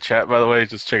the chat? By the way,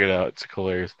 just check it out. It's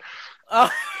hilarious.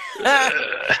 Oh.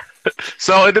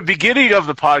 So in the beginning of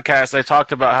the podcast, I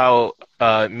talked about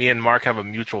how me and Mark have a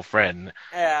mutual friend,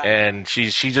 and she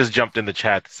just jumped in the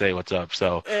chat to say what's up.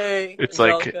 So it's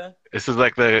Angelica.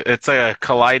 It's like a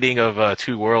colliding of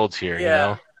two worlds here.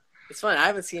 Yeah, it's fun. I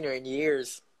haven't seen her in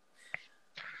years.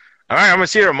 All right, I'm gonna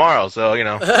see her tomorrow. So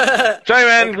try,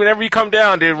 man. Whenever you come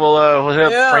down, dude, we'll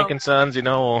hit up Frank and Sons.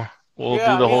 We'll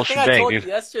do the whole shebang, I told dude. You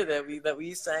yesterday that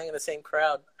we sang in the same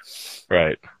crowd.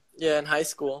 Right. Yeah, in high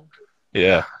school.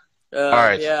 Yeah. All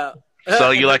right. Yeah.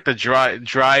 So you like the dry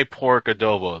pork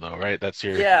adobo, though, right? That's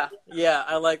your... Yeah,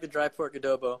 I like the dry pork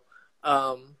adobo.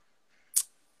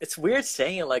 It's weird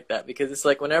saying it like that because it's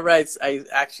like whenever I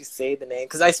actually say the name,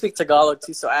 because I speak Tagalog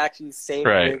too, so I actually say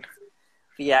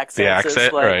the accent. The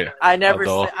accent, so right. I never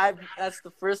that's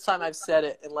the first time I've said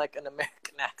it in like an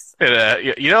American Yeah,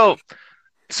 accent.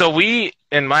 so we,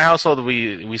 in my household,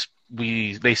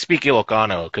 they speak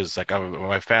Ilocano because like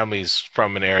my family's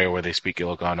from an area where they speak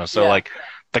Ilocano. So like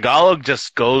Tagalog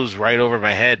just goes right over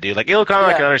my head, dude. Like Ilocano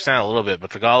I can understand a little bit,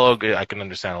 but Tagalog I can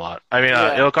understand a lot. I mean,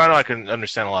 Ilocano I can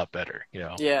understand a lot better.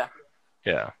 Yeah.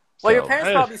 Yeah. Well, your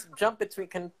parents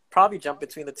can probably jump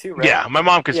between the two, right? Yeah, my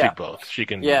mom can speak both. She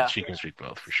can speak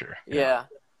both for sure. Yeah.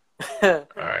 All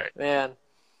right. Man.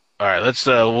 All right, let's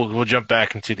we'll jump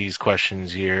back into these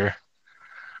questions here.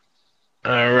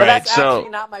 All right, but that's actually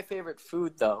not my favorite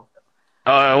food, though.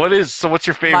 What's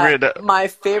your favorite? My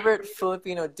favorite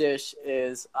Filipino dish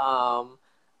is bulalo.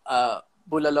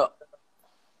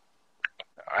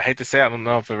 I hate to say it, I don't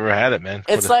know if I've ever had it, man.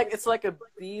 It's like a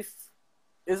beef.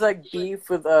 It's like beef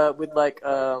with like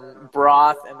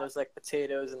broth, and there's like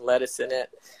potatoes and lettuce in it.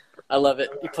 I love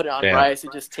it. You put it on rice;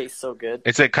 it just tastes so good.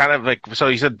 Is it kind of like, so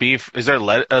you said beef? Is there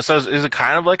so is it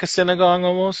kind of like a sinigang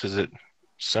almost? Is it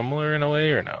similar in a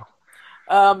way or no?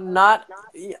 Not.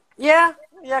 Yeah,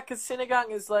 because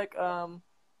sinigang is like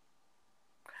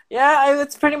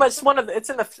it's pretty much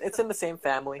it's in the same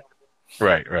family.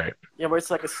 Right. Yeah, where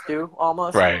it's like a stew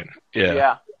almost. Right.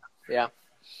 Yeah. Yeah.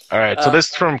 All right. So this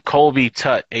is from Colby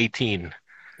Tut 18.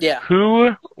 Yeah.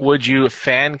 Who would you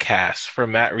fan cast for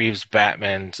Matt Reeves'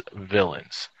 Batman's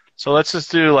villains? So let's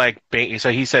just do like Bane.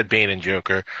 So he said Bane and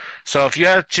Joker. So if you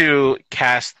had to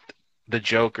cast the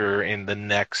Joker in the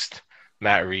next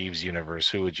Matt Reeves universe,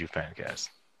 who would you fan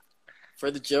cast? For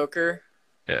the Joker?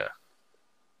 Yeah.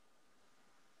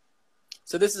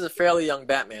 So this is a fairly young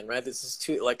Batman, right? This is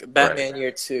Batman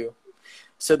year 2.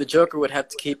 So the Joker would have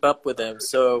to keep up with him.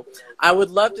 So I would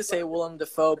love to say Willem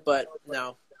Dafoe, but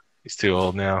no. He's too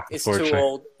old now. It's too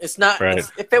old. It's not. Right.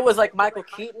 If it was like Michael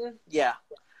Keaton, yeah.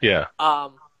 Yeah.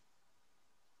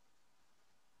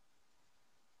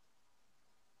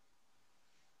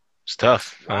 It's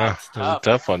tough. Wow, it's It was a tough.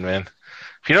 tough one, man.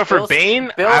 You know, for Bane,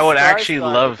 Bill I would actually Skarsgård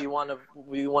would love.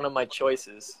 be one of my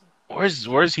choices.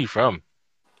 Where's he from?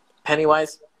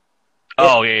 Pennywise. It,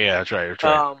 Oh yeah, that's right, that's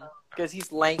right, because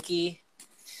he's lanky.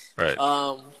 right,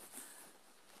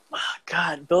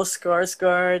 God, Bill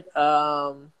Skarsgård.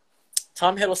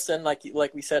 Tom Hiddleston,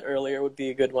 like we said earlier, would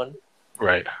be a good one.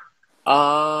 right.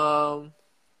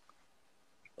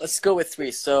 Let's go with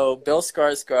three. So Bill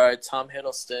Skarsgård, Tom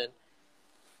Hiddleston,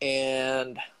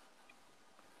 and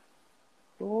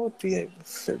what would be a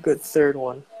good third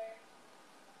one?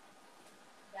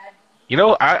 You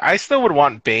know, I still would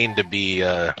want Bane to be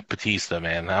Batista,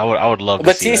 man. I would love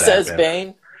to see that Batista as happen.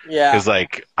 Bane. Yeah, Because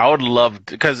like I would love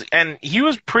and he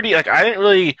was pretty like I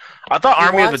thought He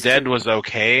Army of the wants Dead to. was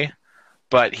okay,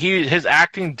 but his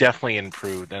acting definitely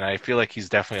improved, and I feel like he's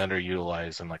definitely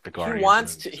underutilized in like the he Guardians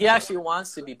wants to. movies He and actually stuff.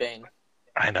 wants to be Bane.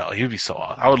 I know he would be so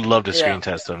awesome. I would love to Yeah. screen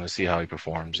test him to see how he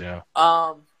performs. Yeah,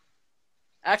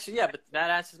 Actually, yeah, but that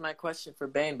answers my question for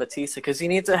Bane, Batista, because you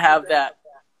need to have that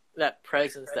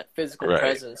presence, that physical right.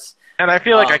 presence. And I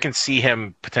feel like I Um, can see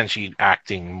him potentially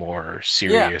acting more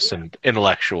serious and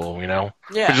intellectual. You know,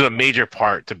 which yeah, is a major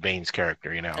part to Bane's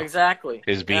character. You know, exactly.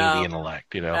 is being the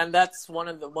intellect. You know, And that's one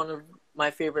of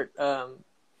my favorite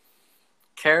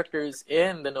characters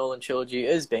in the Nolan trilogy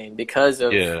is Bane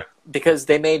yeah. because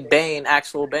they made Bane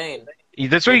actual Bane.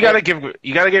 That's what you gotta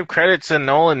give credit to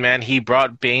Nolan, man. He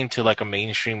brought Bane to like a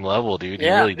mainstream level, dude. He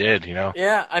Yeah. really did, you know.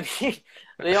 Yeah, I mean,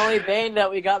 the only Bane that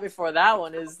we got before that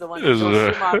one is the one It that was,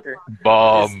 Joel Schumacher.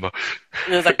 Bob,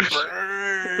 It was like,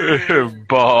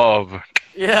 Bob,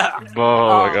 yeah.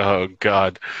 Bob. Oh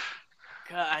God,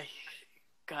 God,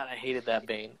 I hated that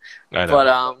Bane. I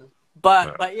know.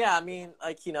 But yeah, I mean,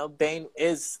 like, you know, Bane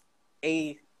is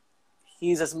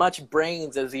he's as much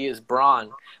brains as he is brawn.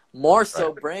 More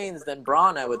so brains than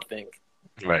brawn, I would think.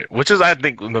 Right, which is I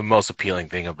think the most appealing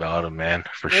thing about him, man,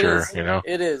 for It sure. is. You know.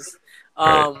 It is.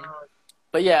 Right.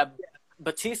 But yeah,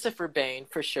 Batista for Bane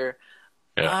for sure.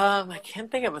 Yeah. I can't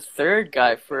think of a third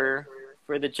guy for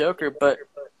the Joker, but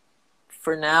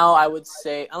for now, I would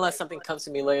say, unless something comes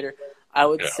to me later, I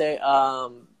would say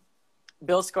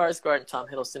Bill Skarsgård and Tom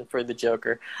Hiddleston for the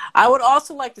Joker. I would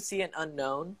also like to see an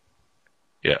unknown.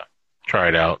 Yeah. Try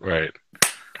it out. Right.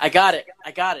 I got it.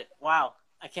 Wow.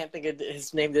 I can't think of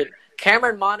his name.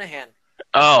 Cameron Monaghan.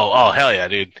 Oh, hell yeah,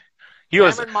 dude. He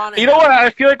was. Cameron Monaghan. You know what? I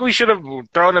feel like we should have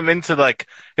thrown him into like.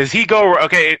 Does he go?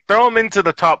 Okay, throw him into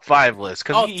the top 5 list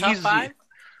because Top he's. 5?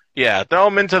 Yeah, throw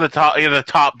him into the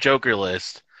top Joker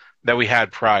list that we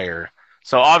had prior.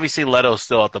 So obviously Leto's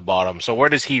still at the bottom. So where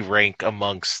does he rank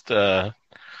amongst the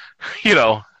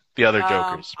other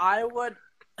Jokers? I would.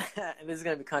 This is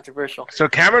going to be controversial. So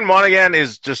Cameron Monaghan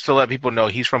is, just to let people know,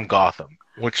 he's from Gotham,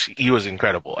 which he was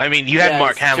incredible. I mean, you had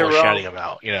Mark Hamill shouting him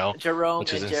out, Jerome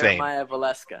which is and insane. Jeremiah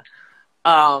Valeska.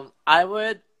 I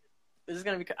would. This is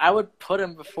going to be. I would put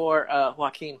him before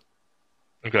Joaquin.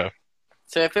 Okay.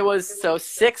 So if it was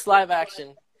 6 live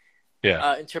action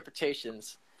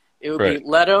interpretations, it would be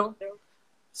Leto,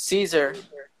 Caesar,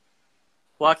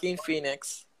 Joaquin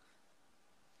Phoenix,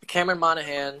 Cameron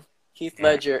Monaghan, Heath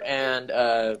Ledger, and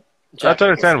Jack That's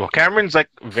understandable. Cameron's like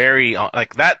very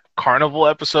like that Carnival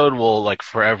episode will like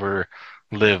forever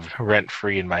live rent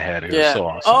free in my head. It was so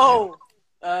awesome.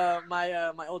 Oh,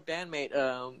 my old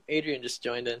bandmate Adrian just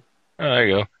joined in. Oh, there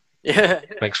you go. Yeah.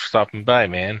 Thanks for stopping by,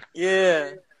 man.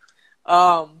 Yeah.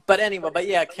 But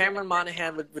yeah, Cameron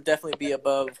Monaghan would definitely be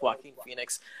above Joaquin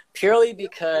Phoenix, purely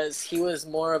because he was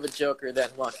more of a Joker than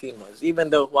Joaquin was.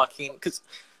 Even though Joaquin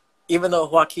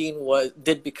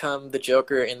did become the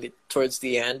Joker towards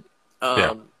the end,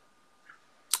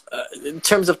 in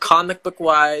terms of comic book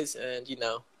wise, and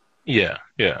Yeah.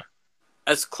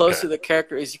 as close to the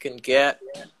character as you can get,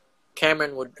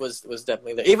 Cameron was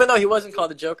definitely there. Even though he wasn't called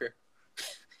the Joker.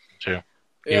 True.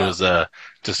 Yeah. He was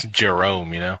just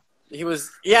Jerome, He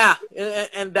was, yeah,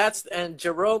 and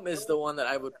Jerome is the one that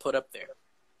I would put up there,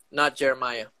 not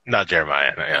Jeremiah. Not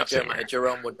Jeremiah. No, Not Jeremiah.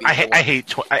 Jerome would be. I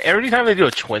hate every time they do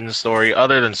a twin story,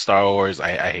 other than Star Wars.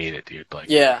 I hate it, dude. Like,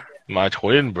 yeah, my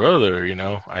twin brother.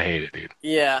 I hate it, dude.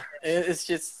 yeah. It's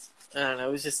just, I don't know.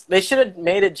 It was just, they should have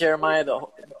made it Jerome the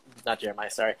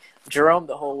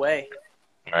whole way.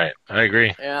 Right, I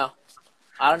agree. Yeah.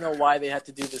 I don't know why they had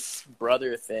to do this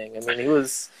brother thing. I mean, he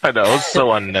was. I know it's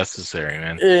so unnecessary,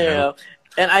 man. Yeah.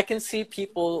 And I can see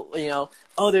people,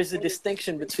 there's a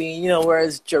distinction between,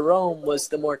 whereas Jerome was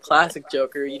the more classic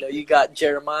Joker, you got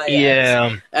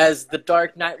Jeremiah as the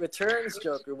Dark Knight Returns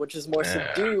Joker, which is more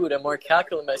subdued and more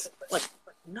calculated. Like,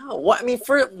 no, what? I mean,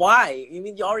 why? You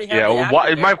mean you already have the actor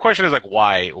why? there? My question is like,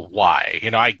 why?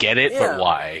 I get it, but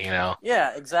why?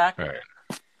 Yeah, exactly. Right.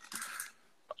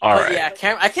 All But right.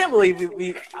 yeah, I can't believe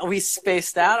we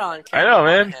spaced out on I Cameron know,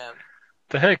 man. Monaghan.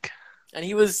 The heck? And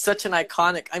he was such an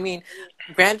iconic. I mean,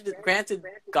 granted,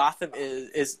 Gotham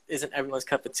isn't everyone's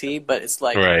cup of tea, but it's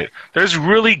like, Right. There's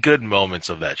really good moments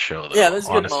of that show, yeah, though. there's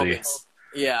good Honestly. moments.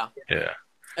 Yeah, Yeah.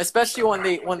 especially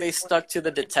when they stuck to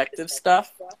the detective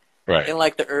stuff Right. in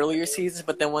like the earlier seasons,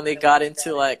 but then when they got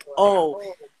into like, oh,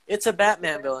 it's a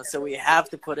Batman villain, so we have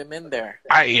to put him in there.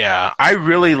 I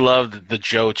really loved the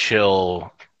Joe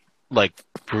Chill, like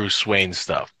Bruce Wayne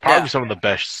stuff. Probably Yeah. some of the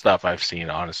best stuff I've seen,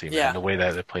 honestly, man. Yeah. The way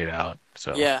that it played out.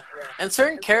 So Yeah, and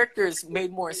certain characters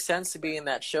made more sense to be in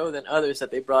that show than others that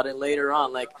they brought in later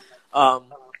on. Like,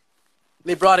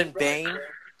 they brought in Bane,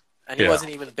 and he Yeah.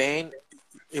 wasn't even Bane.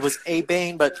 It was a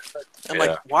Bane, but I'm Yeah.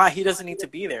 like, why? He doesn't need to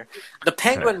be there. The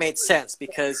Penguin made sense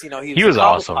because, he was a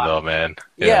awesome, Cobblepot. though, man.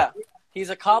 Yeah. He's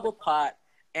a Cobblepot,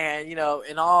 and, in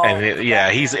all And the yeah,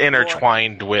 Batman he's lore,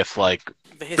 intertwined with like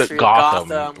the history Gotham, of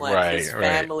Gotham, like right, his right.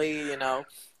 family,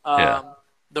 Yeah.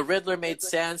 The Riddler made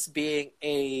sense being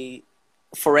a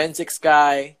forensics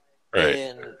guy Right.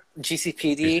 in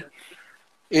GCPD.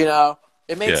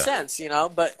 It made Yeah. sense,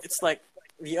 but it's like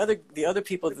the other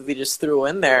people that they just threw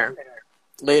in there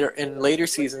later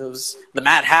seasons, the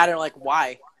Mad Hatter, like,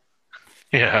 why?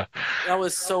 Yeah. That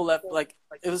was so left, like,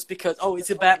 it was because, oh, it's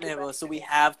a Batman villain, so we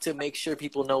have to make sure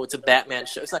people know it's a Batman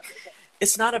show. It's like,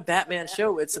 it's not a Batman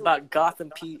show. It's about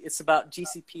it's about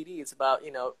GCPD. It's about,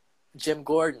 Jim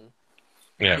Gordon.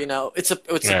 Yeah. It's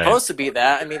supposed to be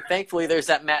that. I mean, thankfully, there's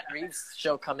that Matt Reeves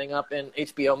show coming up in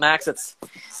HBO Max that's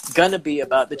gonna be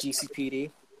about the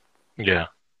GCPD. Yeah.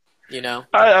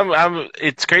 I'm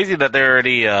it's crazy that they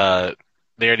already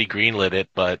greenlit it,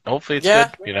 but hopefully it's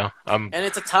Yeah. good. and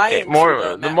it's a tie-in. More to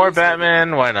the Matt more Reeves movie.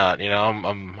 Batman, why not?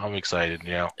 I'm excited.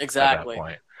 Exactly. At that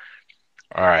point.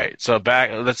 All right, so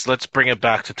let's bring it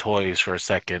back to toys for a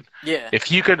second. Yeah.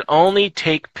 If you could only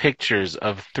take pictures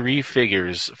of 3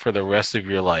 figures for the rest of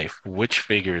your life, which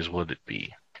figures would it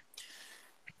be?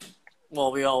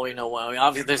 Well, we already know one. I mean,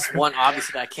 obviously, there's one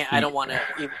obviously that I can't. I don't want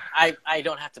to. I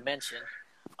don't have to mention.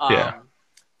 Yeah.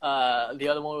 The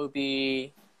other one would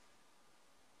be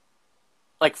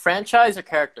like franchise or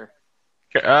character.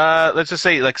 Let's just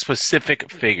say like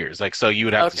specific figures. Like, so you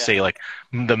would have to Okay. say like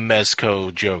the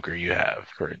Mezco Joker you have,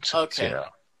 for instance. Okay.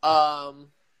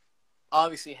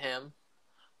 Obviously him.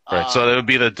 Right. So that would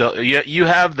be you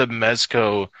have the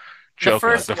Mezco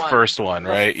Joker, the first one,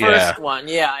 right? The first one,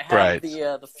 yeah. I have Right.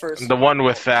 the first The one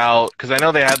without, because I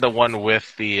know they had the one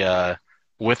with the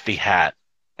hat,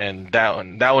 and that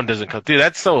one doesn't come. Dude,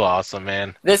 that's so awesome,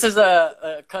 man. This is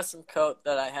a custom coat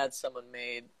that I had someone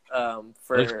made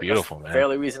for Looks beautiful, a man.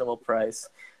 fairly reasonable price,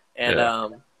 and Yeah.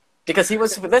 because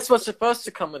this was supposed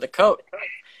to come with a coat.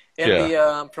 In Yeah.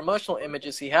 the promotional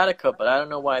images, he had a coat, but I don't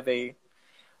know why they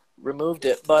removed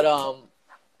it.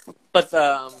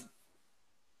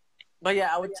 But yeah,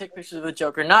 I would take pictures of the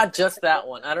Joker, not just that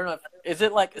one. I don't know. Is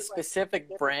it like a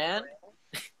specific brand?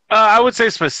 I would say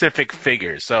specific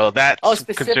figures, so that's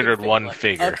Specific considered figure, one like-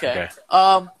 figure. Okay.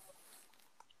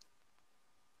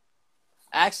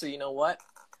 Actually, you know what?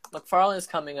 McFarlane is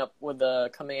coming out with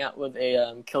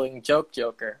a Killing Joke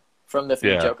Joker from the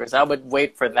Three Yeah. Jokers. I would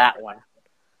wait for that one.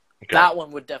 Okay. That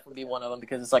one would definitely be one of them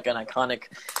because it's like an iconic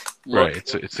look.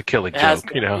 Right, it's a killing It has-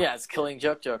 joke, Yeah, it's Killing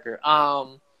Joke Joker.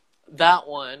 That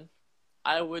one,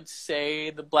 I would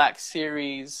say the Black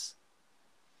Series,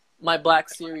 my Black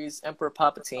Series Emperor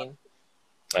Palpatine,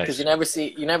 because Nice. you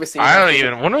never see. I don't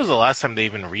even. When was the last time they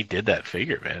even redid that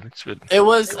figure, man? It's been. It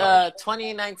was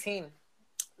 2019.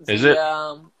 Is it?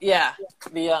 Yeah.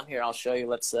 Here, I'll show you.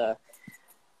 Let's.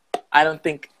 I don't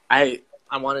think I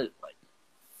wanted like.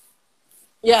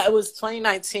 Yeah, it was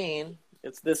 2019.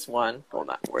 It's this one. Hold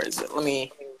on, where is it? Let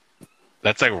me.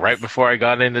 That's like right before I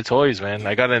got into toys, man.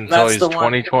 I got into That's toys the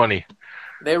one. 2020.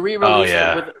 They re-released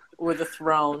yeah. it with a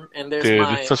throne, and there's Dude,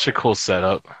 my. it's such a cool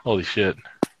setup. Holy shit.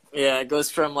 Yeah, it goes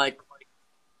from like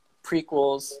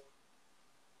prequels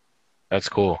That's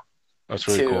cool. That's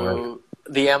really to cool, man.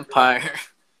 the Empire,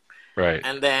 Right.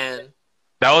 and then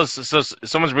That was so.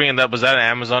 Someone's bringing that. Was that an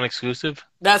Amazon exclusive?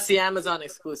 that's the Amazon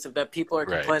exclusive that people are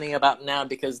Right. complaining about now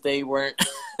because they weren't.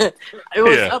 It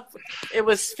was Yeah. up. It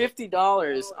was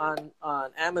 $50 on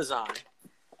Amazon,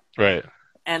 Right.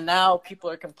 and now people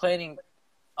are complaining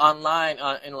online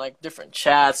in like different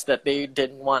chats that they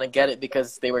didn't want to get it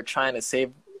because they were trying to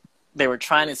save. They were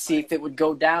trying to see if it would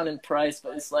go down in price,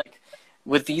 but it's like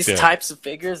with these Yeah. types of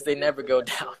figures, they never go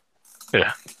down.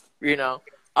 Yeah. You know.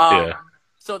 Yeah.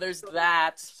 So there's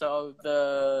that. So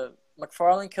the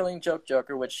McFarlane Killing Joke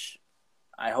Joker, which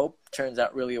I hope turns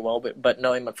out really well, but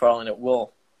knowing McFarlane, it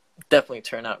will definitely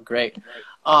turn out great.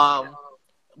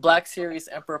 Black Series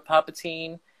Emperor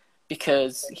Palpatine,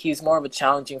 because he's more of a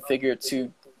challenging figure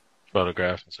to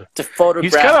Photograph and stuff. photograph.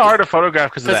 He's kind of hard to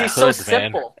photograph because of that he's hood, so man.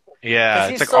 simple. Yeah,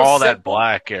 it's he's like so all that simple.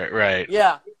 black, right?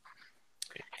 Yeah.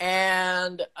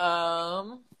 And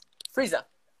Frieza,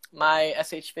 my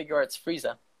SH Figure Arts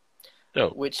Frieza,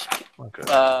 Dope. which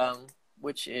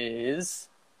is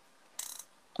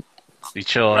He's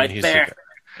chilling. right He's there.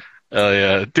 Oh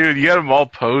yeah, dude, you got them all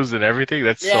posed and everything.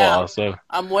 That's so awesome.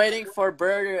 I'm waiting for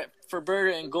Burger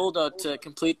and Guldo to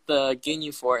complete the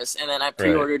Ginyu Force, and then I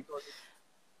pre-ordered. Right.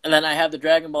 And then I have the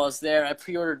Dragon Balls there. I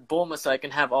pre-ordered Bulma so I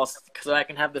can have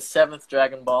the 7th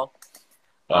Dragon Ball.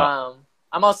 Wow.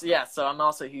 I'm also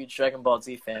a huge Dragon Ball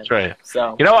Z fan. That's right.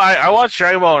 So I watched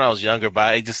Dragon Ball when I was younger,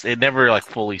 but it never like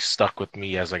fully stuck with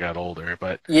me as I got older.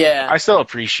 But yeah, I still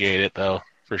appreciate it though,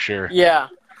 for sure. Yeah.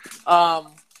 And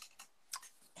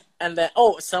then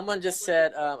someone just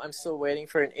said I'm still waiting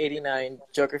for an '89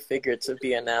 Joker figure to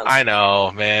be announced. I know,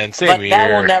 man. Same here.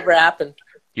 That will never happen.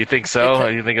 You think so?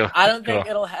 I don't think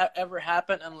it'll ever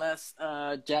happen unless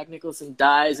Jack Nicholson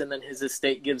dies and then his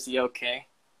estate gives the okay.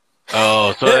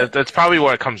 Oh, so that's probably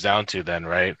what it comes down to then,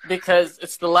 right? Because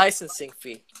it's the licensing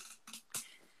fee.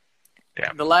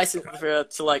 Yeah. The license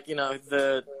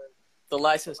the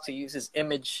license to use his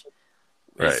image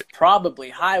is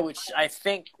probably high, which I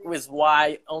think was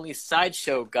why only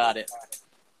Sideshow got it.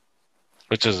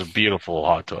 Which is a beautiful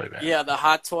Hot Toy, man. Yeah, the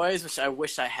Hot Toys, which I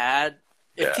wish I had.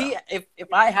 If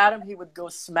I had him, he would go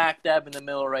smack dab in the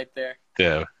middle right there.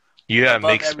 Yeah. You gotta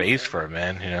make space for him,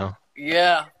 man, you know?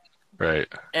 Yeah. Right.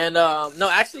 And no,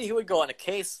 actually he would go on a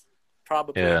case,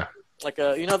 probably. Yeah. Like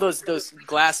those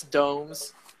glass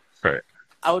domes. Right.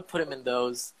 I would put him in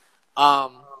those.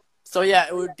 So yeah,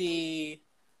 it would be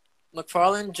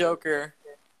McFarlane Joker,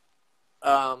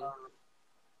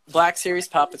 Black Series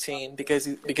Palpatine because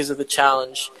of the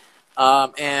challenge,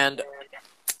 and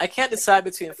I can't decide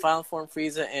between Final Form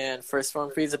Frieza and First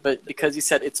Form Frieza, but because you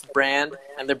said it's brand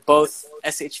and they're both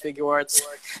SH Figure Arts,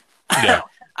 yeah.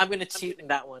 I'm gonna cheat in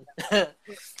that one.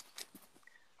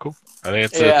 Cool. I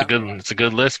think it's a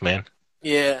good list, man.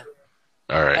 Yeah.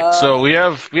 All right. So we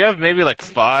have maybe like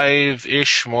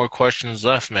 5-ish more questions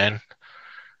left, man.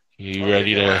 You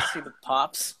ready to see the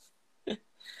pops?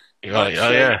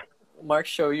 Yeah. Mark,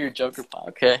 show your Joker pop.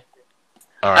 Okay.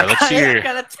 All right, let's see your. I'm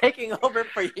kind of taking over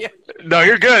for you. No,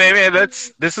 you're good, hey, man.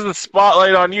 This is a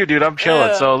spotlight on you, dude. I'm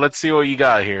chilling. So let's see what you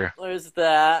got here. There's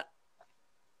that.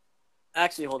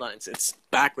 Actually, hold on. It's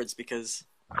backwards because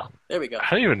there we go. I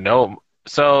don't even know.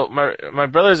 So my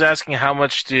brother's asking how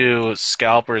much do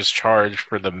scalpers charge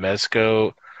for the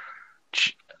Mezco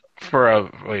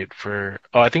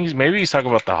I think maybe he's talking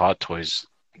about the Hot Toys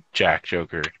Jack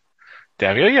Joker.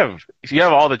 Damn, you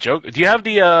have all the Joker. Do you have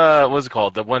the what's it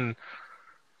called? The one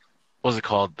what's it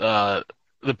called? The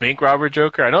bank robber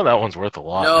Joker? I know that one's worth a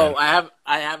lot. No, man.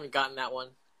 I haven't gotten that one.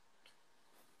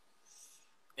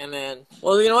 And then,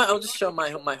 well, you know what? I'll just show my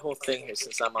whole thing here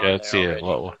since I'm on there. Let's see it.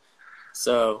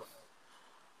 So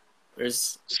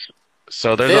there's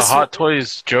a Hot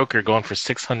Toys Joker going for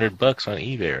 $600 on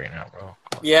eBay right now, bro.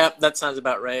 Yeah, that sounds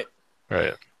about right.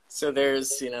 Right. So there's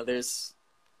the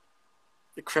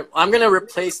I'm gonna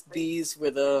replace these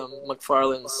with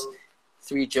McFarlane's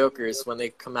 3 Jokers when they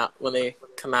come out with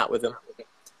them.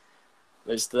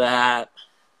 There's that.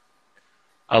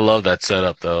 I love that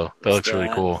setup though. That looks really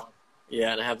cool.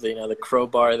 Yeah, and I have the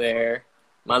crowbar there.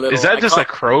 Is that just a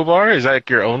crowbar? Is that like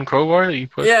your own crowbar that you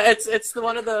put? Yeah, it's the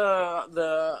one of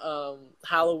the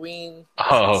Halloween.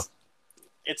 Oh.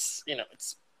 It's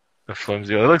the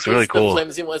flimsy one. It looks really cool. The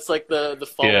flimsy one. It's like the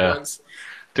foam ones.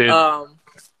 Dude.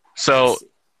 So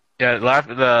yeah,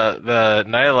 the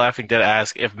Night of Laughing Dead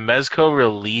asked if Mezco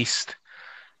released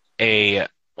a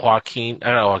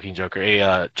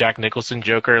Jack Nicholson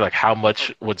Joker, like how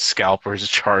much would scalpers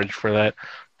charge for that?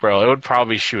 Bro, it would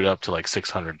probably shoot up to like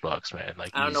 $600, man.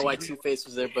 Like I don't know why Two-Face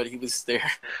was there, but he was there.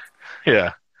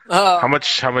 Yeah. How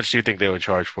much do you think they would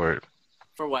charge for it?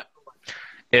 For what?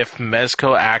 If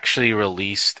Mezco actually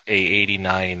released a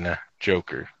 '89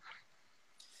 Joker,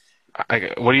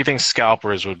 what do you think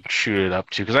scalpers would shoot it up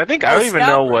to? Because I don't even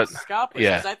know what. Scalpers,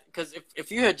 yeah. Because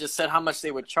if you had just said how much they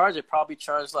would charge, it probably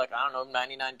charged like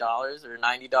 $99 or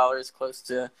 $90, close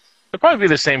to. It'd probably be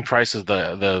the same price as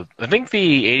the. I think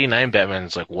the '89 Batman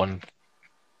is like $130,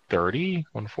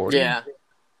 $140. Yeah.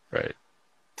 Right.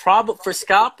 For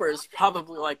scalpers,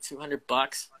 probably like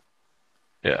 $200.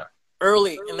 Yeah.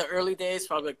 In the early days,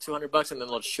 probably like $200, and then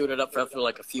they'll shoot it up after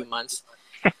like a few months.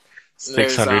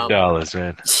 $600,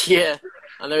 man. Yeah,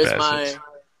 and there's my.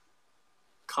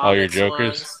 All your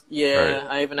Jokers. Ones. Yeah, right.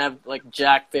 I even have like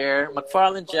Jack there,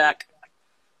 McFarlane Jack.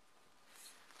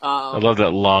 I love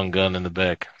that long gun in the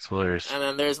back. It's hilarious. And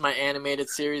then there's my animated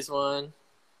series one.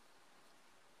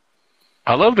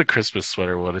 I love the Christmas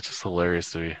sweater one. It's just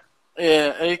hilarious to me.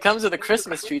 Yeah, and it comes with a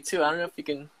Christmas tree too. I don't know if you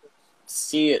can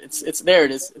see it. It's there.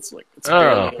 It is. It's like it's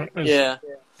Oh, barely, yeah.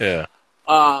 yeah.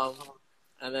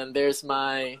 And then there's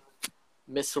my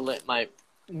my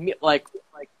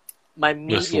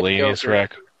media Miscellaneous Joker.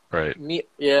 rack. Right.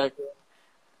 Yeah.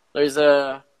 There's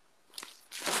a.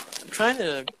 I'm trying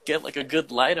to get like a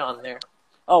good light on there.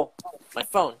 Oh, my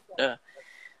phone. There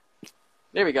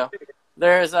we go.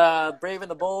 There's Brave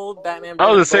and the Bold, Batman. I Brave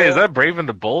was gonna say, and is the that Brave and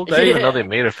the Bold? I didn't even know they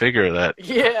made a figure of that. Bold.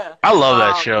 Yeah. I love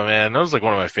that show, man. That was like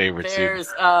one of my favorites. There's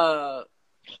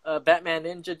Batman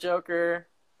Ninja Joker.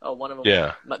 Oh, one of them.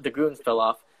 Yeah. The goons fell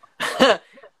off.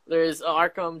 There's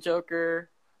Arkham Joker.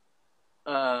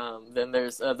 Then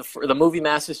there's the Movie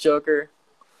Masters Joker.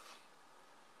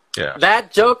 Yeah.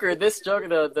 That Joker, this Joker,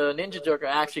 the Ninja Joker,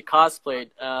 I actually cosplayed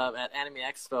at Anime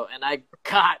Expo, and I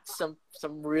got some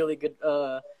really good.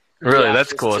 Really,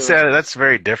 that's reactions cool. to See, it. that's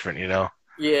very different, you know.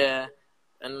 Yeah,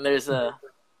 and there's the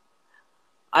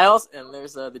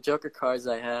Joker cards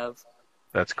I have.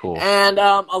 That's cool. And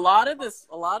a lot of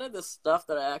this stuff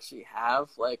that I actually have,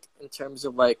 like in terms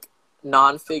of like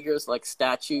non-figures, like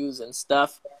statues and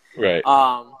stuff, Right.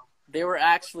 they were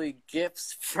actually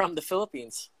gifts from the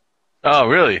Philippines. Oh,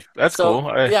 really? That's So,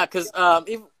 cool. yeah, because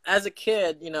even as a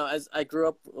kid, you know, as I grew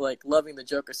up like loving the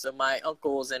Joker, so my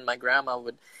uncles and my grandma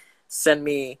would send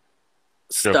me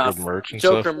stuff,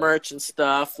 Joker merch and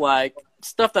stuff, like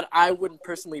stuff that I wouldn't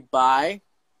personally buy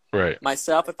Right.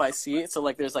 myself if I see it. So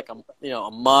like there's like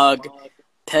a mug,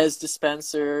 Pez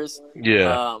dispensers,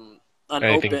 Yeah.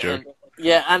 Anything unopened,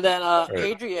 Joker. and then Right.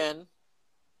 Adrian,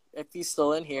 if he's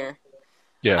still in here,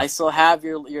 Yeah. I still have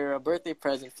your birthday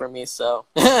present for me. So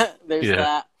there's Yeah.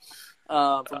 that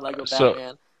from Lego So-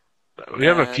 Batman. We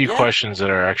have a few yeah. questions that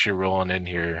are actually rolling in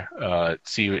here.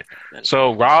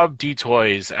 So Rob D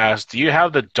Toys asked, "Do you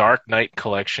have the Dark Knight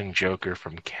Collection Joker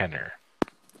from Kenner?"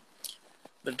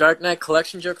 The Dark Knight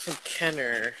Collection Joker from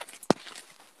Kenner.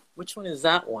 Which one is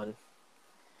that one?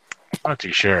 I'm not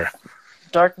too sure.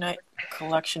 Dark Knight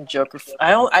Collection Joker.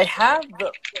 I have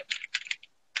the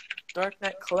Dark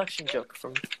Knight Collection Joker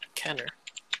from Kenner.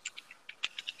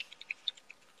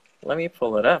 Let me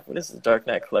pull it up. What is the Dark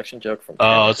Knight Collection Joker from Kenner?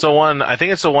 Oh, it's the one. I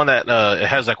think it's the one that it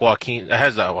has like Joaquin. It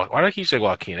has why do I keep saying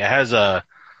Joaquin? It has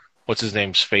what's his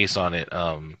name's face on it.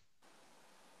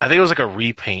 I think it was like a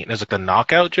repaint. There's like the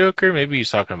Knockout Joker. Maybe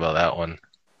he's talking about that one.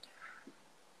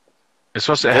 It's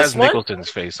supposed to. It This has one?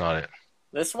 Nicholson's face on it.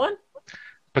 This one?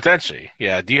 Potentially,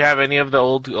 yeah. Do you have any of the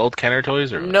old Kenner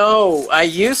toys or No, I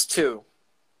used to.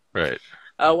 Right?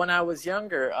 When I was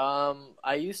younger,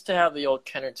 I used to have the old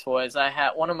Kenner toys. I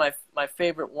had one of my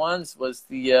favorite ones was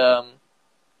the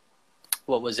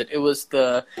what was it? It was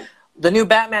the new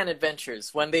Batman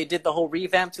Adventures when they did the whole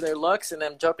revamp to their looks, and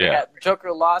then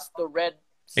Joker lost the red.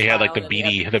 He had like smile the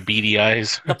and he had beady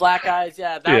eyes. the black eyes.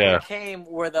 Yeah, that Yeah. one came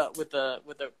with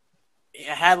the it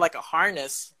had like a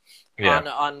harness Yeah.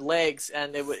 on legs,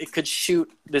 and it could shoot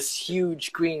this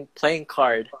huge green playing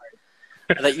card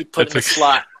that you put in the That's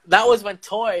slot. That was when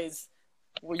toys,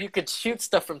 where you could shoot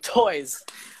stuff from toys.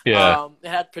 Yeah. It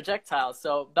had projectiles,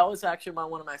 so that was actually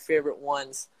one of my favorite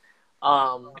ones.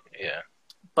 Yeah.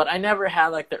 But I never had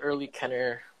like the early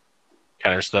Kenner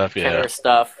Stuff. Yeah. Kenner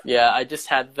stuff. Yeah, I just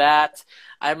had that.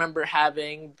 I remember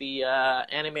having the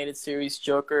animated series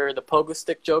Joker, the Pogo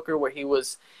Stick Joker, where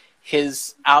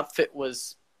his outfit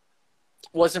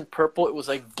wasn't purple, it was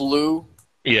like blue.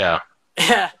 Yeah.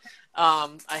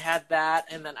 I had that,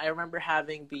 and then I remember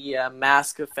having the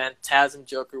Mask of Phantasm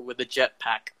Joker with a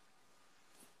jetpack.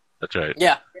 That's right.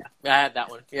 Yeah, I had that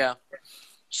one. Yeah.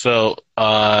 So,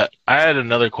 I had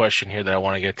another question here that I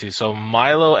want to get to. So,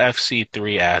 Milo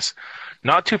FC3 asks,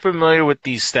 "Not too familiar with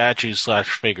these statues /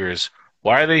 figures.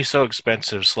 Why are they so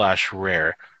expensive /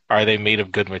 rare? Are they made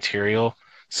of good material?"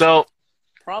 So,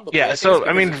 Probably. yeah. I think So, it's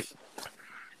I mean, because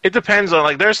it depends on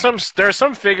like there are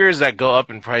some figures that go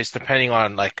up in price depending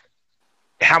on like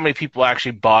how many people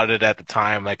actually bought it at the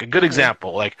time. Like a good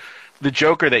example, like the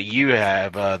Joker that you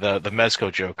have, the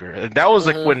Mezco Joker. That was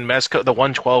like when Mezco, the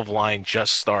 112 line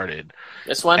just started.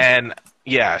 this one. And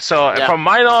yeah, so from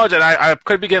my knowledge, and I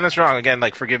could be getting this wrong again,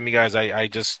 like forgive me guys,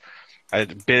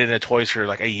 I've been in the toys for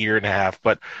like a year and a half,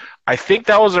 but I think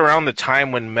that was around the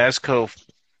time when Mezco,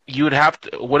 you would have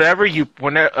to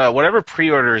whatever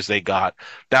pre-orders they got,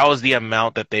 that was the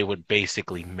amount that they would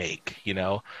basically make, you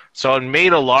know. So it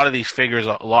made a lot of these figures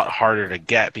a lot harder to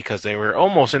get because they were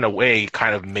almost in a way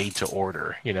kind of made to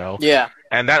order, you know. Yeah.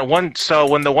 And that one, so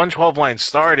when the 112 line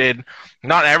started,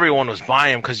 not everyone was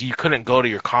buying them because you couldn't go to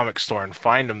your comic store and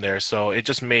find them there. So it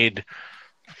just made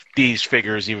these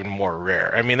figures even more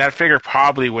rare. I mean, that figure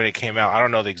probably when it came out, I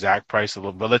don't know the exact price of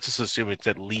it, but let's just assume it's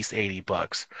at least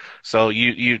 $80. So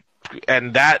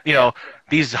and that,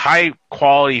 these high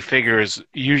quality figures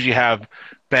usually have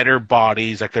better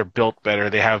bodies, like they're built better.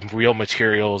 They have real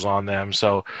materials on them.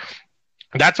 So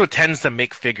that's what tends to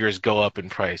make figures go up in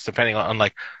price, depending on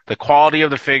like the quality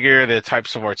of the figure, the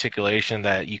types of articulation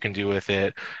that you can do with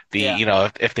it.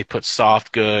 If they put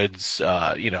soft goods,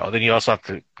 then you also have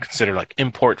to consider like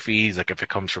import fees, like if it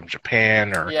comes from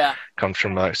Japan or comes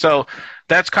from so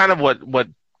that's kind of what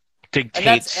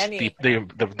dictates and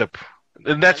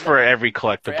that's for every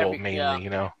collectible mainly,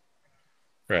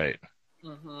 right.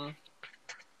 Mm-hmm.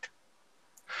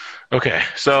 Okay,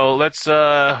 so let's we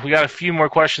got a few more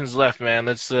questions left, man.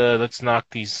 Let's knock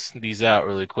these out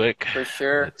really quick. For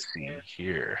sure. Let's see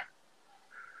here.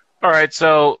 All right,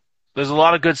 so there's a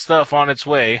lot of good stuff on its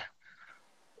way.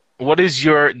 What is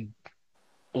your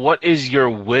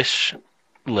wish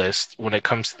list when it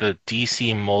comes to the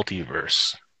DC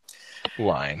Multiverse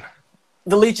line?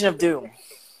 The Legion of Doom.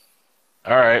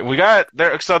 All right, we got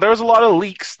there. So there was a lot of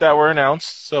leaks that were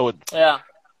announced. So yeah,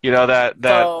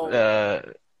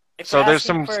 So there's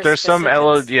some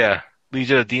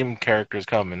Legion of Doom characters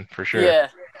coming for sure. Yeah.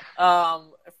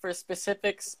 For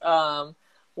specifics,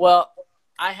 well,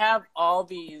 I have all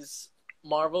these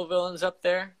Marvel villains up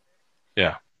there.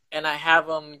 Yeah. And I have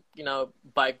them,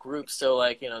 by groups. So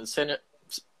like,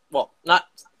 not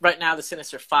right now the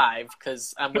Sinister Five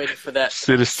because I'm waiting for that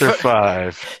Sinister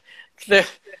Five.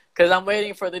 Because I'm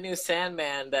waiting for the new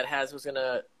Sandman that Hasbro's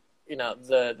gonna.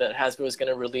 That Hasbro is going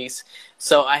to release.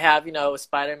 So I have,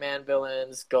 Spider-Man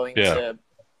villains going to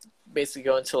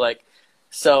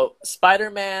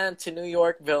Spider-Man to New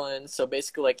York villains. So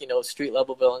basically street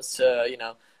level villains to,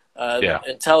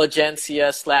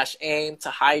 Intelligentsia / AIM to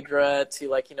Hydra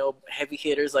to heavy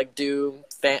hitters like Doom,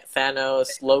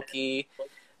 Thanos, Loki,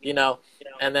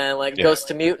 and then Ghost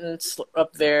to Mutants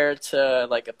up there to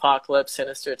Apocalypse,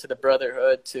 Sinister to the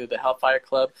Brotherhood to the Hellfire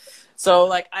Club.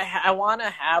 So I want to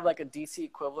have a DC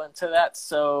equivalent to that.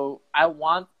 So I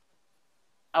want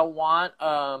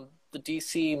the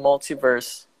DC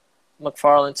Multiverse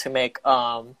McFarlane to make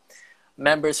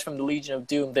members from the Legion of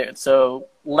Doom there. So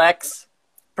Lex,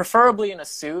 preferably in a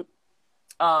suit.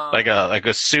 Like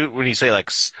a suit when you say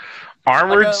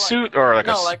armored suit or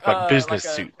a business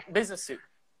suit. Business suit.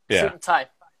 Yeah. Suit and tie.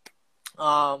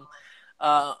 I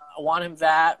want him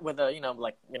that with a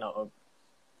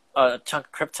chunk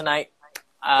of kryptonite.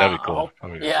 That'd be cool.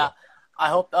 I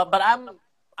hope. But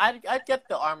I'd get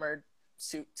the armored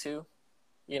suit too.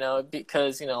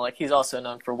 Because he's also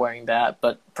known for wearing that,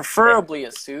 but preferably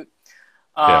a suit.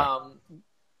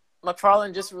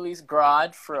 McFarlane just released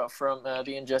Grodd from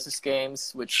the Injustice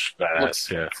games, which looks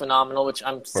phenomenal. Which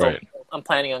I'm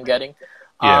planning on getting.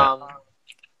 Yeah.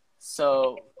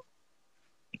 So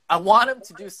I want him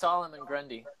to do Solomon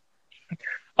Grundy.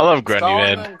 I love Grundy,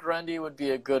 man. Solomon Grundy would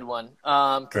be a good one,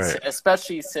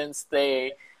 especially since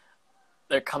they're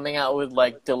coming out with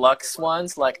deluxe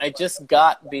ones. I just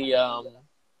got the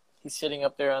he's sitting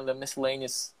up there on the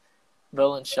miscellaneous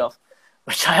villain shelf,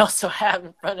 which I also have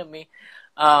in front of me,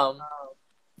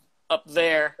 up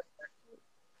there.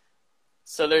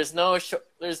 So there's no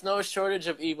shortage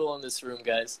of evil in this room,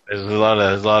 guys. There's a lot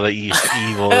of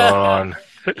evil going on.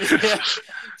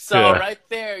 So right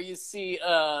there, you see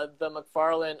the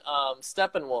McFarlane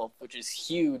Steppenwolf, which is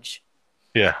huge.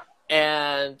 Yeah.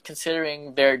 And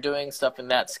considering they're doing stuff in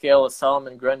that scale,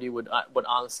 Solomon Grundy would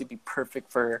honestly be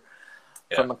perfect for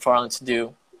McFarlane to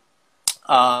do.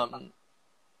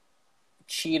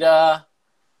 Cheetah,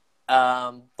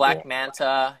 Black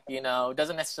Manta,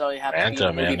 doesn't necessarily have to be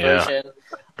the movie version.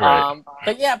 Right.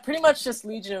 But yeah, pretty much just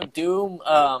Legion of Doom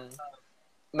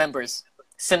members.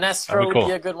 Sinestro would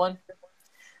be a good one.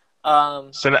 I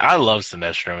love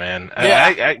Sinestro, man.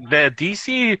 Yeah. The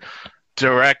DC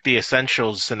Direct, the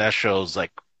Essentials Sinestro's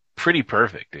pretty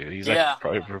perfect, dude. He's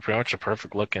probably pretty much a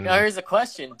perfect looking. Now here's a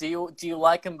question: Do you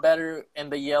like him better in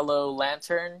the Yellow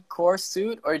Lantern Corps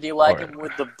suit, or do you like him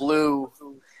with the blue,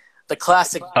 the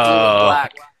classic blue and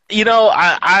black?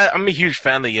 I'm a huge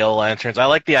fan of the Yellow Lanterns. I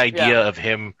like the idea of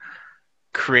him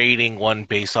creating one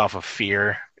based off of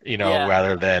fear,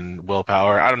 rather than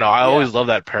willpower. I don't know. I always love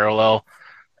that parallel.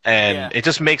 And it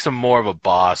just makes him more of a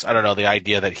boss. I don't know, the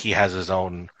idea that he has his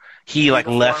own... He,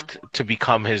 left to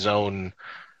become his own,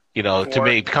 to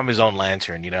become his own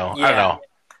lantern, I don't know.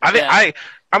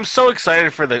 I'm so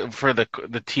excited for the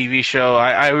TV show.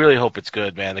 I really hope it's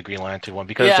good, man, the Green Lantern one.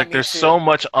 Because, there's so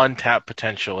much untapped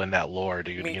potential in that lore,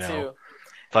 dude, Me too.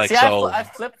 Like, See, so, I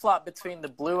flip flop between the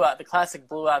classic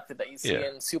blue outfit that you see yeah.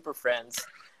 in Super Friends.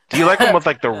 Do you like them with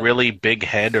like the really big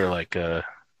head or like a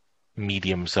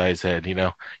medium-sized head?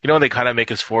 When they kind of make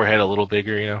his forehead a little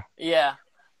bigger. Yeah.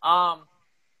 I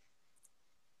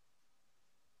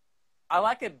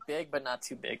like it big, but not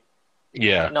too big.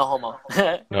 Yeah. No homo.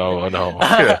 No.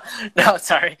 Yeah. No,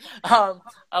 sorry. I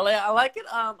like it.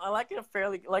 I like it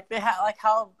fairly like like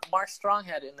how Mark Strong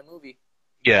had it in the movie.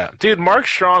 Yeah, dude, Mark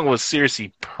Strong was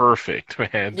seriously perfect,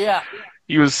 man. Yeah.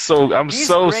 He was so. I'm He's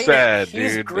so great sad,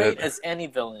 He's dude. great as any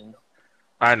villain.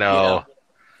 I You know. know.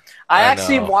 I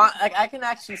actually know. want. Like, I can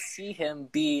actually see him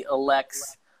be a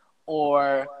Lex,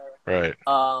 or Right.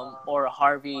 or a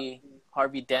Harvey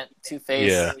Dent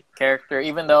Two-Face Yeah. character.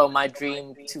 Even though my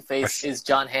dream Two-Face is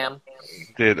John Hamm.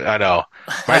 Dude, I know.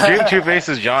 My dream Two-Face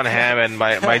is John Hamm, and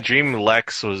my dream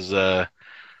Lex was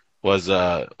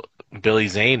Billy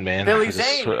Zane, man. Billy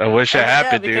Zane. I wish it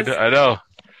happened, dude. I know.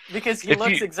 Because he If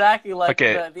looks you- exactly like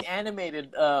okay. the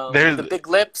animated, There's- the big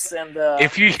lips and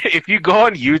If you go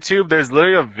on YouTube, there's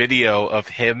literally a video of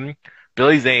him,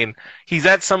 Billy Zane. He's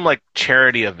at some like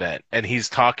charity event, and he's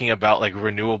talking about like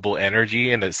renewable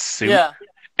energy in a suit. yeah.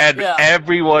 And Yeah.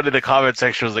 everyone in the comment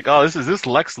section was like, "Oh, is this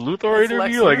Lex Luthor It's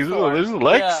interview? Lex Like, Luthor. is this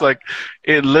Lex?" Yeah. Like,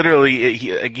 it literally.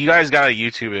 You guys gotta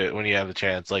YouTube it when you have the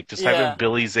chance. Like, just type Yeah. in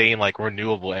Billy Zane like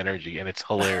renewable energy, and it's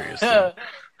hilarious. Dude.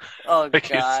 Oh Like,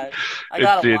 God, I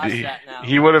gotta dude, watch that now.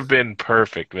 He would have been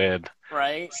perfect, man.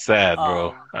 Right? Sad,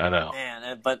 bro. I know.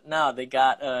 Man, but no, they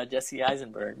got Jesse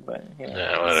Eisenberg. But Yeah,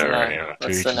 that's whatever. another- To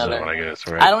that's each his another. own, I guess.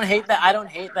 Right. I don't hate that. I don't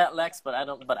hate that Lex, but I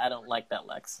don't like that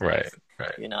Lex. Right.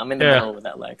 I'm in the Yeah. middle with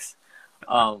that Lex.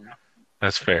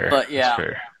 That's fair. But yeah. That's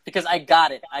fair. Because I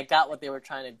got it. I got what they were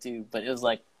trying to do, but it was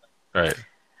like, Right.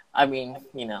 I mean,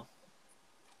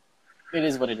 it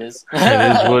is what it is.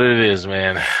 It is what it is,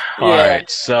 man. All Yeah. right,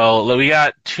 so we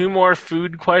got 2 more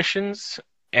food questions,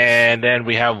 and then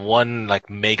we have one like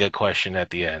mega question at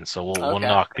the end. So we'll Okay.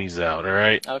 knock these out. All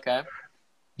right. Okay.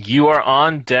 You are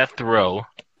on death row,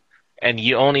 and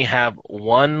you only have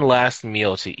one last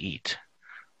meal to eat.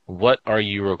 What are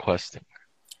you requesting?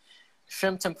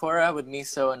 Shrimp tempura with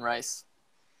miso and rice.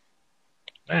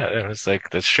 Yeah, it's like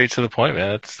that's straight to the point,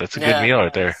 man. That's a good Yeah. meal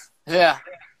right there. Yeah.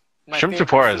 My Shrimp favorite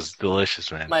tempura food- is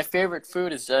delicious, man. My favorite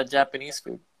food is Japanese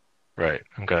food, Right.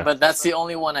 Okay. but that's the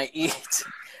only one I eat.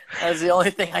 That's the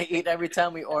only thing I eat every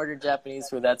time we order Japanese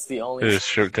food. That's the It only. is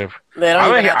shrimp tempura. They don't I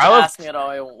even like- have I to love- ask me at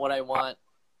all what I want.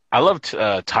 I love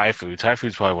Thai food. Thai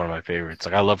food's probably one of my favorites.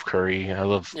 Like I love curry. I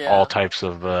love Yeah. all types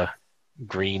of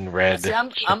green, red. See,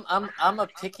 I'm a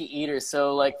picky eater,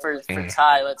 so like for Mm.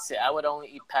 Thai, let's say I would only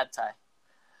eat pad Thai.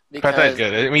 Pad Thai's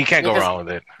good. I mean, you can't go because- wrong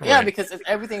with it. Yeah, Right. because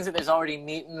everything's there's already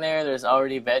meat in there. There's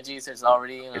already veggies. There's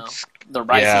already It's- the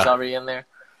rice yeah. is already in there.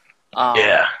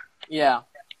 Yeah. Yeah.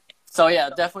 So yeah,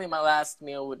 definitely my last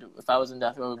meal would, if I was in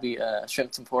death row, would be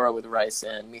shrimp tempura with rice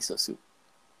and miso soup.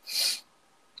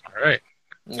 All right.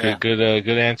 Yeah. Good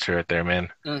answer right there, man.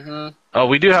 Mm-hmm. Oh,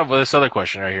 we do have this other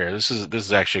question right here. This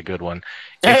is actually a good one.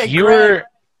 Hey,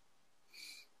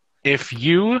 If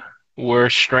you were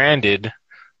stranded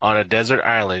on a desert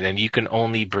island and you can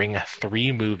only bring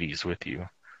 3 movies with you,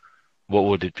 what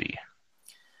would it be?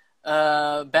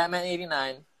 Batman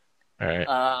 '89, All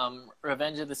right.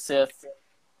 Revenge of the Sith,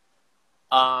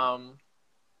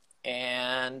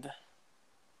 and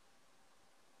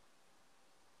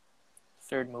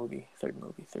third movie.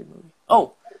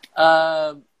 Oh,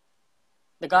 The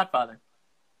Godfather.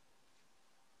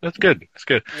 That's good. That's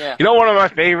good. Yeah. You know, one of my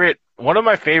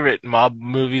favorite mob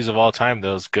movies of all time,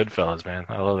 though, is Goodfellas, man.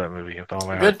 I love that movie with all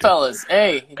my heart, dude. Goodfellas.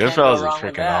 Hey, you can't go Goodfellas is wrong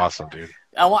with freaking that. awesome, dude.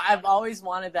 I've always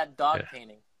wanted that dog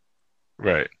painting.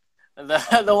 Right.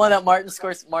 The one that Marty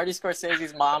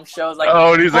Scorsese's mom shows. Like,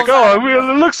 Oh, and he's like, pulls "Oh, out- I mean,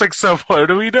 it looks like someone.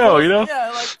 Do we know? You know?"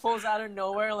 Yeah, like pulls out of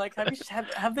nowhere. Like,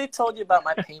 have they told you about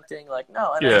my painting? Like,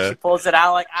 no. And Yeah. then she pulls it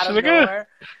out out She's of like, nowhere,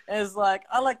 and is like,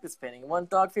 I like this painting. One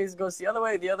dog face goes the other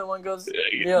way, the other one goes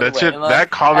the other That way. shit, And, like, that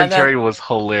commentary and then- was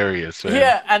hilarious, man.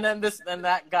 Yeah, and then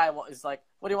that guy is like,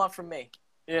 "What do you want from me?"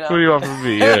 You know. What do you want from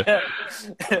me? Yeah.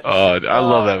 Oh, I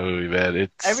love that movie, man.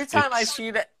 Every time I see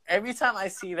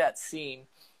that scene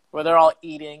where they're all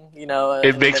eating, in it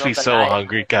the makes middle me of the so night,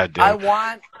 hungry. God I damn.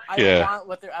 want Yeah.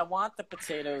 I want the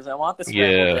potatoes, I want the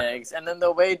scrambled Yeah. eggs, and then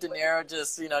the way De Niro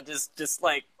just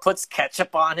like puts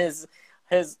ketchup on his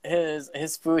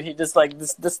his food. He just like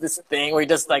this thing where he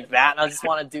does like that, and I just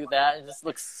want to do that. It just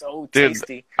looks so Dude,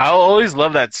 tasty. I always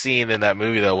love that scene in that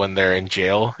movie though when they're in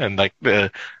jail and like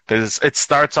it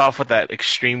starts off with that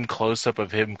extreme close up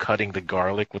of him cutting the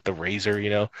garlic with the razor, you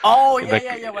know? Oh Like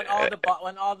yeah. When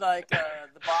all the like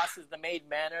the bosses, the made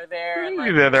men are there, and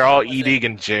like they're all was it? eating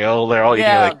in jail. They're all eating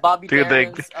Yeah, like Bobby dude, they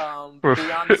Darin's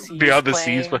Beyond the Seas beyond the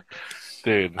seas, playing. but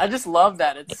dude, I just love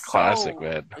that. classic,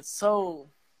 man.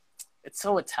 It's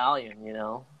so Italian, you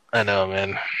know. I know,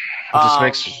 man. It Um,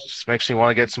 just makes me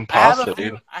want to get some pasta,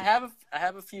 dude. I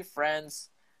have a few friends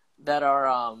that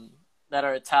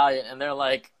are Italian, and they're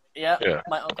like, yeah, Yeah.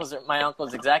 my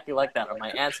uncle's exactly like that, or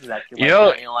my aunt's exactly You like know,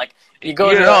 that. You know, like you go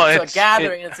you to, know, to a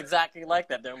gathering, and it's exactly like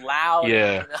that. They're loud,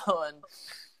 Yeah. and, you know, and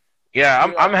Yeah,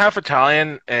 you I'm half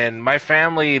Italian, and my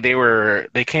family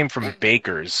they came from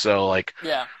bakers, so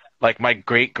yeah, like my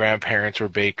great grandparents were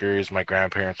bakers, my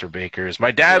grandparents were bakers.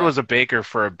 My dad yeah, was a baker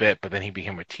for a bit, but then he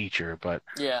became a teacher. But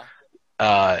yeah.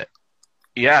 uh,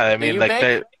 yeah, I Do mean you like bake?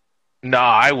 that. No,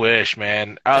 I wish,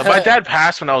 man. My dad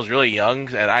passed when I was really young,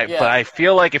 but Yeah, I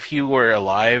feel like if he were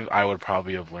alive, I would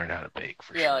probably have learned how to bake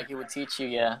for yeah. sure. Like he would teach you.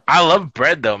 Yeah. I love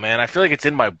bread though, man. I feel like it's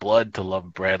in my blood to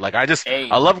love bread. Like I Hey,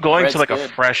 love going to bread's like a good.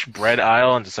 fresh bread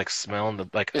aisle and just like smelling the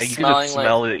like Just you can just smelling like.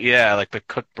 smell it. Yeah, like the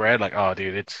cooked bread. Like oh,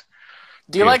 dude, it's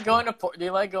Do you like beautiful. Do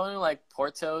you like going to like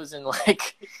Portos and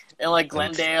like in like It's,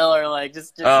 Glendale or like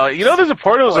you know, there's a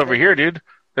Porto's over Porter? here, dude.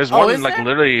 There's Oh, one is like there?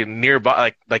 literally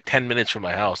nearby, like 10 minutes from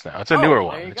my house now. It's a newer Oh,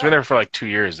 there one. you It's been go. there for like 2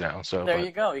 years now. So, There but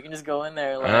you go. You can just go in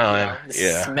there, I don't like know, you man. know, just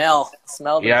Yeah,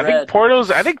 smell the yeah. bread.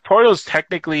 I think Porto's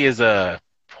technically is a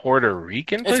Puerto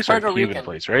Rican It's place or a Puerto Cuban Rican.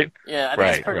 place, right? Yeah, I think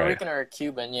it's Right, Puerto right, Rican or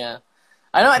Cuban. Yeah,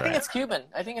 I know. I think right. it's Cuban.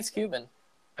 I think it's Cuban.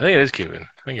 I think it is Cuban.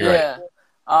 I think you're right. Yeah.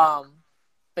 Um,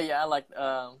 but yeah,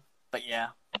 but yeah,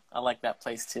 I like that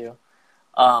place too.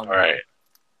 All Um, right.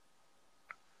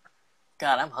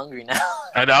 God, I'm hungry now.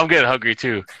 I know I'm getting hungry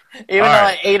too. Even All though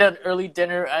right. I ate an early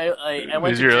dinner, I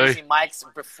went Did to you really? Jersey Mike's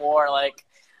before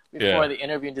Yeah. the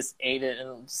interview and just ate it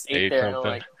and just ate Ate there and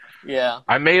something. like yeah,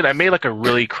 I made like a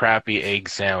really crappy egg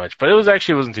sandwich, but it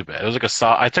wasn't too bad. It was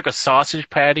like I took a sausage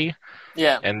patty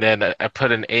yeah. and then I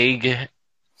put an egg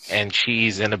and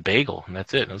cheese and a bagel, and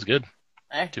that's it. It was good.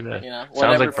 Hey, Too bad. you know, Sounds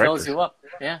whatever like fills breakfast, you up.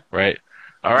 Yeah. right?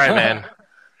 All right, man.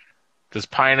 Does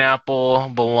pineapple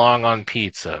belong on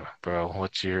pizza, bro?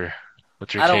 What's your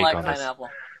I don't take like on this? pineapple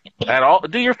At all?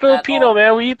 Dude, you're at Filipino, all.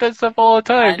 man. We eat that stuff all the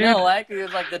time, I dude. know, like it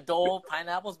was like the Dole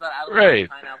pineapples, but I don't like Right.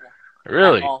 pineapple at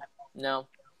Really? all. No,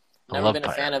 I never love been a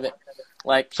fan pineapple. of it.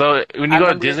 Like So when I you go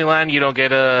to remember, Disneyland, you don't get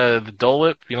the Dole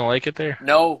Whip? You don't like it there?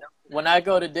 no, when I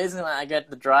go to Disneyland, I get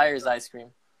the Dryers ice cream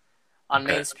on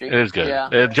Okay. Main Street. It is good. Yeah,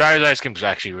 Dryer's ice cream is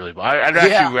actually really good. I'd yeah,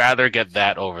 actually rather get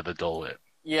that over the Dole Whip,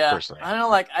 yeah. personally. I don't know.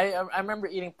 Like I remember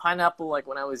eating pineapple like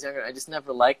when I was younger. I just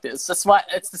never liked it. It's just why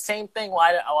it's the same thing.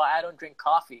 Why I don't drink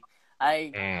coffee.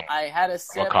 I Mm. I had a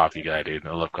I'm a sip. coffee guy, dude.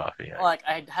 I love coffee. Yeah. Like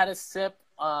I had a sip.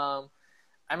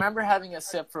 I remember having a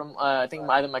sip from I think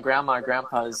either my grandma or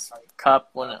grandpa's cup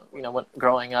when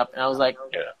growing up, and I was like,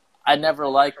 Yeah. I never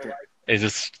liked it. It's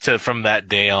just from that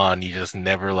day on, you just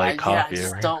never like I coffee,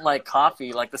 just right? don't like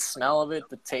coffee. Like the smell of it,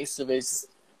 the taste of it,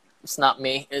 it's not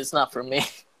me. It's not for me.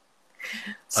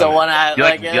 So when I You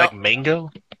like mango?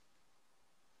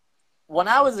 when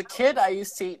I was a kid, I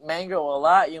used to eat mango a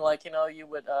lot. You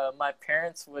would my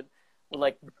parents would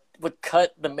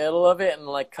cut the middle of it and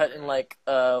like cut in like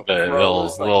The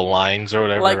rows, little lines or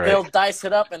whatever, like right? they'll dice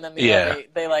it up and then Yeah.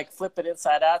 they like flip it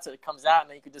inside out so it comes out and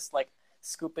then you could just like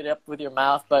scoop it up with your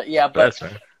mouth. But yeah, That's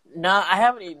right. no, I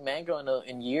haven't eaten mango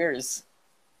in years.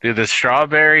 Dude, the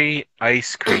strawberry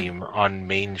ice cream on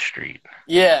Main Street.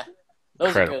 Yeah,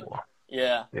 those are good. Incredible.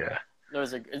 Yeah, Yeah.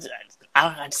 those are. I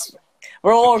don't know.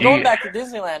 We're Do going you, back to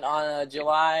Disneyland on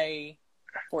July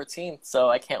 14th, so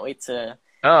I can't wait to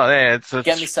oh, yeah,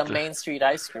 get me some Main Street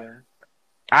ice cream.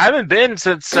 I haven't been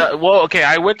since, well, okay,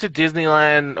 I went to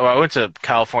Disneyland, or I went to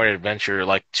California Adventure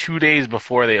like 2 days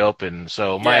before they opened.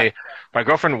 So Yeah, my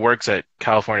girlfriend works at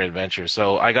California Adventure,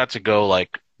 so I got to go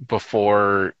like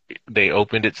before they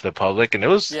opened it to the public, and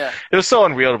yeah, it was so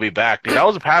unreal to be back, dude. I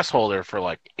was a pass holder for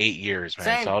like 8 years,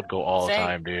 man, so same, I would go all the same.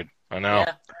 time, dude. I know.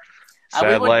 Yeah,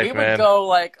 Sad we life, would man. go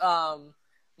like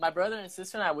my brother and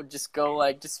sister and I would just go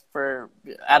like just for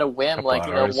at a whim, Couple like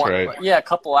hours, right? a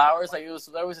couple hours. Like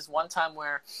there was this one time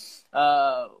where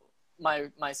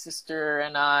my sister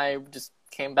and I just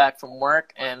came back from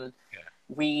work and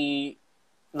we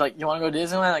like, you want to go to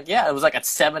Disneyland? Like, yeah, it was like at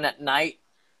 7 at night.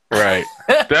 Right.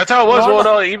 That's how it was. Well,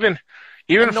 no, even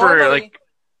And for normally, like,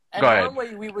 and go ahead.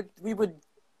 normally we would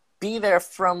be there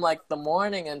from like the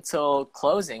morning until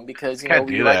closing because Can't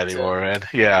we do like that to. anymore, man.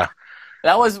 Yeah.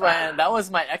 That was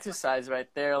my exercise right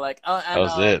there. Like, That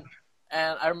was it.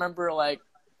 and I remember like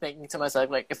thinking to myself,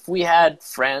 like, if we had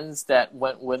friends that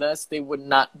went with us, they would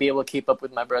not be able to keep up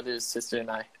with my brother, sister, and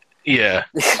I. Yeah,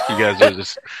 you guys are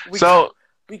just we so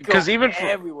we go because even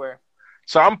everywhere.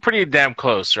 so, I'm pretty damn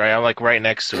close, right? I'm like right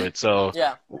next to it. So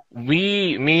Yeah,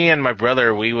 me and my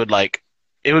brother, we would like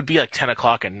it would be like 10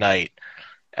 o'clock at night,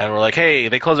 and we're like, hey,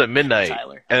 they close at midnight,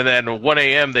 Tyler. and then 1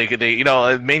 a.m. they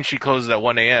Main Street closes at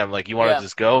 1 a.m. Like you want Yeah. to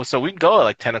just go, so we'd go at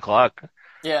like 10 o'clock.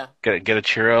 Yeah, Get a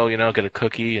churro, get a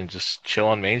cookie, and just chill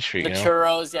on Main Street. the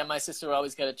churros. Yeah, my sister would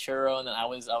always get a churro, and then I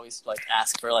was always like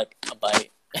ask for like a bite.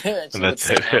 And she And would that's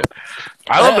say it. no.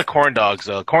 I love the corn dogs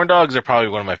though. Corn dogs are probably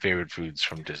one of my favorite foods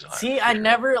from Disneyland. See, I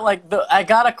never like I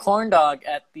got a corn dog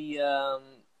at the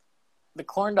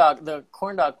corn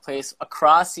dog place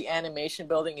across the animation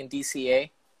building in DCA.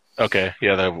 Okay,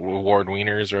 yeah, the Ward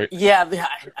Wieners, right? Yeah, Yeah,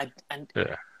 you I didn't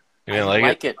didn't like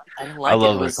like it? it. I didn't like I it.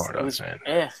 love It the was, corn it was, dogs, man.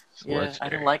 yeah, So I that's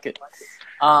didn't scary. like it.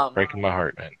 Breaking my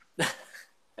heart, man.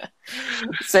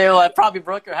 So I probably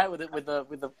broke your head with it with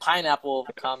the pineapple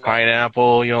comment.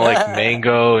 Pineapple, like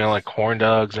mango, like corn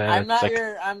dogs, man. I'm It's not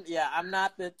like, I'm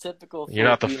not the typical. you're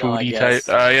not the Filipino, I foodie type. guess.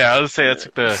 Yeah, I would say that's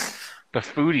like the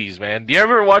foodies, man. Do you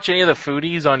ever watch any of the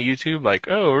foodies on YouTube? Like,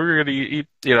 oh, we're gonna eat,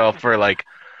 for like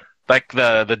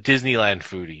the Disneyland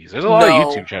foodies. There's a lot of No.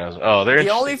 YouTube channels. Oh, they're The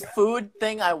only interesting. food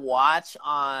thing I watch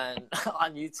on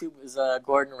on YouTube is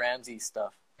Gordon Ramsay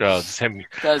stuff. Oh, it's him.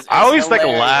 Because I always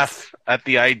hilarious. laugh at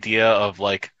the idea of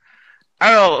like,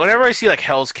 I don't know, whenever I see like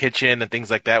Hell's Kitchen and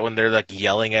things like that when they're like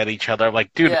yelling at each other, I'm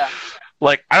like, dude, Yeah.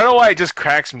 like I don't know why it just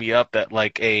cracks me up that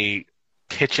like a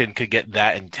kitchen could get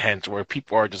that intense where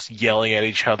people are just yelling at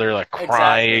each other, like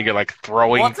crying Exactly. and like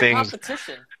throwing What's things. a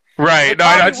competition? Right. It No,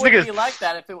 I probably just think wouldn't it's be like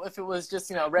that if it was just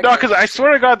regular. no, because I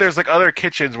swear to God, there's like other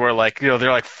kitchens where like they're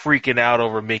like freaking out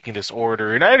over making this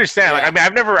order, and I understand. Like, Yeah. I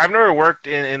mean, I've never worked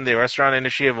in the restaurant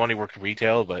industry. I've only worked in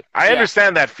retail, but I Yeah.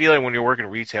 understand that feeling when you're working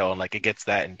retail and like it gets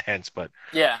that intense. But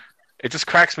Yeah. it just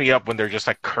cracks me up when they're just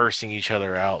like cursing each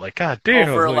other out. Like, God damn,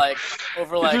 Over like,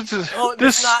 like this is oh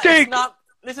this steak.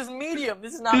 this is medium.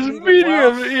 This is not This is medium.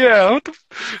 well. medium, yeah. What the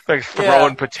like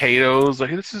throwing potatoes, like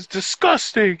this is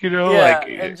disgusting, Yeah, like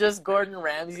and just Gordon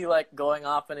Ramsay like going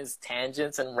off on his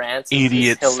tangents and rants. is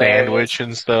idiot hilarious. sandwich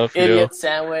and stuff. Idiot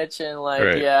sandwich and like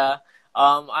Right. yeah.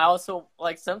 I also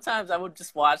like sometimes I would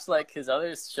just watch like his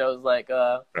other shows like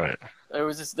Right.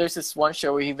 there's this one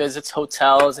show where he visits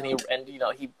hotels and he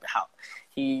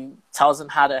tells them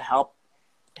how to help.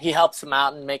 He helps them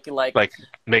out and make it like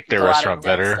Make their go out of restaurant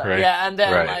debt better, stuff. right? Yeah, and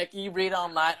then Right. like you read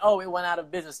online, oh, it went out of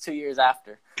business 2 years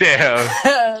after. Damn.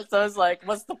 So it's like,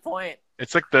 what's the point?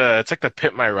 It's like the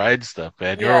Pimp My Ride stuff,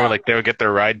 man. You Yeah. remember when, like they would get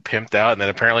their ride pimped out, and then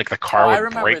apparently like, the car Oh, I would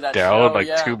remember break that down show, like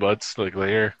yeah. 2 months like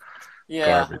later. Yeah,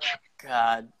 Garbage.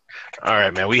 God. All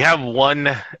right, man. We have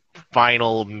one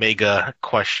final mega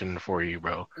question for you,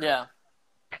 bro. Yeah,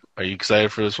 Are you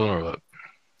excited for this one or what?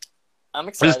 I'm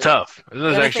This excited. is tough. This is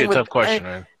Anything actually a with- tough question,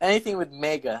 man. Anything with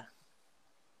Mega.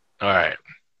 All right.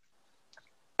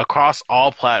 Across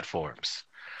all platforms,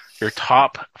 your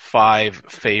top 5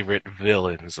 favorite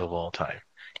villains of all time,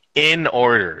 in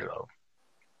order though.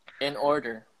 In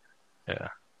order. Yeah.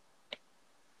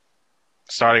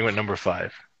 Starting with number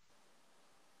 5.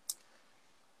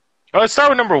 Oh, let's start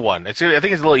with number 1. I think it's a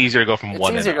little easier to go from It's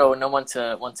 1 easier and to go no 1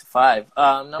 to 5.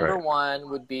 Number Right. 1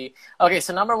 would be okay.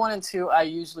 So number 1 and 2, I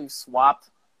usually swap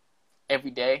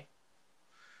every day,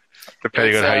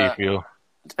 depending It's, on how you feel.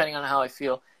 depending on how I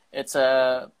feel. It's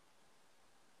for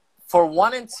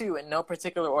 1 and 2 in no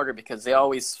particular order because they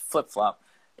always flip flop.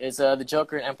 Is the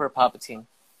Joker and Emperor Palpatine.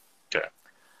 Okay.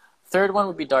 Third one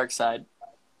would be Darkseid.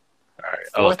 All right.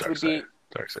 I love Fourth would Darkseid. be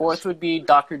Darkseid. Fourth would be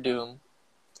Doctor Doom.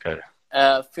 Okay.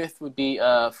 Fifth would be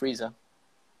Frieza.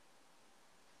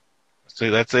 See,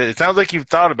 that's it. It sounds like you've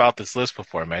thought about this list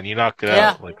before, man. You knocked it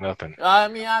Yeah. out like nothing. I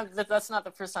mean, that's not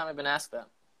the first time I've been asked that.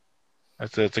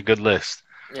 It's a good list.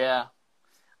 Yeah.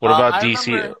 What about I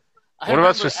DC? remember- I What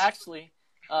about remember spec- actually,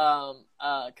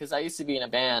 because I used to be in a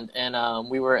band, and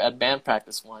we were at band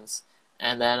practice once,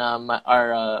 and then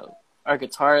our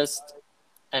guitarist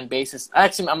and bassist,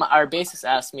 actually, our bassist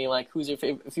asked me like, "Who's your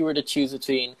favorite? If you were to choose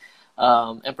between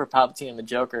Emperor Palpatine and the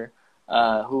Joker,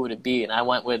 who would it be?" And I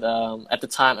went with at the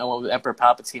time I went with Emperor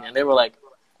Palpatine, and they were like,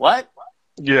 "What?"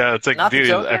 Yeah, it's like, Not the dude,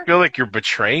 Joker? I feel like you're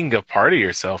betraying a part of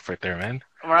yourself right there, man.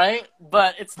 Right?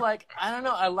 But it's like I don't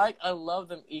know. I love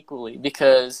them equally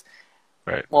because,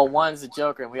 Right. well, one's the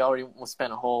Joker, and we already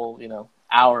spent a whole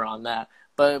hour on that.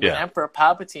 But with Yeah. Emperor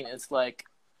Palpatine, it's like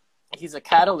he's a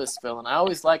catalyst villain. I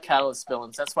always like catalyst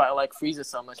villains. That's why I like Frieza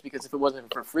so much because if it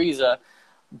wasn't for Frieza,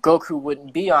 Goku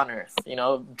wouldn't be on Earth. You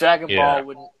know, Yeah.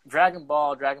 Dragon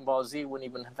Ball Z wouldn't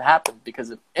even have happened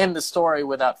because in the story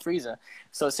without Frieza.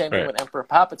 So same thing Right. with Emperor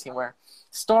Palpatine, where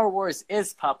Star Wars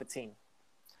is Palpatine.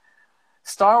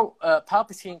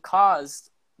 Palpatine caused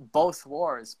both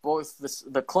wars, both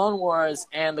the Clone Wars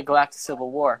and the Galactic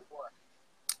Civil War,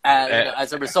 Eh,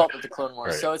 as a result of the Clone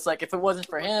Wars. right. So it's like if it wasn't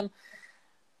for him,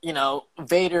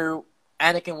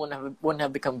 Anakin wouldn't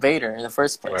have become Vader in the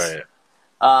first place. Right.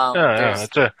 Yeah, There's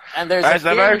it's a. and there's a I've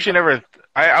theory. actually never.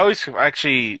 I always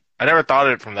actually. I never thought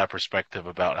of it from that perspective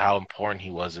about how important he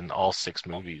was in all 6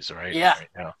 movies, right? Yeah, Right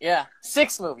now. yeah,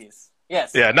 6 movies.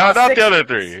 Yes. Yeah, In no, all not the six other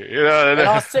movies. 3. You know, In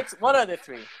all six. What are the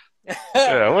 3?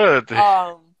 yeah, what are the 3?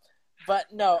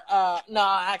 But no, no.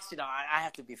 Actually, no. I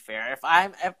have to be fair. If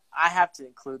I have to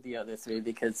include the other 3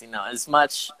 because as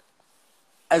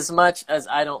much as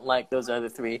I don't like those other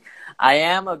 3, I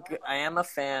am a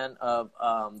fan of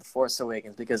The Force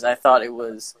Awakens because I thought it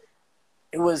was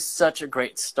such a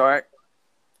great start.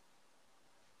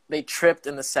 They tripped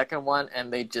in the second one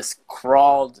and they just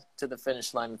crawled to the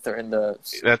finish line in the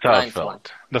That's how it ninth one.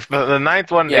 felt. The ninth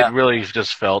one, Yeah. it really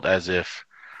just felt as if,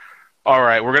 all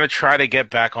right, we're gonna try to get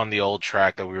back on the old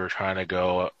track that we were trying to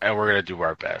go, and we're gonna do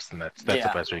our best, and that's Yeah.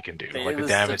 the best we can do. It Like the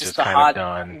was damage just is a kind hot- of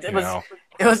done. it You was- know,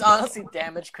 It was honestly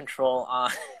damage control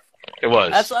on. it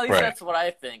was. That's at least right. that's what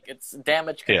I think. It's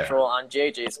damage Yeah. control on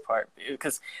JJ's part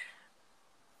because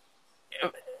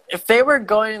if they were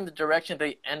going in the direction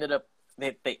they ended up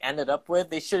with,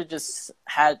 they should have just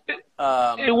had. It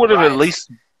would have at Ryan's-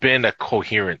 least been a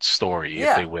coherent story if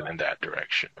Yeah. they went in that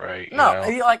direction, right? You No,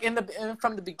 know? like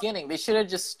from the beginning, they should have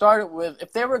just started with.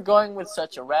 If they were going with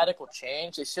such a radical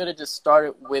change, they should have just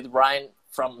started with Ryan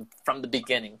from the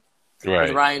beginning, right.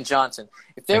 with Ryan Johnson.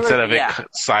 If they Instead were, of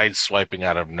it side swiping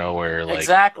out of nowhere, like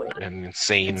exactly, an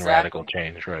insane Exactly. radical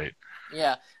change, right?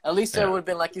 yeah. At least Yeah. it would have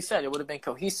been like you said. It would have been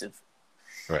cohesive.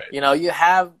 Right. You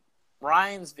have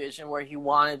Ryan's vision where he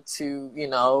wanted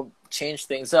to, change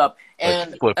things up,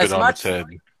 and Like flip as it on much, its head.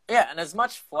 yeah, and as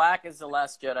much flack as The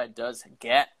Last Jedi does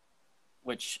get,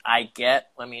 which I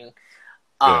get, I mean,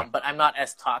 Yeah. but I'm not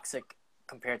as toxic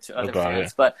compared to other About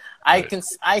fans. it. But Right.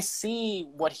 I see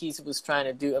what he was trying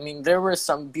to do. I mean, there were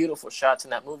some beautiful shots in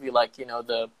that movie, like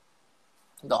the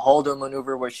Holdo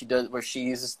maneuver where she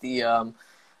uses the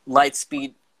light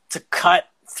speed to cut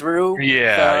through.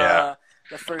 Yeah.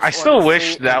 The first I still Order wish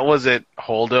fleet. that wasn't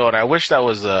Holdo, and I wish that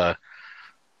was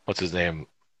what's his name,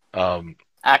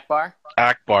 Akbar.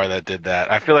 Akbar that did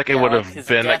that. I feel like it Yeah, would like have his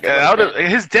been death like would've been-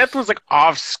 his death was like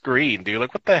off screen, dude.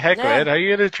 Like what the heck, Yeah. man? How are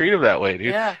you gonna treat him that way, dude?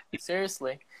 Yeah,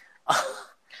 seriously.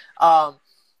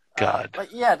 God.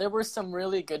 But yeah, there were some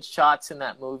really good shots in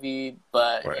that movie,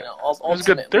 but Right.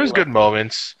 ultimately, There's good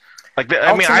moments. Like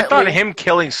I mean, I thought Ultimately- him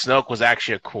killing Snoke was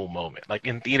actually a cool moment. Like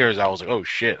in theaters, I was like, oh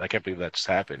shit, I can't believe that just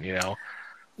happened, you know.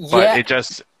 But Yeah, it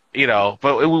just,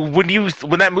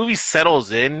 when that movie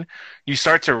settles in, you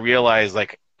start to realize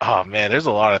like, oh man, there's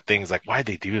a lot of things like why'd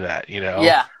they do that, you know?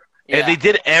 yeah, And they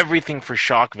did everything for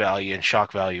shock value and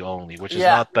shock value only, which is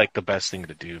Yeah. not like the best thing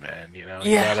to do, man. You know?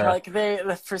 You yeah. gotta-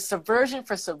 Like for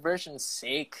subversion's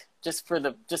sake, just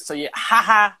so you,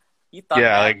 haha, you thought yeah,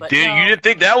 that, like but dude, no, you didn't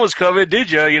think that was coming,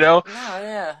 did you? You know? no,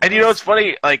 yeah. And you know what's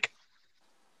funny? Like,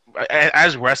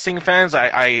 as wrestling fans,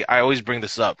 I always bring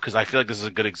this up because I feel like this is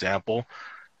a good example.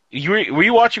 Were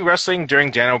you watching wrestling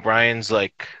during Dan O'Brien's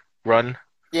like run?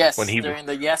 Yes, when he- during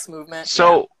the Yes movement.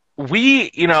 So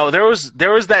there was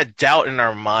that doubt in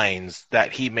our minds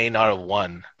that he may not have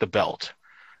won the belt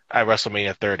at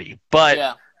WrestleMania 30. But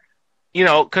yeah,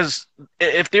 because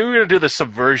if they were going to do the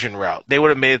subversion route, they would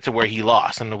have made it to where he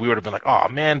lost, and we would have been like, oh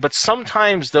man. But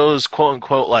sometimes those quote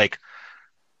unquote like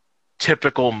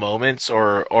typical moments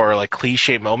or like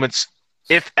cliche moments,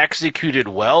 if executed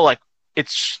well, like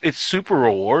it's super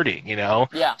rewarding, you know.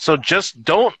 yeah, So just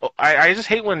don't. I just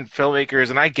hate when filmmakers,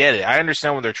 and I get it. I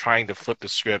understand when they're trying to flip the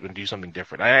script and do something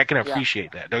different. I can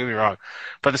appreciate that. Don't get me wrong.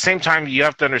 But at the same time, you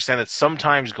have to understand that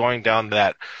sometimes going down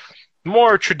that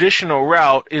more traditional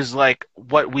route is like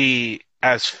what we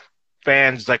as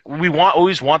fans like. We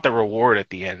always want the reward at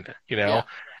the end, you know. Yeah.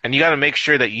 And you got to make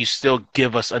sure that you still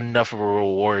give us enough of a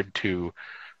reward to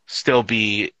still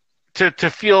be. To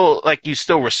feel like you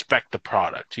still respect the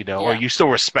product, you know, or Yeah. you still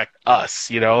respect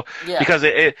us, you know, yeah. because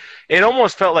it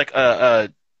almost felt like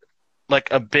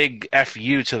a big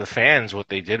FU to the fans what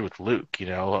they did with Luke, you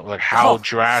know, like how Oh,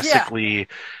 drastically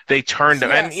they turned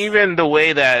him, and Yes. even the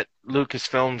way that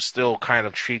Lucasfilm still kind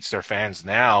of treats their fans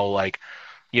now, like,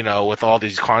 you know, with all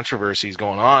these controversies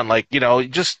going on, like, you know,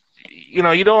 just. You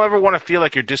know, you don't ever want to feel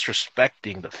like you're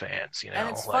disrespecting the fans, you know. And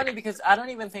it's like, funny because I don't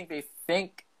even think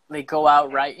they go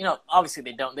outright. Obviously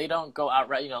they don't. They don't go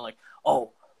outright. Like,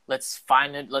 oh, let's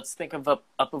find it. Let's think of up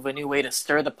of a new way to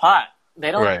stir the pot.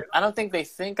 They don't. Right. I don't think they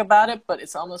think about it, but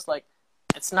it's almost like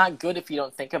it's not good if you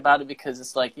don't think about it because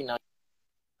it's like you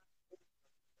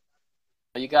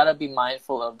gotta be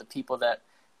mindful of the people that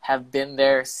have been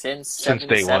there since Since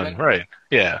day one. '77. Right.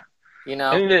 Yeah. You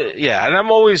know. And yeah, and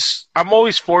I'm always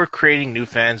for creating new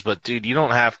fans, but dude, Yeah. you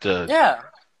don't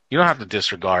have to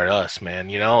disregard us, man.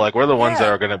 You know, like we're the ones that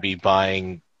Yeah. are gonna be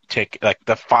buying like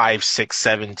the 5, 6,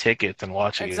 7 tickets and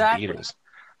watching it in Exactly. theaters.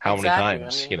 How many Exactly.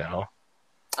 times? You know,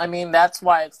 I mean, that's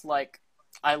why it's like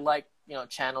I like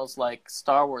channels like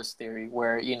Star Wars Theory,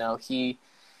 where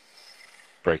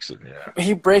breaks it. Yeah.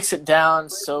 he breaks it down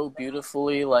so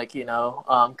beautifully, like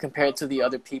compared to the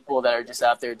other people that are just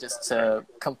out there just to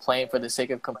complain for the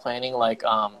sake of complaining, like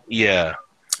Yeah.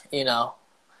 you know,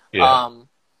 Yeah.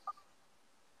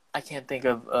 I can't think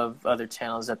of other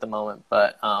channels at the moment,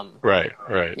 but Right.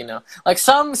 Right. like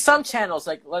some channels,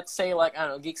 like let's say like I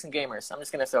don't know, Geeks and Gamers. I'm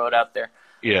just gonna throw it out there.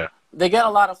 Yeah. They get a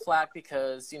lot of flack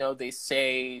because they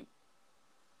say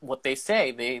what they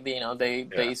say.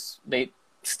 They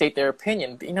state their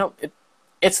opinion.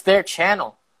 It's their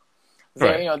channel.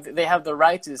 They have the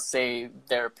right to say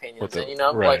their opinions, and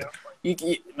right. like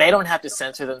they don't have to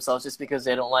censor themselves just because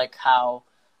they don't like how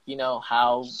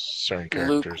Certain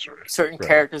Luke, characters. certain Right.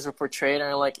 characters are portrayed,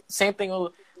 and like same thing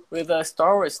with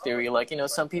Star Wars Theory. Like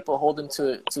some people hold them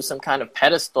to some kind of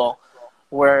pedestal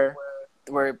where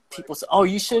people say, "Oh,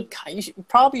 you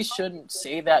probably shouldn't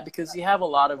say that because you have a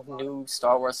lot of new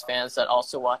Star Wars fans that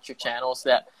also watch your channels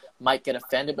that might get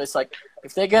offended." But it's like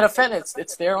if they get offended,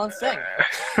 it's their own thing.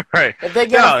 Right. If they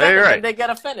get No, offended, you're then right. they get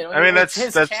offended. I mean, it's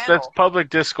his that's channel. public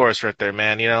discourse right there,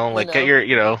 man. Like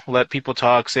get let people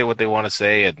talk, say what they want to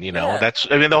say, and Yeah.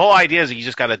 I mean, the whole idea is that you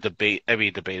just got to debate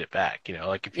it back.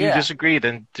 Like if you Yeah. disagree,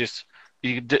 then just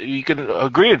you can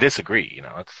agree to disagree.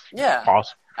 It's Yeah.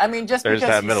 possible. I mean, just There's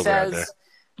because that middle ground there.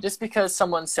 just because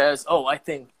someone says, "Oh, I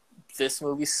think this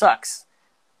movie sucks,"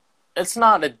 it's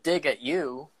not a dig at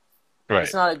you. Right.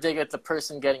 It's not a dig at the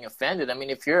person getting offended. I mean,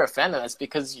 if you're offended, that's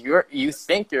because you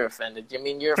think you're offended. I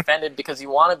mean, you're offended because you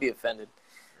want to be offended.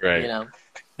 Right.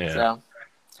 Yeah. So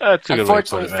That's a good way to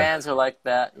put unfortunately, it, man. fans are like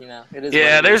that. It is.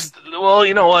 Yeah, what it is. well,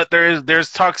 you know what? There's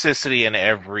toxicity in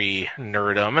every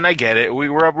nerdum, and I get it.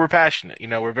 We're passionate.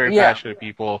 We're very passionate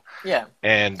people. Yeah.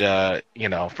 And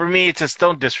for me, it's just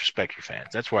don't disrespect your fans.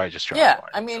 That's where I just draw the Yeah. line.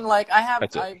 I mean, like I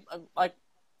That's it. like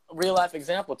real life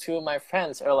example. Two of my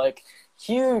friends are like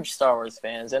huge Star Wars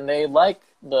fans, and they like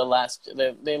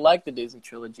they like the Disney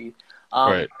trilogy.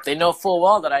 Right. They know full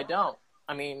well that I don't.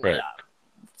 I mean, Right.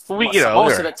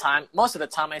 Most of the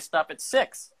time I stop at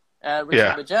 6,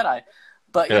 Return of the Jedi.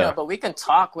 But but we can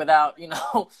talk without Being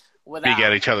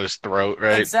at each other's throat,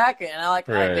 right? Exactly, and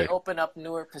they open up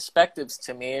newer perspectives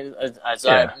to me as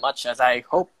much as I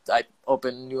hope I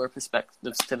open newer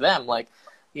perspectives to them. Like,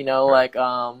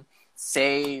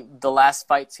 say the last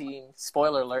fight scene.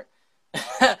 Spoiler alert.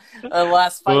 The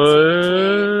last fight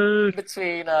scene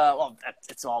between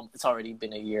it's already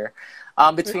been a year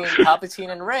between Palpatine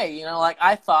and Rey. Like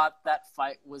I thought that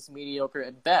fight was mediocre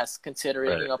at best,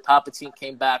 considering Palpatine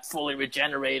came back fully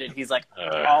regenerated. He's like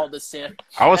all the Sith.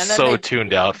 I was so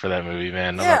tuned out for that movie,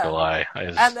 man. I'm not gonna lie.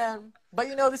 But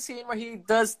the scene where he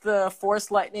does the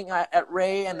Force lightning at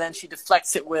Rey, and then she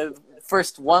deflects it with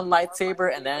first one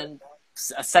lightsaber and then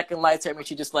a second lightsaber, and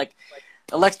she just like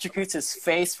electrocutes his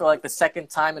face for like the second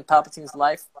time in Palpatine's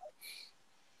life,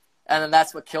 and then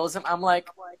that's what kills him. I'm like,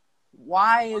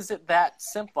 why is it that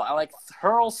simple? I like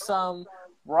hurl some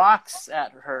rocks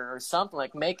at her or something,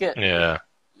 like make it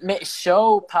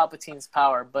show Palpatine's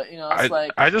power. But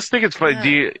I just think it's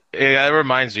funny. It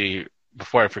reminds me,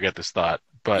 before I forget this thought,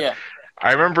 but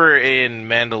I remember in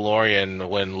Mandalorian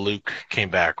when Luke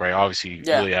came back, right? Obviously,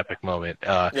 really epic moment.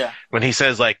 When he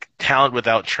says like talent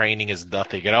without training is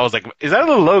nothing, and I was like, is that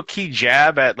a low key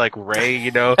jab at like Rey?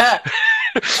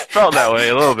 Felt that way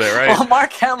a little bit, right? Well,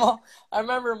 Mark Hamill. I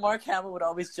remember Mark Hamill would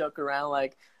always joke around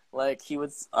like he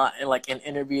was in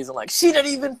interviews and like she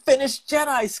didn't even finish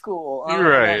Jedi school.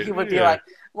 Right. He would be like,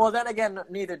 well, then again,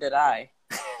 neither did I.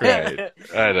 Right.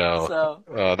 I know.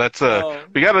 So,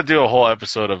 we got to do a whole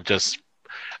episode of just.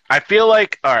 I feel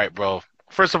like, all right, bro.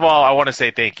 First of all, I want to say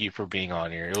thank you for being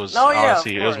on here. It was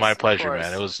honestly, it was my pleasure,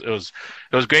 man. It was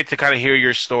great to kind of hear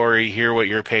your story, hear what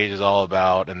your page is all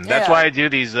about, and that's why I do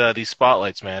these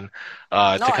spotlights, man.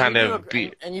 And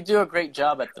you do a great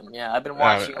job at them. Yeah, I've been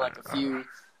watching like a few.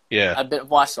 Yeah, I've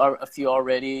watched a few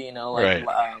already. And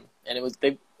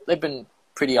they've been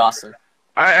pretty awesome.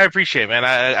 I appreciate it, man.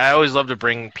 I always love to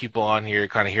bring people on here,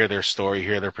 kind of hear their story,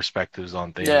 hear their perspectives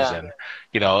on things, Yeah. and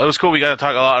you know, it was cool. We got to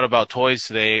talk a lot about toys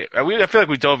today. I feel like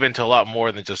we dove into a lot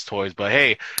more than just toys. But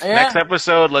hey, next Yeah.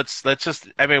 episode, let's just.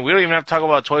 I mean, we don't even have to talk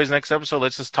about toys next episode.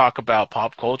 Let's just talk about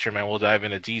pop culture, man. We'll dive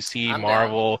into DC, I'm down.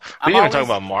 Marvel. We I'm didn't even talk always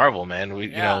about Marvel, man.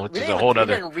 Yeah. Which is a whole We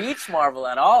other. didn't reach Marvel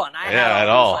at all, and I had Yeah, at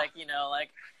all these all. like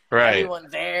like Right. everyone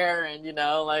there, and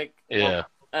like Yeah.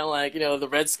 and like the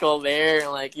Red Skull there,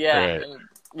 and like yeah, Right. and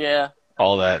yeah.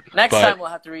 All that. Next But time we'll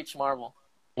have to reach Marvel.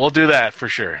 we'll do that for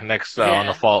sure. Next on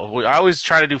the Yeah. fall. I always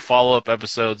try to do follow up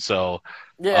episodes, so.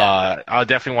 Yeah. I'll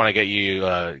definitely want to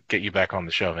get you back on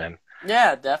the show, man.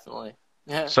 Yeah. Definitely.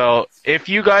 Yeah. So if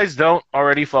you guys don't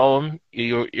already follow him,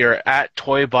 you're at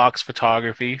Toy Box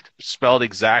Photography, spelled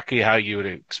exactly how you would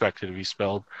expect it to be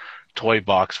spelled. Toy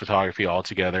Box Photography all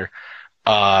together.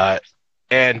 Uh,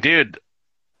 and dude,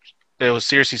 it was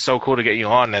seriously so cool to get you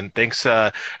on. And thanks.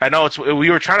 I know we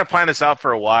were trying to plan this out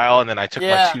for a while, and then I took my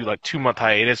Yeah. 2 month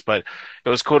hiatus, but it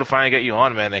was cool to finally get you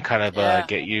on, man, and kind of Yeah.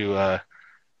 get you hear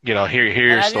And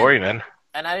your I story, didn't man.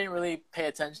 and I didn't really pay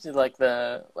attention to like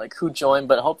the who joined,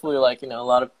 but hopefully like a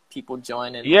lot of people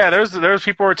join and Yeah, there was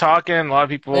people were talking. A lot of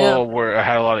people yeah.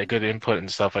 had a lot of good input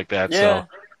and stuff like that. Yeah. So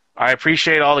I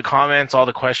appreciate all the comments, all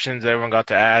the questions everyone got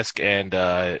to ask. And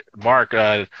Mark,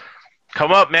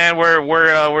 come up, man.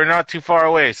 We're not too far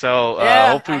away, so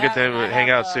Yeah. hopefully we get to hang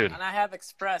out soon. And I have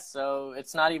Express, so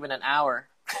it's not even an hour.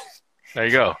 There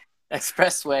you go.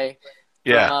 Expressway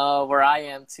Yeah, from where I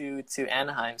am to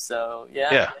Anaheim. So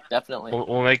yeah, yeah. definitely.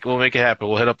 We'll make it happen.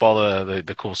 We'll hit up all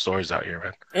the cool stories out here,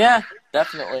 man. Yeah,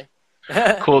 definitely.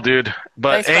 Cool, dude.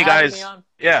 But Thanks for hey, having me guys. on.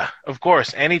 Yeah, of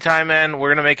course. Anytime, man.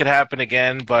 We're gonna make it happen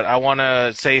again. But I want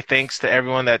to say thanks to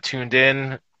everyone that tuned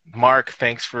in. Mark,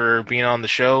 thanks for being on the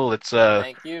show.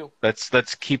 Thank you. Let's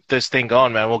keep this thing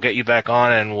going, man. We'll get you back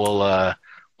on, and we'll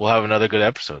have another good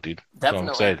episode, dude. So I'm Definitely.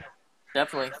 excited.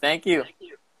 Definitely. Thank you.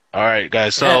 All right,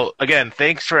 guys. So again,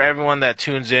 thanks for everyone that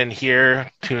tunes in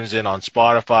here, tunes in on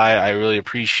Spotify. I really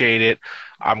appreciate it.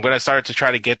 I'm gonna start to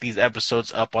try to get these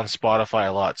episodes up on Spotify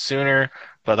a lot sooner.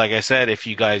 But like I said, if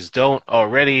you guys don't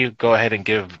already, go ahead and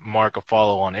give Mark a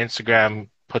follow on Instagram.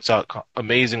 Puts out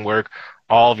amazing work.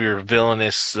 All of your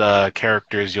villainous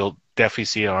characters, you'll definitely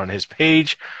see it on his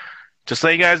page. Just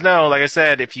let you guys know, like I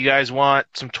said, if you guys want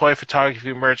some toy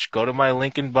photography merch, go to my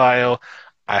link in bio.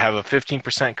 I have a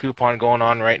 15% coupon going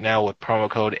on right now with promo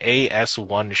code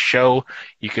AS1SHOW.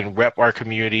 You can rep our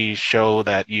community, show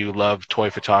that you love toy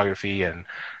photography, and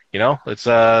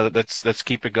let's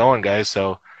keep it going, guys.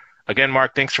 So again,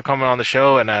 Mark, thanks for coming on the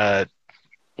show, and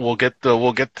we'll get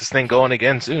this thing going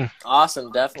again soon.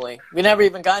 Awesome, definitely. We never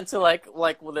even got into like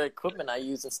with the equipment I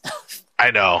use and stuff.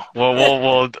 I know.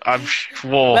 Well,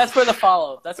 That's for the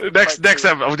follow-up. That's for next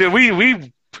episode. Dude,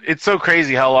 we it's so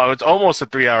crazy how long. It's almost a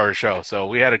 3-hour show, so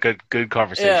we had a good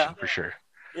conversation for sure.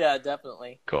 Yeah,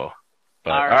 definitely. Cool.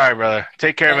 But, All all right. right, brother.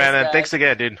 Take care, Thanks, man, and guys. thanks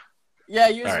again, dude. Yeah,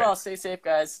 you as All well. right. Stay safe,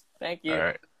 guys. Thank you. All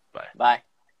right. Bye.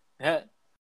 Bye.